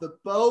shot off the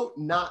boat,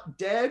 not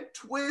dead.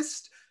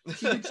 Twist.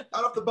 He gets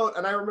shot off the boat,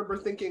 and I remember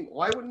thinking,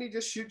 why wouldn't he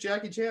just shoot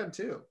Jackie Chan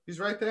too? He's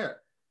right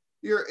there.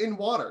 You're in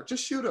water.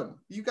 Just shoot him.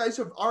 You guys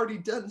have already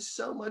done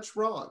so much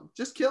wrong.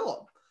 Just kill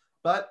him.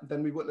 But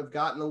then we wouldn't have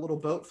gotten a little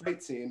boat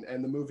fight scene,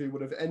 and the movie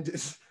would have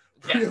ended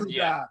really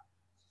bad.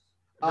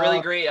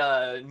 Really great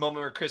moment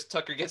where Chris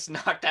Tucker gets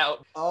knocked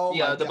out. Oh,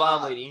 yeah, the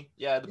bomb lady.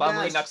 Yeah, the bomb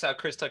lady knocks out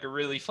Chris Tucker.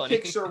 Really funny.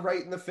 Kicks her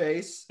right in the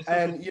face.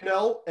 And,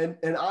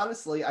 and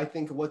honestly, I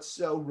think what's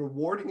so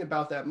rewarding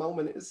about that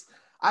moment is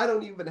I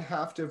don't even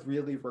have to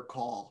really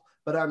recall,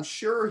 but I'm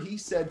sure he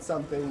said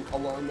something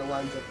along the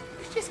lines of,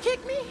 "You just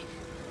kicked me?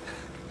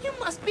 You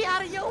must be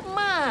out of your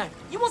mind.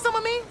 You want some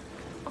of me?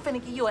 I'm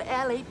finna give you a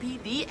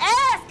LAPD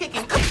ass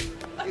kicking."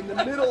 In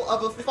the middle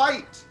of a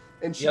fight.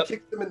 And she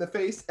kicked him in the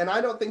face. And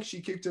I don't think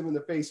she kicked him in the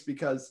face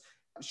because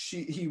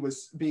she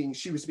was being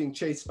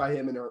chased by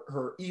him and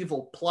her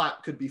evil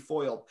plot could be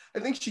foiled. I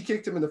think she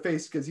kicked him in the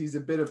face because he's a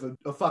bit of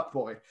a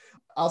fuckboy.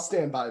 I'll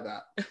stand by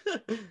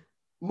that.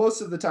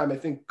 Most of the time, I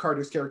think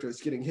Carter's character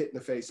is getting hit in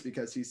the face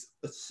because he's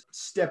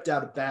stepped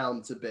out of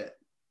bounds a bit.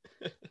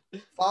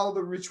 Follow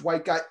the rich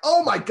white guy.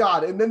 Oh my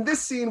God. And then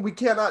this scene, we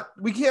cannot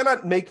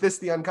make this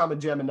the uncommon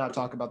gem and not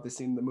talk about this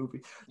scene in the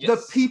movie. Yes.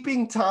 The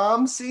peeping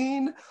Tom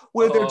scene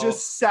where they're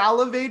just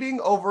salivating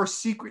over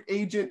secret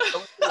agent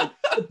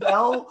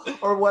Bell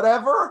or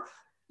whatever.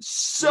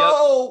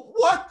 So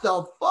what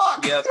the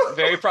fuck? Yep,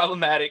 very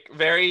problematic,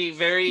 very,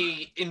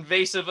 very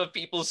invasive of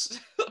people's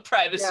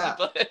privacy. Yeah.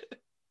 But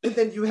and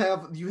then you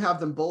have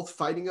them both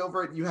fighting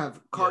over it. You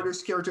have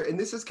Carter's character, and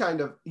this is kind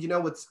of,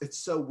 it's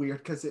so weird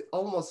because it's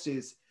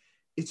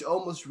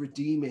almost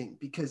redeeming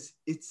because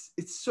it's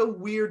so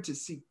weird to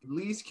see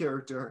Lee's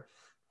character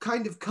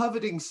kind of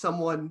coveting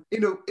someone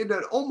in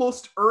an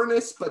almost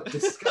earnest but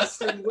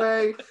disgusting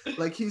way.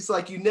 Like he's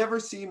like,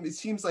 it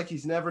seems like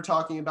he's never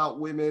talking about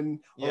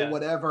women or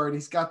whatever. And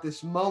he's got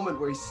this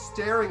moment where he's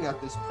staring at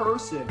this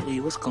person.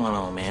 Lee, what's going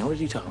on, man? What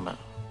are you talking about?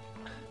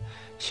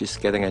 She's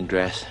getting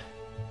undressed.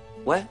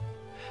 What?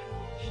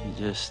 She's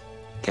just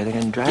getting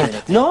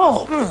undressed.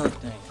 No!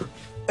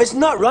 It's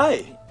not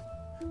right.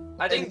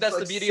 I think And that's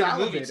it's the like beauty of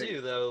the movie salivating.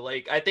 too, though.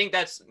 Like, I think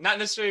that's not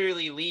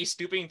necessarily Lee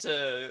stooping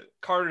to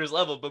Carter's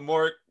level, but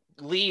more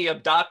Lee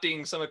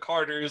adopting some of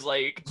Carter's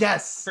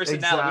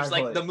personality, which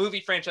like the movie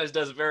franchise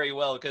does very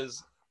well.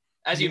 Because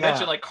as you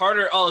mentioned, like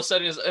Carter all of a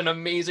sudden is an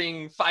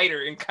amazing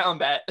fighter in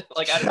combat,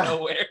 like out of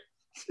nowhere.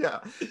 Yeah,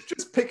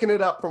 just picking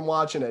it up from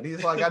watching it.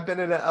 He's like, I've been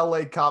in an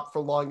LA cop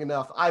for long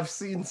enough. I've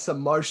seen some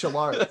martial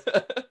arts.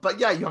 But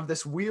yeah, you have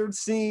this weird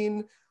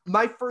scene.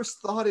 My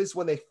first thought is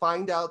when they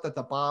find out that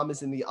the bomb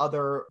is in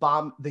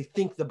they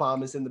think the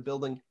bomb is in the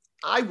building.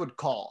 I would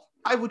call.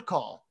 I would be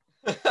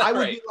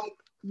like,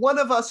 one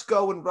of us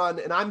go and run,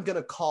 and I'm going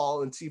to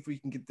call and see if we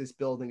can get this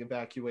building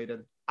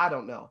evacuated. I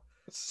don't know.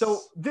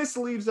 So this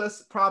leaves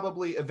us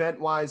probably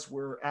event-wise.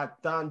 We're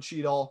at Don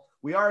Cheadle.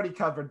 We already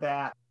covered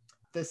that.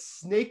 The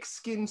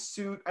snakeskin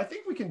suit. I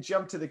think we can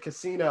jump to the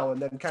casino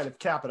and then kind of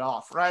cap it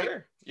off, right?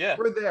 Sure. Yeah.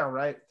 We're there,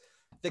 right?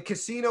 The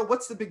casino.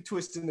 What's the big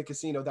twist in the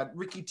casino? That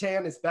Ricky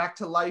Tan is back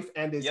to life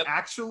and is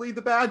actually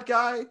the bad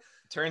guy.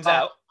 Turns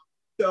out.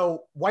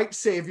 So white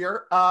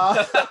savior.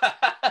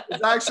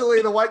 It's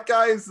actually the white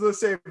guy is the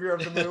savior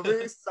of the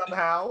movie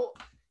somehow.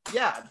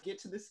 Yeah, get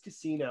to this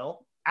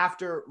casino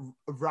after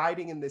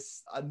riding in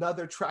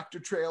another tractor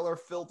trailer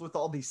filled with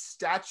all these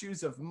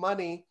statues of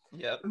money.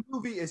 Yep. The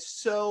movie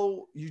is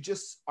you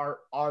just are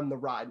on the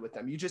ride with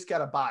them. You just got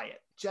to buy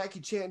it. Jackie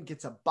Chan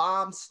gets a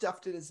bomb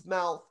stuffed in his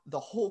mouth. The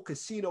whole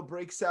casino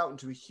breaks out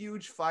into a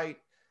huge fight.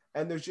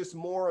 And there's just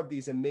more of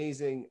these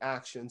amazing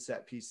action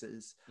set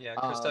pieces. Yeah,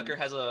 Chris Tucker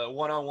has a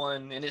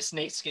one-on-one in his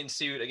snakeskin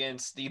suit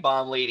against the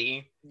bomb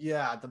lady.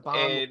 Yeah, the bomb.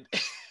 And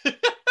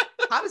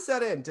how does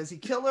that end? Does he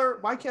kill her?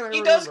 Why can't I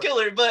remember? He does kill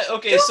her, but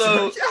okay,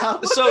 so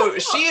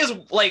she is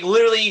like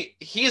literally,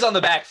 he's on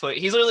the back foot.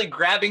 He's literally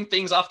grabbing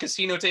things off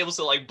casino tables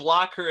to like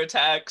block her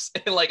attacks.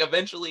 And like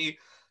eventually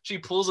she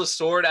pulls a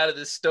sword out of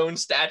this stone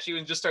statue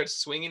and just starts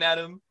swinging at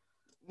him.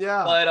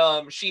 Yeah.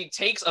 But she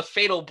takes a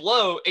fatal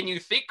blow, and you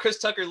think Chris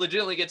Tucker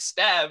legitimately gets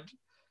stabbed,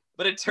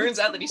 but it turns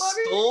out that he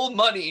stole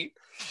money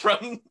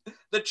from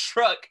the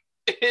truck.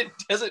 It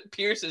doesn't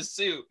pierce his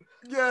suit.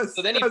 Yes.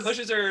 So then he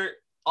pushes her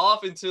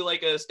off into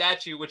like a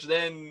statue, which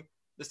then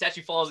the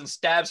statue falls and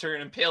stabs her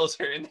and impales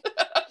her.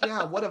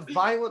 Yeah, what a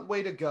violent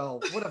way to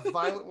go. What a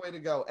violent way to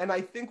go. And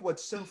I think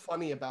what's so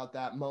funny about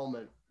that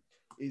moment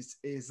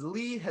is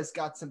Lee has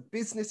got some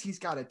business he's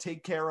got to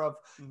take care of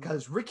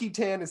because Ricky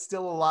Tan is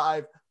still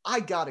alive. I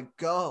gotta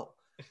go.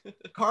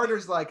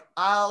 Carter's like,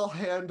 I'll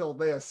handle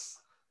this.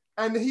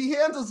 And he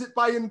handles it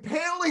by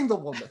impaling the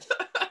woman.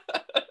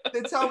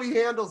 That's how he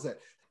handles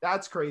it.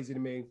 That's crazy to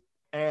me.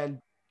 And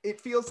it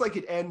feels like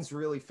it ends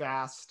really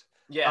fast.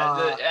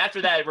 Yeah,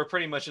 after that, we're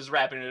pretty much just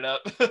wrapping it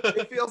up.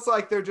 It feels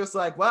like they're just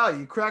like, wow,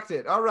 you cracked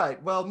it. All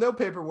right, well, no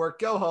paperwork.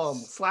 Go home.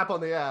 Slap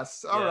on the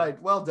ass. All right,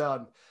 well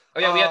done. Oh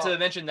yeah, we have to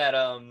mention that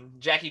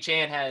Jackie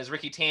Chan has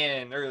Ricky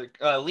Tan, or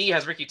Lee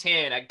has Ricky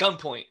Tan at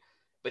gunpoint,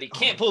 but he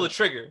can't pull the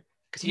trigger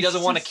because he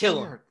doesn't want to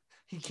kill him.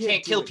 He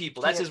can't kill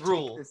people. That's his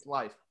rule. His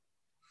life.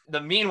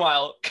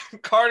 Meanwhile,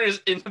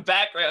 Carter's in the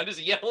background just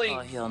yelling.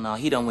 Oh, hell no.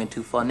 He done went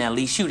too far. Now,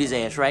 Lee, shoot his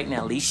ass right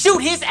now, Lee. Shoot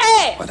his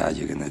ass! What are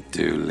you gonna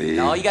do, Lee?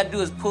 All you gotta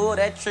do is pull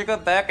that trigger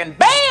back and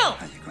BAM!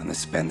 Are you gonna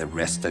spend the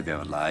rest of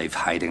your life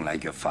hiding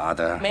like your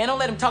father? Man, don't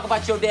let him talk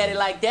about your daddy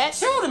like that.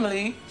 Shoot him,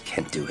 Lee.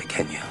 Can't do it,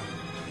 can you?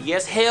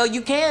 Yes, hell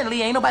you can,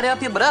 Lee. Ain't nobody up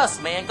here but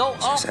us, man. Go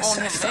off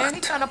on him, man.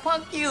 He trying to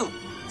punk you.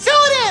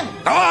 Shoot him!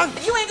 Go on!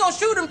 If you ain't gonna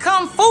shoot him,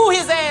 come fool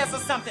his ass or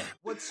something.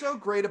 What's so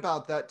great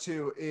about that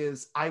too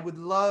is I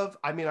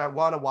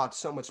want to watch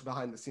so much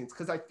behind the scenes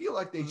because I feel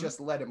like they just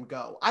let him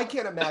go. I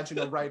can't imagine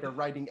a writer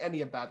writing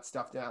any of that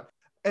stuff down.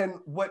 And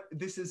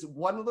this is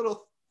one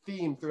little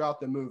theme throughout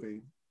the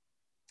movie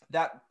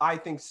that I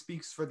think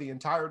speaks for the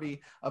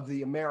entirety of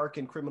the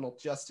American criminal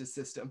justice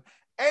system.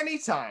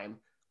 Anytime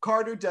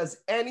Carter does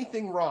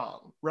anything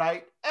wrong,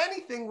 right?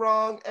 Anything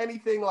wrong,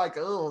 anything like,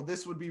 oh,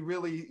 this would be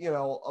really, a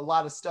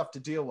lot of stuff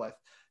to deal with.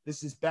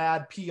 This is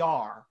bad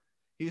PR.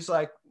 He's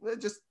like,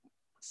 just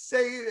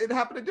say it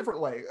happened a different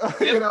way.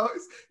 Yep.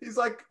 He's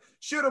like,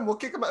 shoot him, we'll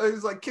kick him out.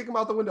 It's like, kick him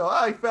out the window.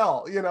 Ah, he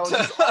fell, you know,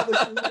 just all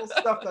this little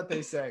stuff that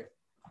they say.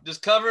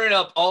 Just covering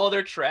up all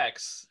their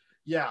tracks.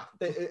 Yeah,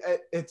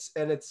 it's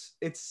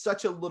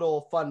such a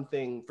little fun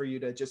thing for you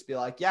to just be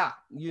like, yeah,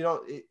 you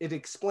know, it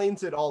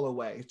explains it all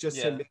away.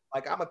 Just to be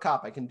like, I'm a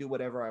cop, I can do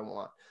whatever I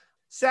want.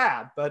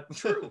 Sad, but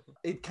true.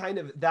 It kind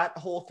of, that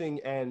whole thing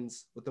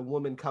ends with the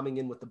woman coming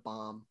in with the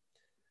bomb.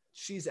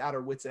 She's at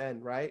her wit's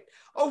end, right?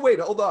 Oh wait,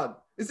 hold on.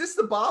 Is this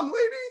the bomb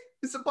lady?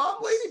 Is the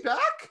bomb lady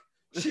back?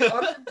 She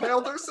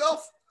unimpaled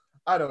herself?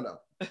 I don't know.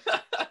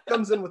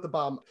 Comes in with the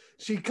bomb.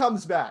 She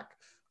comes back.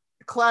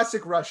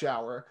 Classic Rush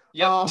Hour.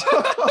 Yep.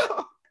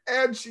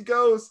 And she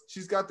goes,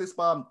 she's got this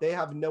bomb. They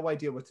have no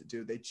idea what to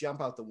do. They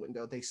jump out the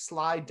window. They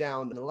slide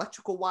down an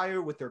electrical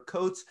wire with their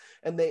coats,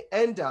 and they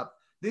end up,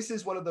 this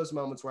is one of those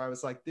moments where I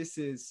was like, this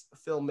is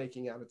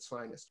filmmaking at its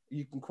finest.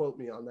 You can quote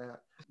me on that.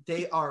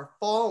 They are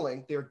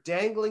falling. They're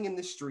dangling in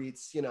the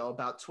streets, you know,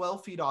 about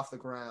 12 feet off the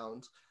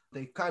ground.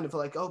 They kind of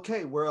like,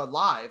 okay, we're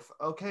alive.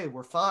 Okay,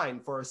 we're fine.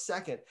 For a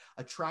second,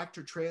 a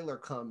tractor trailer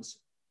comes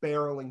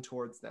barreling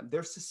towards them.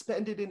 They're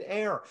suspended in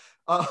air.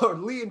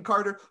 Lee and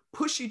Carter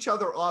push each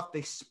other off.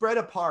 They spread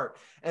apart,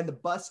 and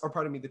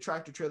the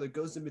tractor trailer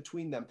goes in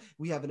between them.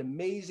 We have an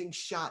amazing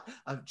shot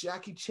of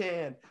Jackie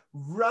Chan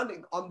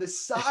running on the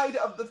side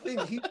of the thing.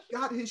 He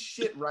got his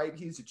shit right.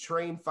 He's a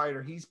trained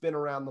fighter. He's been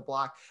around the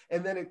block.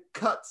 And then it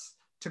cuts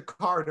to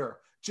Carter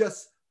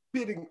just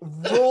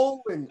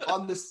rolling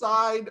on the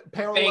side,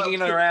 parallel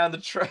hanging around the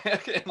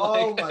track.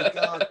 Oh my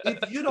God.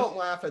 If you don't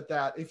laugh at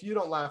that,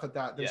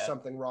 there's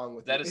something wrong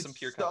with it. That is some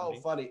pure comedy.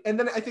 So funny. And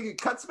then I think it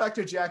cuts back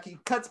to Jackie,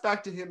 cuts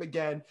back to him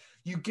again.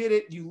 You get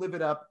it, you live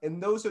it up. And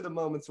those are the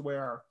moments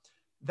where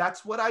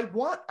that's what I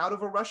want out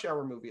of a Rush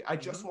Hour movie. I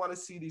just want to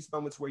see these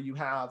moments where you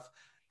have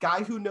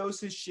guy who knows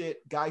his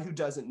shit, guy who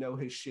doesn't know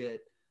his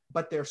shit,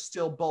 but they're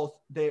still both,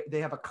 they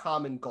have a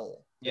common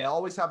goal. They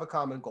always have a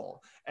common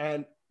goal.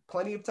 And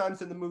plenty of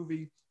times in the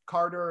movie,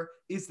 Carter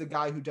is the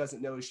guy who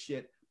doesn't know his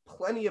shit.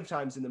 Plenty of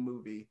times in the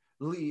movie,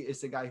 Lee is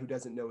the guy who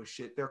doesn't know his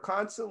shit. They're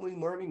constantly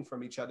learning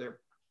from each other.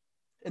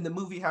 And the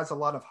movie has a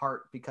lot of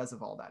heart because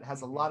of all that. It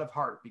has a lot of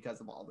heart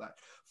because of all that.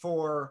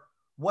 For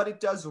what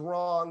it does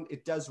wrong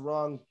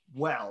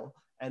well.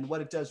 And what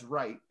it does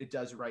right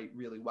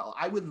really well.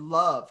 I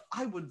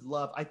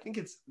think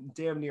it's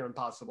damn near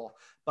impossible,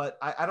 but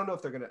I don't know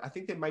if they're going to, I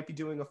think they might be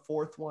doing a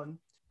fourth one.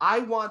 I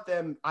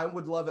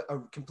would love a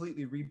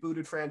completely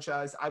rebooted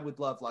franchise. I would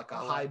love like a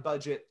high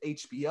budget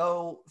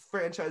HBO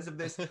franchise of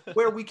this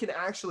where we can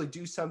actually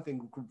do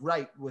something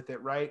right with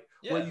it, right?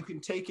 Yeah. Where you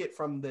can take it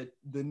from the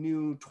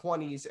new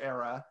 20s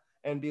era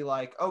and be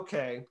like,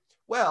 okay,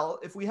 well,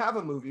 if we have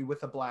a movie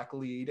with a black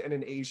lead and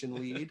an Asian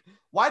lead,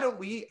 why don't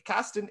we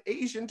cast an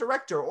Asian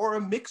director or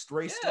a mixed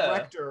race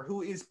director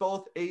who is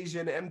both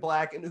Asian and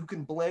black and who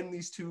can blend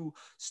these two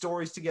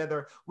stories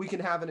together? We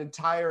can have an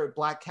entire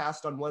black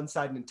cast on one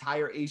side, an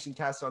entire Asian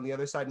cast on the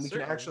other side, and we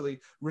can actually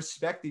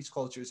respect these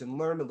cultures and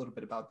learn a little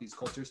bit about these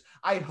cultures.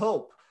 I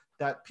hope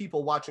that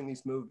people watching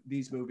these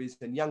movies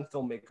and young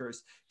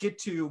filmmakers get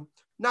to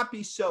not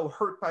be so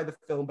hurt by the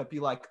film, but be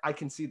like, I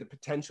can see the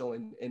potential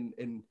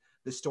in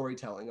the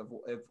storytelling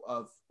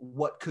of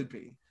what could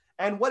be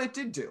and what it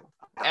did do.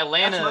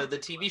 Atlanta, the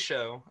TV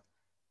show,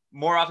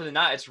 more often than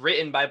not, it's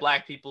written by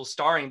black people,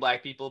 starring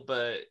black people,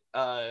 but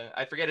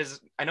I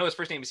know his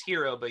first name is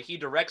Hero, but he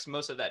directs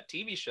most of that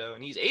TV show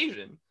and he's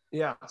Asian.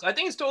 Yeah. So I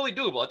think it's totally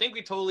doable. I think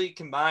we totally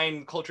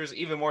combine cultures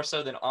even more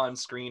so than on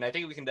screen. I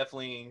think we can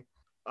definitely,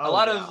 a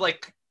lot of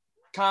like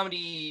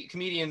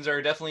comedians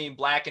are definitely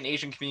black and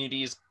Asian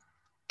communities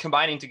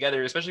combining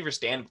together, especially for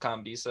stand-up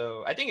comedy.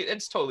 So I think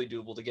it's totally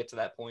doable to get to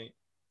that point.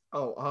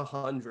 Oh,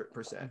 100%,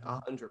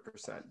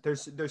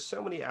 100%. There's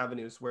so many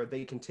avenues where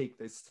they can take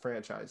this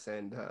franchise,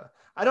 and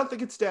I don't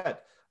think it's dead.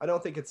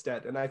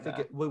 And I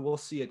think we will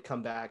see it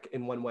come back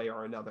in one way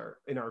or another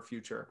in our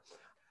future.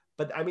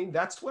 But I mean,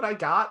 that's what I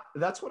got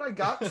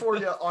for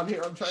you on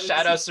here. I'm trying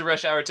shout outs to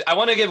Rush Hour 2. I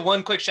want to give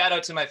one quick shout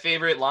out to my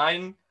favorite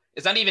line.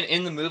 It's not even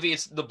in the movie,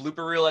 it's the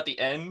blooper reel at the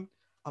end.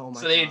 Oh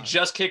my So they God.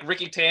 just kick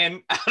Ricky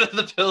Tan out of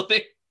the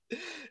building.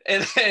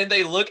 And then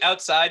they look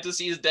outside to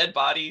see his dead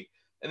body.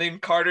 And then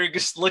Carter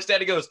just looks at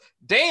it and goes,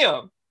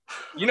 damn,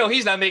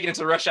 he's not making it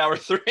to Rush Hour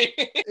 3.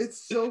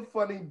 It's so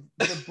funny.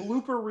 The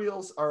blooper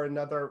reels are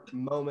another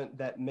moment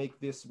that make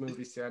this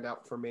movie stand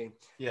out for me.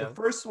 Yeah. The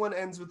first one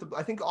ends with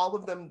I think all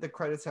of them, the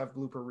credits have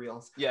blooper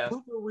reels. Yeah.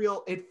 Blooper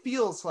reel, it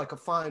feels like a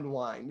fine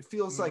wine. It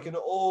feels like an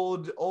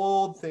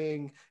old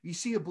thing. You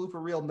see a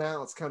blooper reel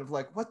now, it's kind of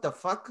like, what the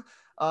fuck?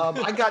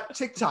 I got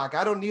TikTok.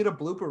 I don't need a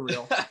blooper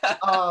reel.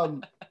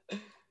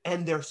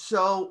 And they're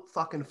so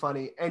fucking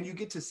funny. And you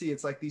get to see,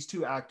 it's like these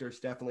two actors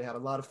definitely had a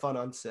lot of fun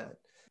on set.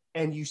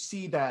 And you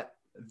see that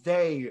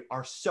they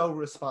are so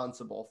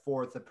responsible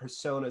for the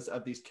personas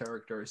of these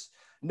characters.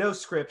 No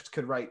script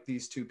could write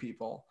these two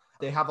people.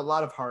 They have a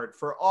lot of heart.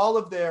 For all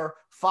of their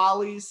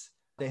follies,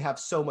 they have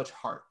so much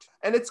heart.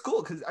 And it's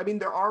cool because, I mean,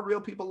 there are real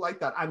people like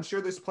that. I'm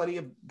sure there's plenty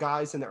of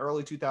guys in the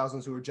early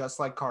 2000s who were just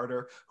like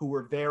Carter, who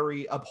were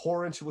very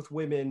abhorrent with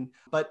women.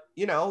 But,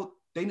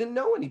 they didn't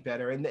know any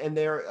better. And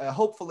they're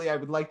hopefully, I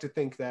would like to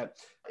think that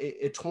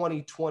a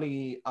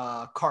 2020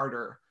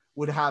 Carter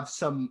would have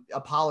some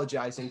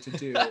apologizing to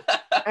do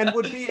and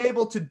would be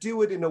able to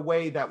do it in a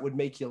way that would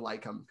make you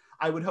like him.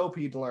 I would hope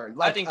he'd learn.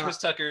 I think Chris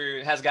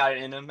Tucker has got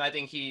it in him. I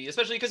think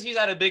especially because he's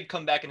had a big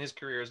comeback in his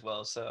career as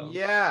well. So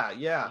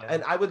yeah.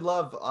 And I would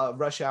love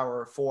Rush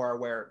Hour 4,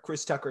 where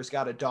Chris Tucker's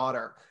got a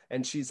daughter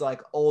and she's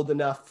like old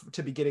enough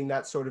to be getting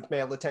that sort of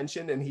male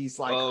attention, and he's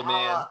like, oh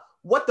man,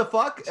 what the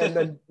fuck? And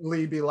then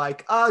Lee be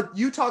like,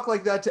 you talk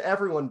like that to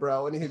everyone,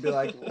 bro. And he'd be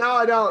like, no,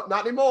 I don't,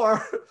 not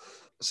anymore.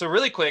 So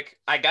really quick,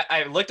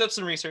 I looked up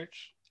some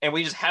research, and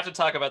we just have to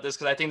talk about this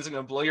because I think this is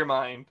going to blow your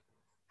mind.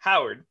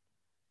 Howard,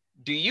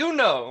 do you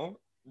know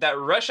that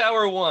Rush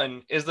Hour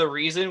 1 is the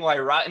reason why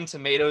Rotten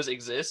Tomatoes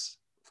exists?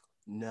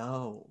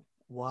 No.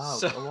 Wow.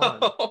 So, go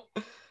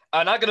on.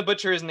 I'm not going to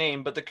butcher his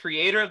name, but the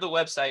creator of the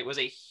website was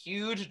a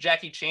huge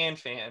Jackie Chan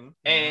fan,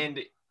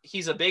 and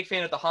he's a big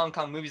fan of the Hong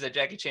Kong movies that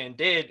Jackie Chan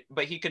did,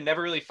 but he could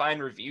never really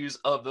find reviews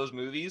of those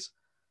movies.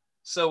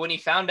 So when he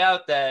found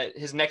out that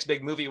his next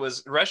big movie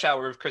was Rush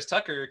Hour with Chris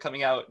Tucker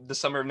coming out the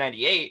summer of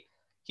 98,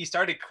 he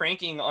started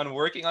cranking on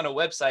working on a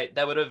website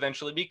that would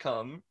eventually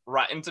become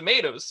Rotten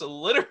Tomatoes. So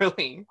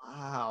literally,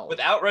 wow,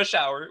 without Rush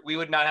Hour, we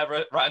would not have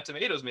Rotten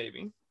Tomatoes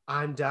maybe.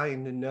 I'm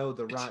dying to know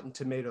the Rotten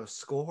Tomato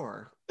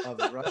score of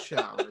Rush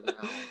Hour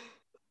now.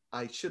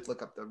 I should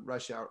look up the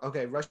Rush Hour.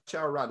 Okay, Rush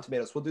Hour Rotten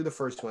Tomatoes. We'll do the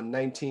first one,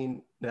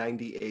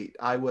 1998.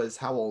 I was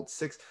how old?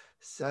 6,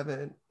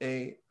 7,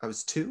 8. I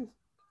was 2.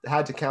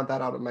 Had to count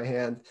that out of my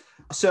hand.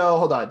 So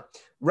hold on.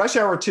 Rush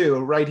Hour 2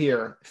 right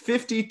here,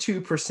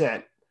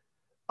 52%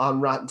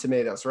 on Rotten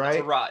Tomatoes, right?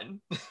 That's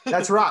rotten.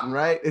 That's rotten,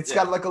 right? It's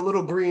got like a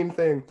little green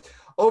thing.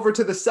 Over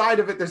to the side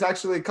of it, there's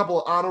actually a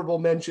couple of honorable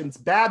mentions.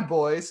 Bad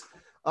Boys,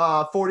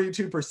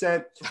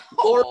 42%.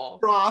 Laura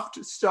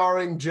Croft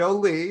starring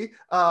Jolie,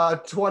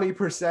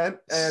 20%.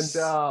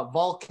 And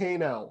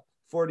Volcano,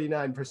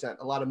 49%.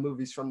 A lot of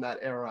movies from that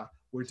era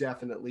were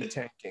definitely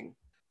tanking.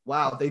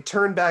 Wow, they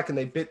turned back and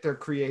they bit their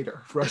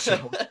creator, Rush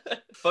Hour.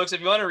 Folks, if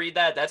you want to read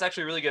that, that's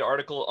actually a really good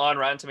article on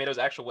Rotten Tomatoes'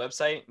 actual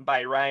website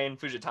by Ryan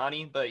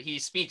Fujitani, but he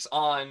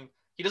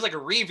does like a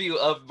review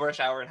of Rush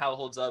Hour and how it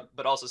holds up,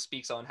 but also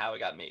speaks on how it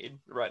got made,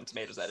 Rotten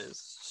Tomatoes, that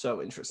is.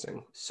 So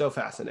interesting. So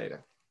fascinating.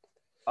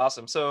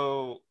 Awesome.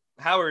 So,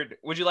 Howard,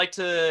 would you like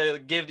to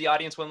give the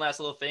audience one last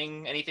little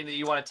thing? Anything that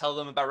you want to tell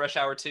them about Rush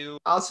Hour 2?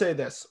 I'll say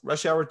this.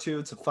 Rush Hour 2,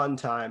 it's a fun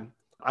time.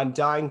 I'm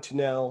dying to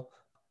know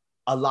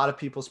a lot of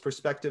people's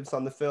perspectives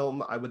on the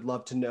film. I would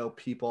love to know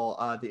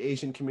the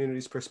Asian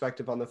community's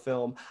perspective on the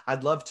film.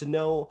 I'd love to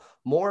know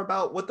more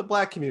about what the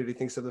Black community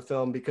thinks of the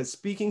film, because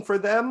speaking for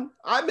them,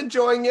 I'm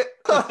enjoying it.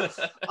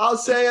 I'll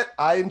say it.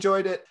 I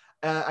enjoyed it.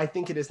 I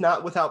think it is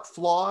not without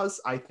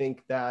flaws. I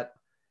think that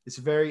it's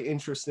a very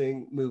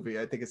interesting movie.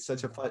 I think it's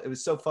it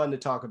was so fun to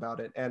talk about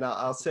it. And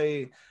I'll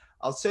say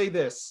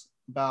this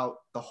about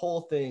the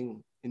whole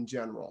thing in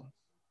general.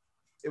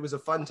 It was a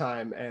fun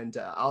time, and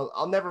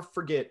I'll never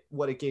forget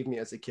what it gave me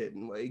as a kid.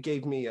 And it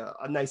gave me a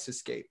nice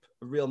escape,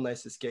 a real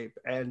nice escape,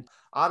 and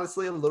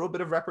honestly, a little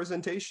bit of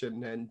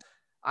representation. And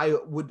I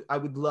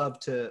would love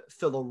to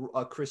fill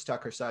a Chris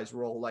Tucker sized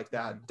role like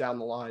that down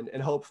the line,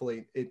 and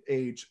hopefully it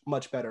aged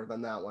much better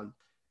than that one.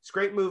 It's a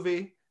great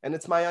movie, and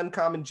it's my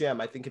uncommon gem.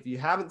 I think if you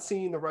haven't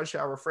seen the Rush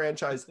Hour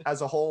franchise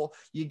as a whole,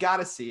 you got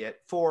to see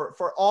it for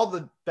all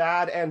the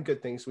bad and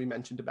good things we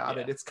mentioned about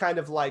it. It's kind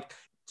of like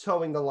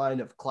towing the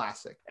line of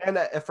classic. And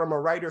from a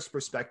writer's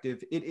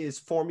perspective, it is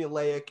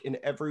formulaic in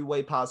every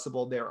way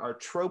possible. There are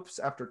tropes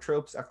after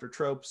tropes after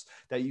tropes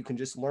that you can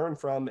just learn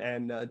from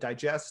and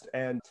digest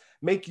and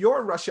make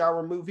your Rush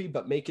Hour movie,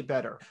 but make it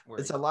better.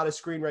 It's a lot of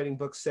screenwriting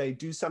books say,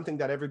 do something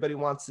that everybody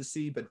wants to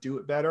see, but do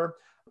it better.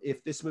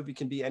 If this movie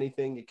can be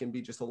anything, it can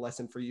be just a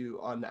lesson for you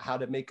on how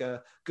to make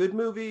a good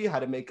movie, how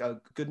to make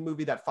a good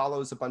movie that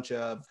follows a bunch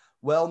of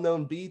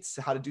well-known beats,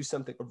 how to do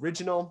something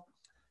original.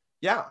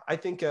 Yeah, I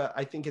think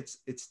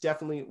it's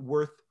definitely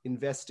worth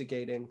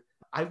investigating.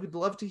 I would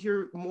love to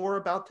hear more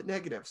about the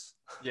negatives.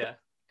 Yeah,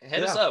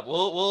 hit us up.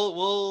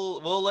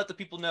 We'll let the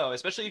people know,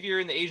 especially if you're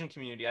in the Asian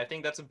community. I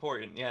think that's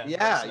important.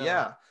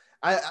 Yeah.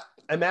 I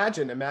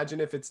imagine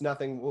if it's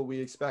nothing what we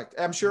expect.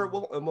 I'm sure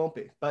it won't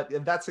be,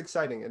 but that's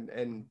exciting,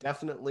 and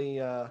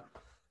definitely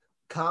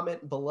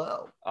comment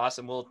below.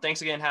 Awesome. Well,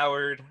 thanks again,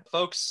 Howard.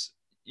 Folks,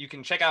 you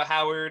can check out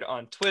Howard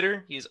on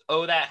Twitter. He's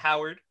That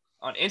Howard.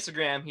 On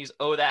Instagram, he's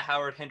That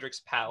Howard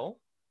Hendrix Powell.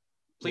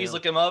 Please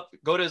look him up.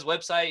 Go to his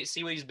website,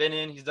 see what he's been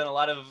in. He's done a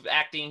lot of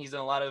acting. He's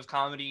done a lot of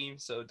comedy.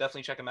 So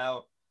definitely check him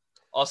out.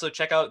 Also,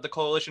 check out the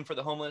Coalition for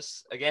the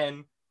Homeless.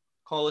 Again,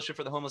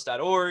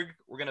 coalitionforthehomeless.org.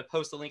 We're going to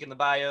post the link in the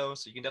bio,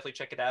 so you can definitely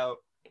check it out.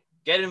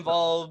 Get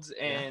involved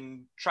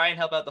and try and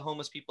help out the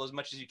homeless people as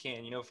much as you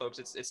can. You know, folks,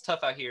 it's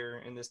tough out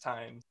here in this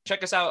time.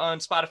 Check us out on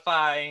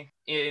Spotify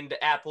and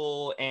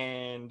Apple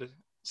and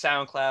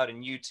SoundCloud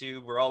and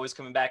YouTube. We're always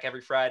coming back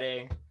every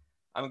Friday.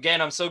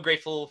 I'm so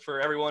grateful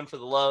for everyone for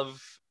the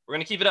love. We're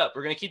going to keep it up.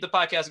 We're going to keep the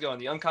podcast going.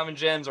 The Uncommon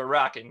Gems are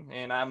rocking,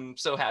 and I'm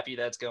so happy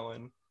that's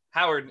going.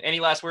 Howard, any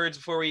last words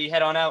before we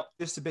head on out?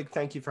 Just a big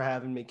thank you for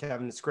having me,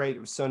 Kevin. It's great. It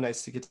was so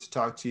nice to get to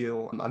talk to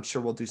you. I'm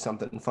sure we'll do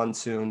something fun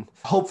soon.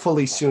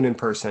 Hopefully soon in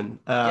person.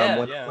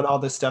 When all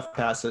this stuff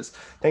passes.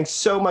 Thanks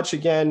so much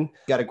again. You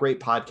got a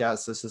great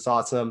podcast. This is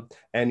awesome.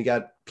 And you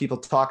got people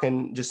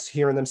talking, just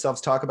hearing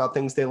themselves talk about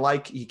things they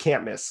like. You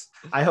can't miss.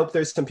 I hope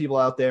there's some people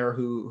out there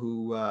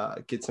who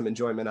get some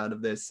enjoyment out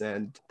of this.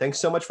 And thanks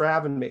so much for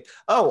having me.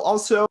 Oh,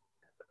 also,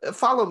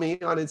 follow me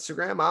on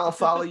Instagram. I'll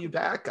follow you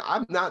back.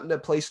 I'm not in a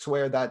place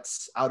where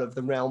that's out of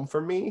the realm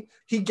for me.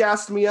 He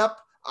gassed me up.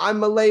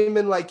 I'm a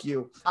layman like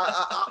you.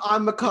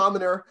 I'm a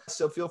commoner.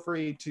 So feel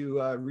free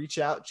to reach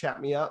out, chat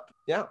me up.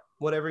 Yeah,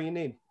 whatever you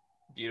need.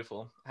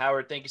 Beautiful.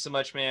 Howard, thank you so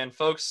much, man.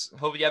 Folks,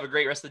 hope you have a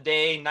great rest of the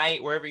day,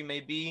 night, wherever you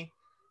may be.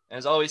 And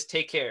as always,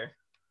 take care.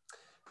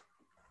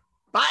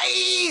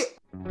 Bye.